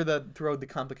 I remember that throughout the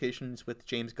complications with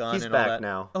James Gunn He's and all that. He's back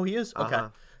now. Oh, he is? Okay.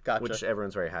 Gotcha. Which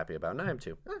everyone's very happy about, and I am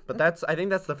too. But I think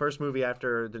that's the first movie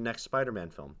after the next Spider-Man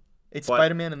film. It's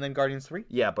Spider-Man and then Guardians 3?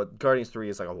 Yeah, but Guardians 3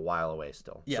 is like a while away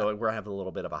still. Yeah. So we're having a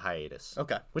little bit of a hiatus.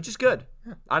 Okay. Which is good.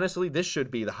 Yeah. Honestly, this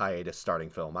should be the hiatus starting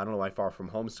film. I don't know why Far From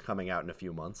Home's coming out in a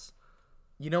few months.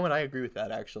 You know what? I agree with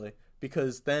that, actually.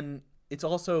 Because then it's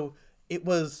also...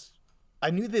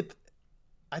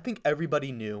 I think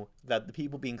everybody knew that the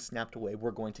people being snapped away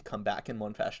were going to come back in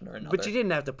one fashion or another. But you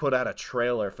didn't have to put out a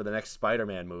trailer for the next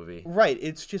Spider-Man movie. Right.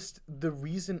 It's just the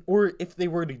reason... Or if they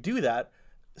were to do that,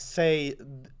 say...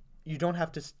 You don't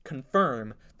have to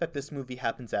confirm that this movie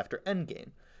happens after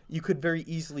Endgame. You could very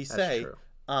easily say... That's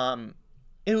true.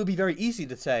 It would be very easy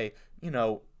to say,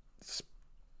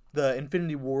 the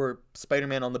Infinity War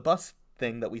Spider-Man on the bus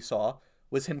thing that we saw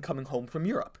was him coming home from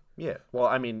Europe. Yeah. Well,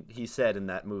 I mean, he said in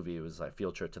that movie it was like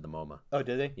field trip to the MoMA. Oh,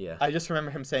 did they? Yeah. I just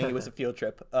remember him saying it was a field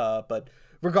trip. But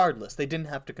regardless, they didn't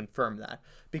have to confirm that.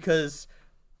 Because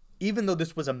even though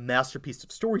this was a masterpiece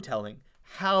of storytelling,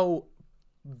 how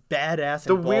badass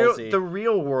and ballsy... The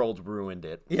real world ruined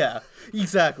it. Yeah,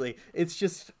 exactly. It's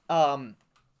just...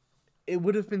 it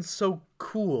would have been so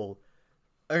cool.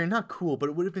 Or not cool, but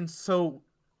it would have been so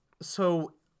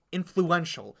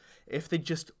influential if they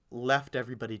just left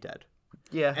everybody dead.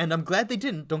 Yeah. And I'm glad they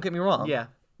didn't, don't get me wrong. Yeah.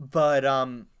 But,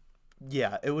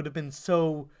 yeah, it would have been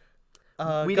so we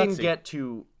gutsy. didn't get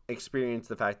to experience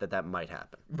the fact that might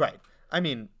happen. Right.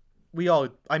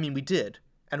 We did.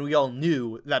 And we all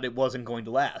knew that it wasn't going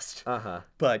to last. Uh-huh.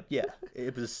 But, yeah,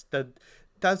 it was...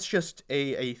 That's just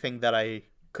a thing that I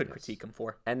could critique him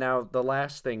for. And now, the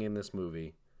last thing in this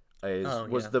movie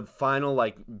was the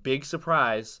final, big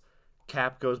surprise.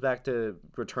 Cap goes back to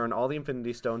return all the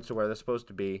Infinity Stones to where they're supposed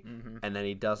to be, and then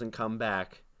he doesn't come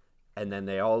back, and then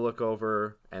they all look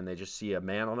over, and they just see a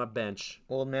man on a bench.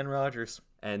 Old Man Rogers.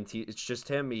 And it's just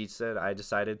him. He said, I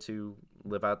decided to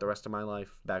live out the rest of my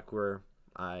life back where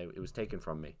it was taken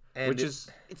from me. And it's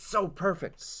so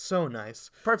perfect. So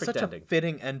nice. Perfect Such ending. A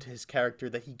fitting end to his character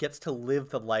that he gets to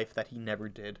live the life that he never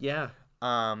did. Yeah.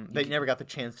 That he never got the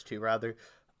chance to, rather.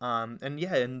 And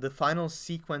yeah, in the final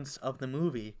sequence of the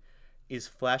movie is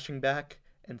flashing back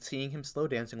and seeing him slow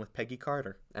dancing with Peggy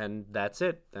Carter. And that's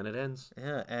it. Then it ends.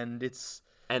 Yeah, and it's...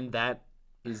 And that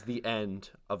is the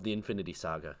end of the Infinity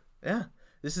Saga. Yeah.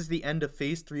 This is the end of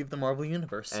Phase 3 of the Marvel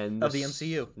Universe, of the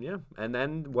MCU. Yeah, and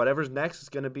then whatever's next is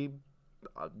going to be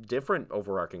a different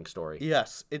overarching story.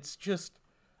 Yes, it's just...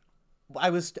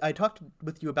 I talked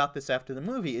with you about this after the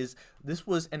movie, this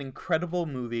was an incredible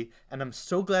movie, and I'm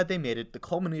so glad they made it, the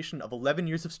culmination of 11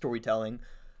 years of storytelling,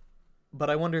 but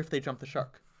I wonder if they jumped the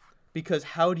shark. Because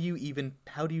how do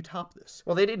you top this?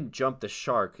 Well, they didn't jump the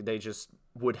shark, they just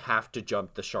would have to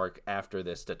jump the shark after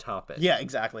this to top it. Yeah,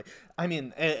 exactly.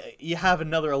 You have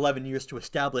another 11 years to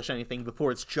establish anything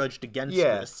before it's judged against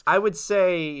this. I would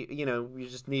say, you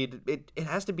just need... It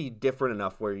has to be different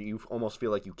enough where you almost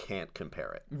feel like you can't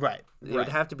compare it. Right. It would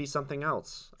have to be something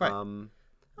else. Right.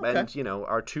 Okay. And,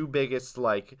 our two biggest,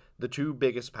 the two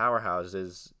biggest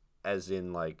powerhouses, as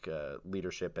in,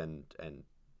 leadership and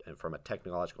from a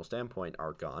technological standpoint,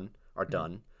 are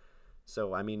done.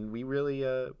 So, we really...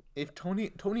 If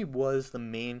Tony was the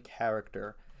main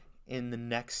character in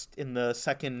the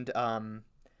second...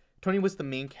 Tony was the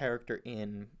main character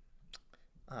in...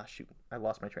 shoot, I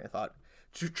lost my train of thought.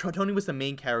 Tony was the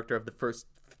main character of the first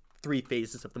 3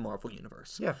 phases of the Marvel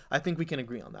Universe. Yeah. I think we can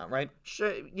agree on that, right?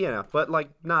 Sure, but,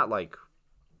 not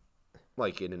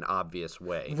in an obvious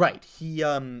way. Right. He,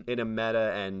 in a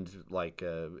meta and,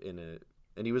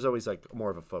 and he was always, more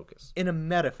of a focus. In a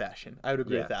meta fashion, I would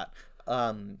agree with that.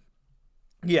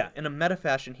 Yeah, in a meta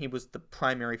fashion, he was the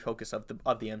primary focus of the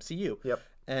MCU. Yep.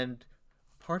 And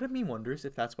part of me wonders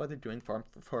if that's why they're doing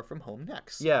Far From Home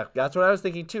next. Yeah, that's what I was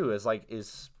thinking too. Is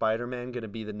Spider-Man going to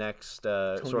be the next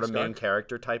sort of main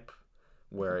character type,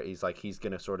 where he's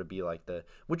going to sort of be like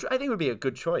which I think would be a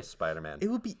good choice, Spider-Man.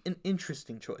 It would be an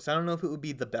interesting choice. I don't know if it would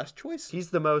be the best choice.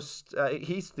 He's the most,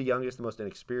 he's the youngest, the most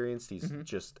inexperienced. He's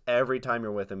just, every time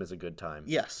you're with him is a good time.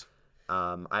 Yes.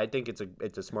 I think it's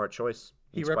a smart choice.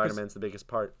 Spider-Man's the biggest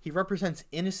part. He represents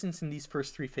innocence in these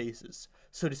first 3 phases.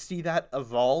 So to see that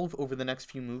evolve over the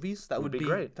next few movies, that would be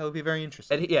great. That would be very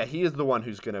interesting. And he is the one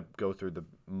who's going to go through the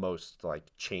most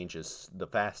changes the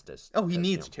fastest. Oh, he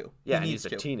needs to. Yeah, he's a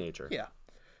teenager. Yeah.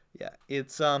 Yeah,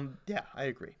 it's yeah, I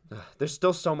agree. There's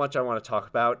still so much I want to talk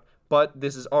about, but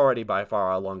this is already by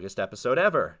far our longest episode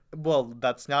ever. Well,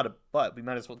 that's not a but. We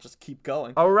might as well just keep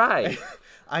going. All right.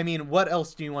 I mean, what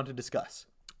else do you want to discuss?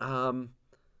 What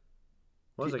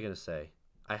was I going to say?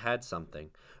 I had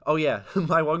something. Oh, yeah.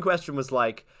 My one question was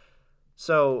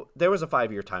so there was a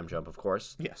 5-year time jump, of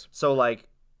course. Yes. So,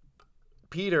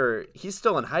 Peter, he's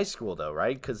still in high school, though,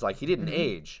 right? Because, he didn't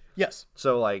age. Yes.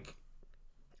 So,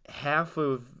 half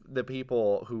of the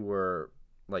people who were,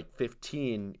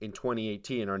 15 in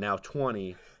 2018 are now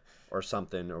 20 or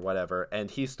something or whatever, and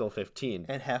he's still 15.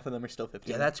 And half of them are still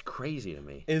 15. Yeah, that's crazy to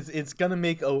me. It's going to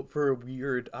make for a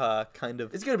weird kind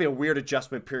of... It's going to be a weird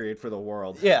adjustment period for the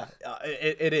world. Yeah,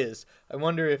 it is. I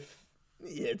wonder if...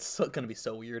 Yeah, it's going to be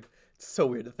so weird. It's so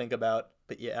weird to think about,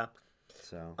 but yeah.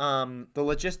 So, the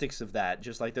logistics of that,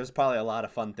 just there's probably a lot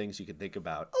of fun things you could think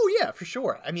about. Oh, yeah, for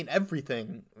sure. I mean,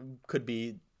 everything could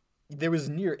be... There was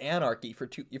near anarchy for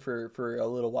a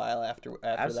little while after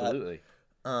Absolutely.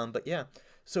 that. But yeah.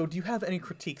 So, do you have any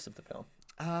critiques of the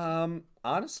film?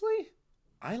 Honestly,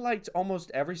 I liked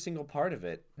almost every single part of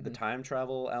it. The time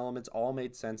travel elements all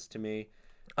made sense to me.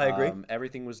 I agree.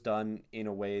 Everything was done in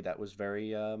a way that was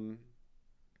very,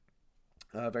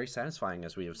 very satisfying,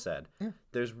 as we have said. Yeah.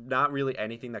 There's not really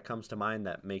anything that comes to mind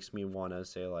that makes me want to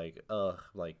say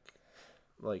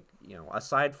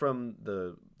aside from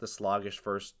the sluggish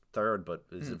first third, but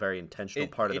it's a very intentional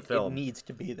part of the film. It needs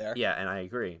to be there. Yeah, and I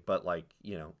agree. But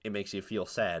it makes you feel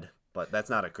sad. But that's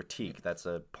not a critique. That's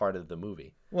a part of the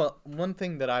movie. Well, one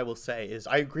thing that I will say is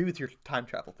I agree with your time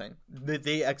travel thing.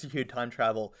 They executed time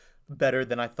travel better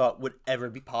than I thought would ever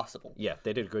be possible. Yeah,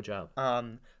 they did a good job.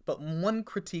 But one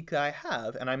critique that I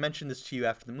have, and I mentioned this to you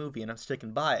after the movie, and I'm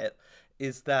sticking by it,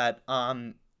 is that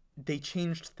they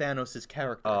changed Thanos'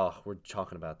 character. Oh, we're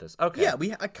talking about this. Okay.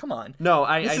 Yeah, come on. No,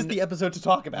 this is the episode to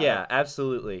talk about. Yeah,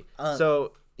 absolutely.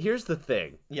 So here's the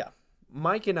thing. Yeah.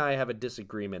 Mike and I have a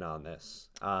disagreement on this.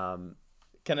 Can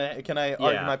I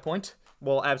argue my point?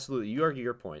 Well, absolutely. You argue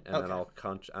your point, and then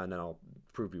I'll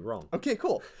prove you wrong. Okay,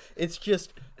 cool. It's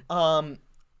just part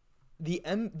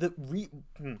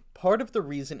of the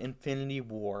reason Infinity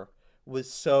War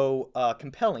was so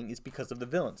compelling is because of the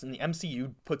villains, and the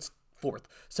MCU puts forth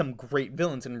some great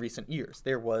villains in recent years.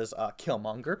 There was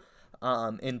Killmonger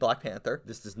in Black Panther.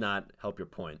 This does not help your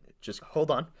point. Just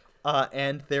hold on.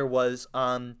 And there was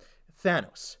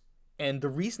Thanos. And the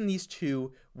reason these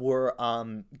two were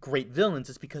great villains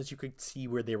is because you could see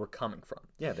where they were coming from.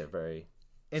 Yeah, they're very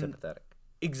sympathetic.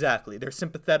 Exactly. They're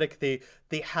sympathetic. They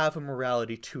have a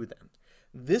morality to them.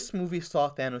 This movie saw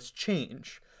Thanos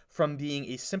change from being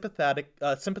a sympathetic,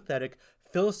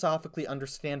 philosophically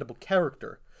understandable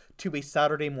character to a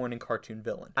Saturday morning cartoon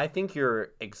villain. I think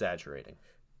you're exaggerating.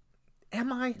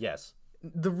 Am I? Yes.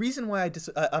 The reason why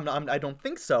I don't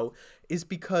think so is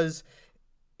because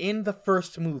in the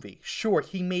first movie, sure,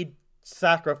 he made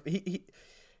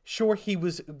he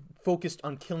was focused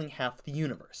on killing half the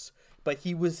universe, but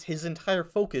his entire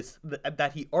focus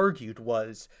that he argued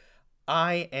was,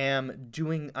 I am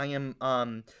doing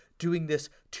this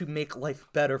to make life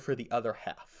better for the other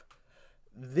half.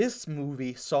 This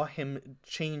movie saw him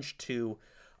change to,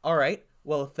 all right,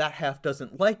 well, if that half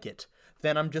doesn't like it,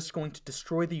 then I'm just going to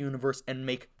destroy the universe and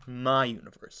make my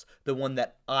universe, the one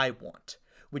that I want,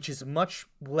 which is much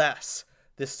less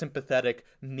this sympathetic,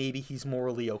 maybe he's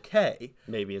morally okay.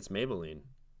 Maybe it's Maybelline.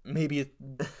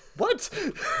 What?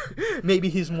 Maybe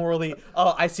he's morally...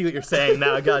 Oh, I see what you're saying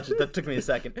now. I got you. That took me a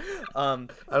second. I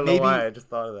don't know why. I just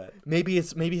thought of that. Maybe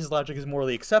his logic is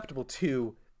morally acceptable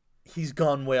too. He's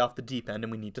gone way off the deep end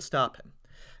and we need to stop him.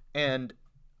 And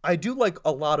I do like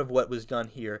a lot of what was done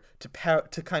here to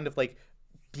kind of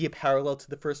be a parallel to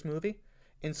the first movie,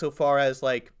 insofar as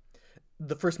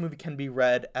the first movie can be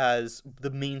read as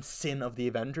the main sin of the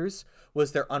Avengers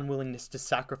was their unwillingness to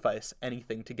sacrifice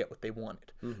anything to get what they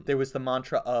wanted. Mm-hmm. There was the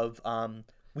mantra of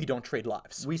we don't trade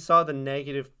lives. We saw the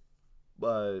negative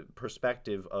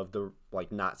perspective of the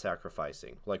like not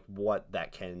sacrificing, like what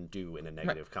that can do in a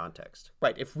negative context.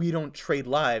 Right. If we don't trade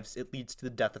lives, it leads to the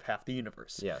death of half the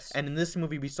universe. Yes. And in this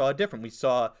movie, we saw it different. We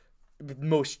saw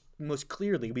most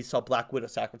clearly, we saw Black Widow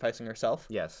sacrificing herself.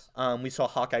 Yes. We saw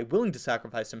Hawkeye willing to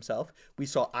sacrifice himself. We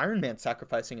saw Iron Man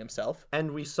sacrificing himself.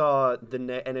 And we saw and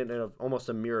in almost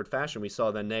a mirrored fashion, we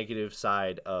saw the negative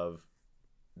side of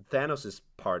Thanos'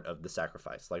 part of the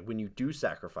sacrifice. Like when you do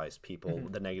sacrifice people,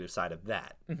 the negative side of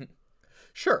that.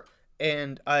 Sure.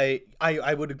 And I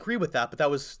would agree with that, but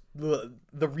that was the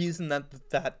reason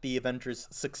that the Avengers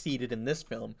succeeded in this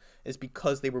film is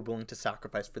because they were willing to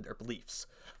sacrifice for their beliefs.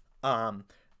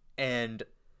 And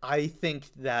I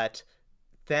think that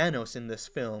Thanos in this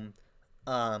film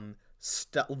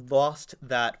lost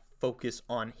that focus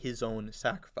on his own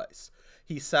sacrifice.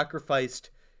 He sacrificed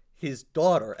his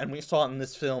daughter, and we saw in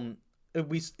this film,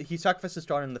 he sacrificed his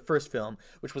daughter in the first film,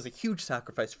 which was a huge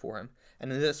sacrifice for him.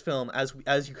 And in this film,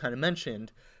 as you kind of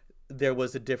mentioned, there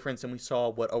was a difference, and we saw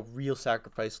what a real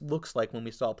sacrifice looks like when we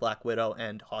saw Black Widow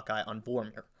and Hawkeye on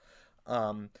Vormir.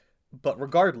 But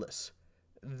regardless,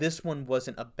 this one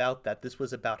wasn't about that. This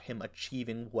was about him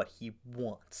achieving what he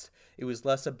wants. It was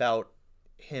less about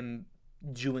him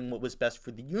doing what was best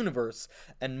for the universe,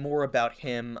 and more about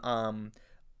him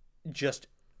just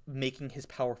making his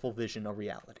powerful vision a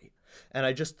reality. And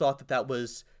I just thought that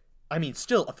was,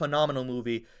 still a phenomenal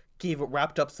movie.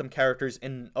 Wrapped up some characters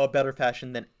in a better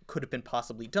fashion than could have been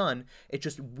possibly done. It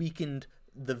just weakened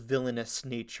the villainous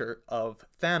nature of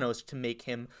Thanos to make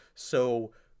him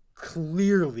so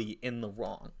clearly in the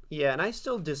wrong. Yeah, and I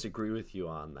still disagree with you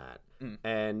on that.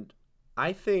 And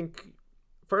I think,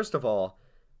 first of all,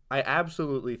 I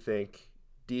absolutely think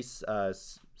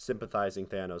sympathizing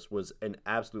Thanos was an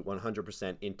absolute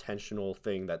 100% intentional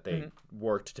thing that they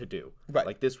worked to do. Right.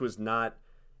 Like, this was not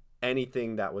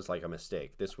anything that was like a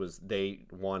mistake. This was, they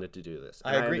wanted to do this.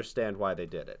 And I agree. I understand why they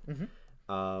did it.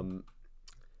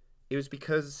 It was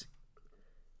because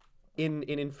in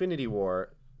Infinity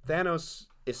War, Thanos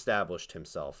established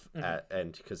himself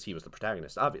and because he was the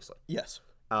protagonist, obviously. Yes.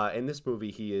 In this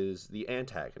movie, he is the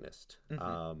antagonist.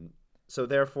 So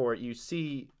therefore, you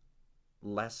see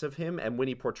less of him, and when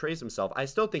he portrays himself, I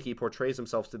still think he portrays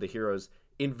himself to the heroes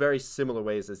in very similar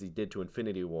ways as he did to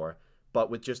Infinity War,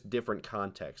 but with just different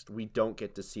context. We don't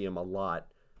get to see him a lot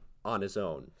on his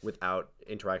own without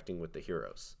interacting with the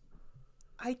heroes.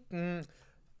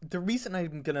 The reason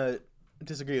I'm gonna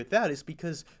disagree with that is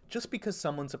because just because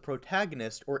someone's a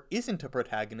protagonist or isn't a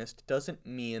protagonist doesn't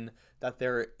mean that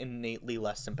they're innately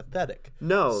less sympathetic.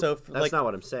 No, so that's not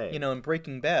what I'm saying. In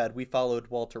Breaking Bad, we followed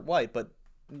Walter White, but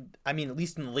at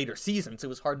least in the later seasons, it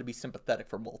was hard to be sympathetic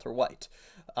for Walter White.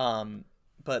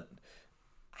 But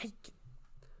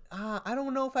I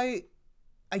don't know if I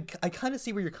kind of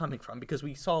see where you're coming from, because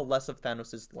we saw less of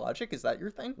Thanos' logic. Is that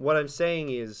your thing? What I'm saying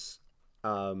is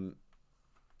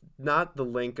not the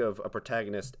link of a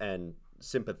protagonist and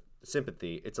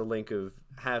sympathy. It's a link of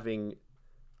having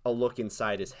a look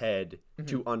inside his head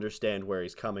to understand where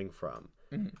he's coming from.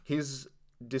 His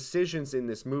decisions in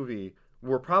this movie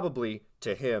were probably,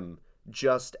 to him,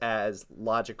 just as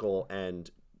logical and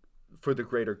for the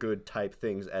greater good type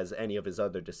things as any of his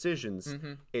other decisions.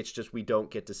 It's just we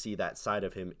don't get to see that side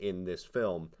of him in this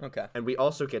film. Okay. And we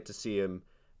also get to see him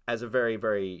as a very,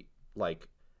 very, like,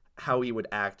 how he would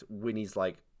act when he's,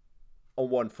 like, a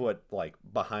 1 foot, like,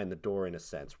 behind the door, in a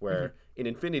sense, where in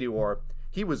Infinity War,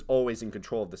 he was always in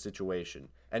control of the situation,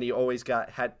 and he always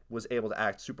was able to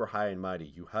act super high and mighty.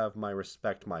 You have my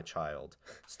respect, my child.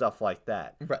 Stuff like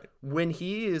that. Right. When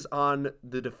he is on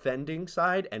the defending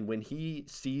side, and when he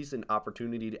sees an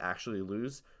opportunity to actually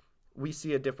lose, we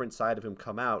see a different side of him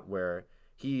come out, where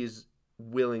he's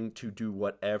willing to do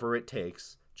whatever it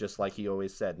takes, just like he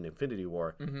always said in Infinity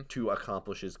War, to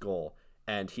accomplish his goal.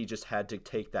 And he just had to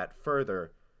take that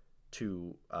further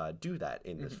to do that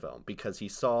in this film, because he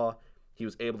saw he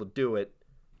was able to do it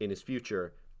in his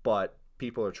future, but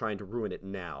people are trying to ruin it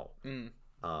now,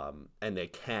 and they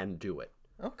can do it.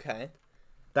 Okay.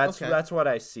 That's what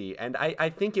I see, and I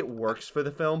think it works for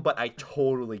the film, but I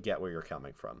totally get where you're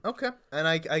coming from. Okay, and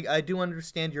I do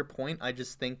understand your point. I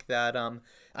just think that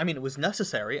it was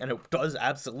necessary, and it does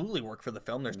absolutely work for the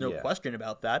film. There's no question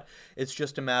about that. It's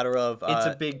just a matter of it's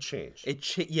a big change.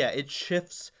 It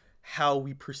shifts how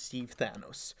we perceive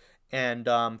Thanos, and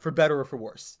for better or for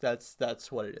worse. That's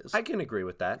what it is. I can agree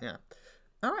with that. Yeah.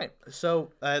 All right.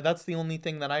 So that's the only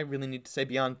thing that I really need to say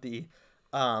beyond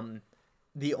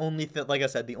the only like I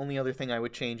said, the only other thing I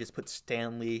would change is put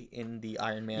Stanley in the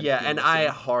Iron Man. Yeah, and I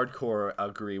hardcore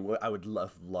agree. I would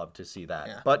love to see that.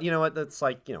 Yeah. But you know what? That's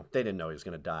like, they didn't know he was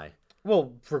going to die.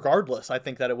 Well, regardless, I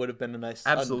think that it would have been a nice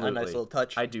little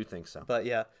touch. I do think so. But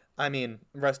yeah, I mean,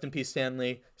 rest in peace,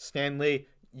 Stanley. Stanley,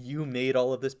 you made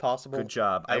all of this possible. Good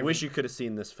job. I wish you could have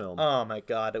seen this film. Oh my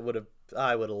God, I would have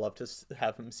loved to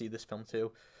have him see this film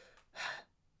too.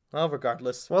 Well,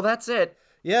 regardless. Well, that's it.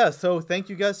 Yeah, so thank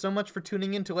you guys so much for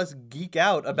tuning in to us geek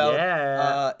out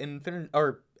about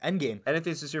Endgame. And if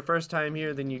this is your first time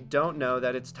here, then you don't know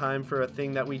that it's time for a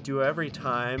thing that we do every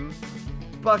time.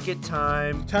 Bucket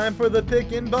time. Time for the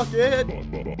pick and bucket.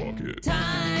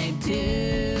 Time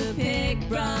to pick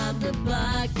from the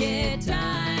bucket.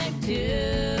 Time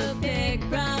to pick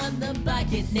from the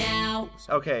bucket now.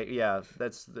 Okay, yeah,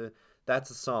 that's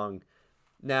a song.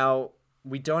 Now,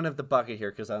 we don't have the bucket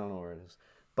here because I don't know where it is.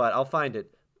 But I'll find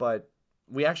it. But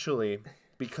we actually,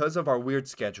 because of our weird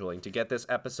scheduling to get this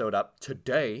episode up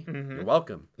today, you're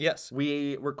welcome. Yes.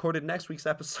 We recorded next week's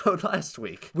episode last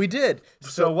week. We did.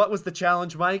 So what was the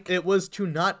challenge, Mike? It was to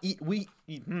not eat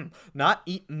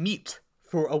meat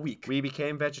for a week. We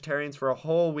became vegetarians for a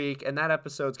whole week, and that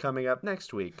episode's coming up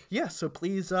next week. Yeah, so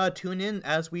please tune in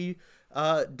as we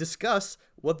discuss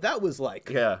what that was like.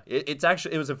 Yeah, it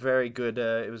was a very good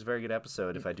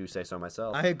episode, if I do say so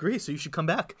myself. I agree, so you should come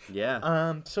back.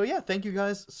 Yeah. So yeah, thank you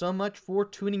guys so much for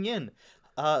tuning in.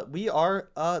 We are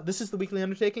this is the Weekly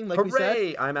Undertaking, like we said.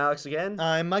 Hooray! I'm Alex again.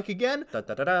 I'm Mike again. Da,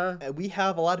 da, da, da. We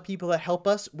have a lot of people that help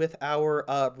us with our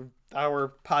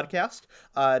podcast,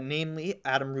 namely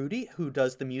Adam Rudy, who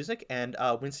does the music, and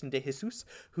Winston De Jesus,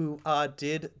 who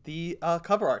did the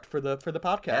cover art for the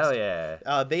podcast. Hell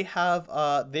yeah! They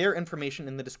have their information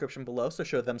in the description below, so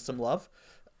show them some love.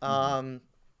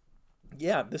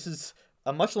 Yeah, this is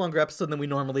a much longer episode than we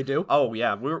normally do. Oh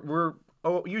yeah, we're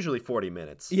usually 40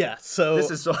 minutes. Yeah, so this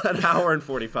is an hour and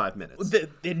 45 minutes.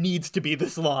 It needs to be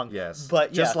this long. Yes,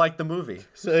 but just like the movie.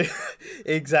 So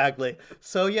exactly.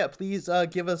 So yeah, please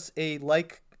give us a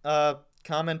like,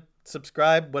 comment,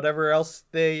 subscribe, whatever else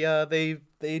they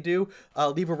do.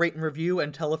 Leave a rate and review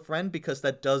and tell a friend, because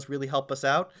that does really help us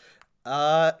out.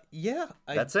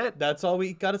 That's it. That's all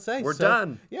we gotta say. We're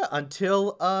done. Yeah,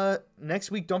 until next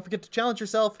week, don't forget to challenge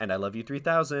yourself. And I love you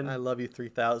 3000. I love you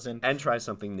 3000. And try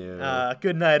something new.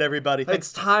 Good night, everybody.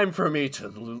 It's time for me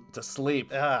to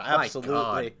sleep. Absolutely.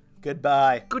 My God.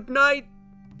 Goodbye. Good night.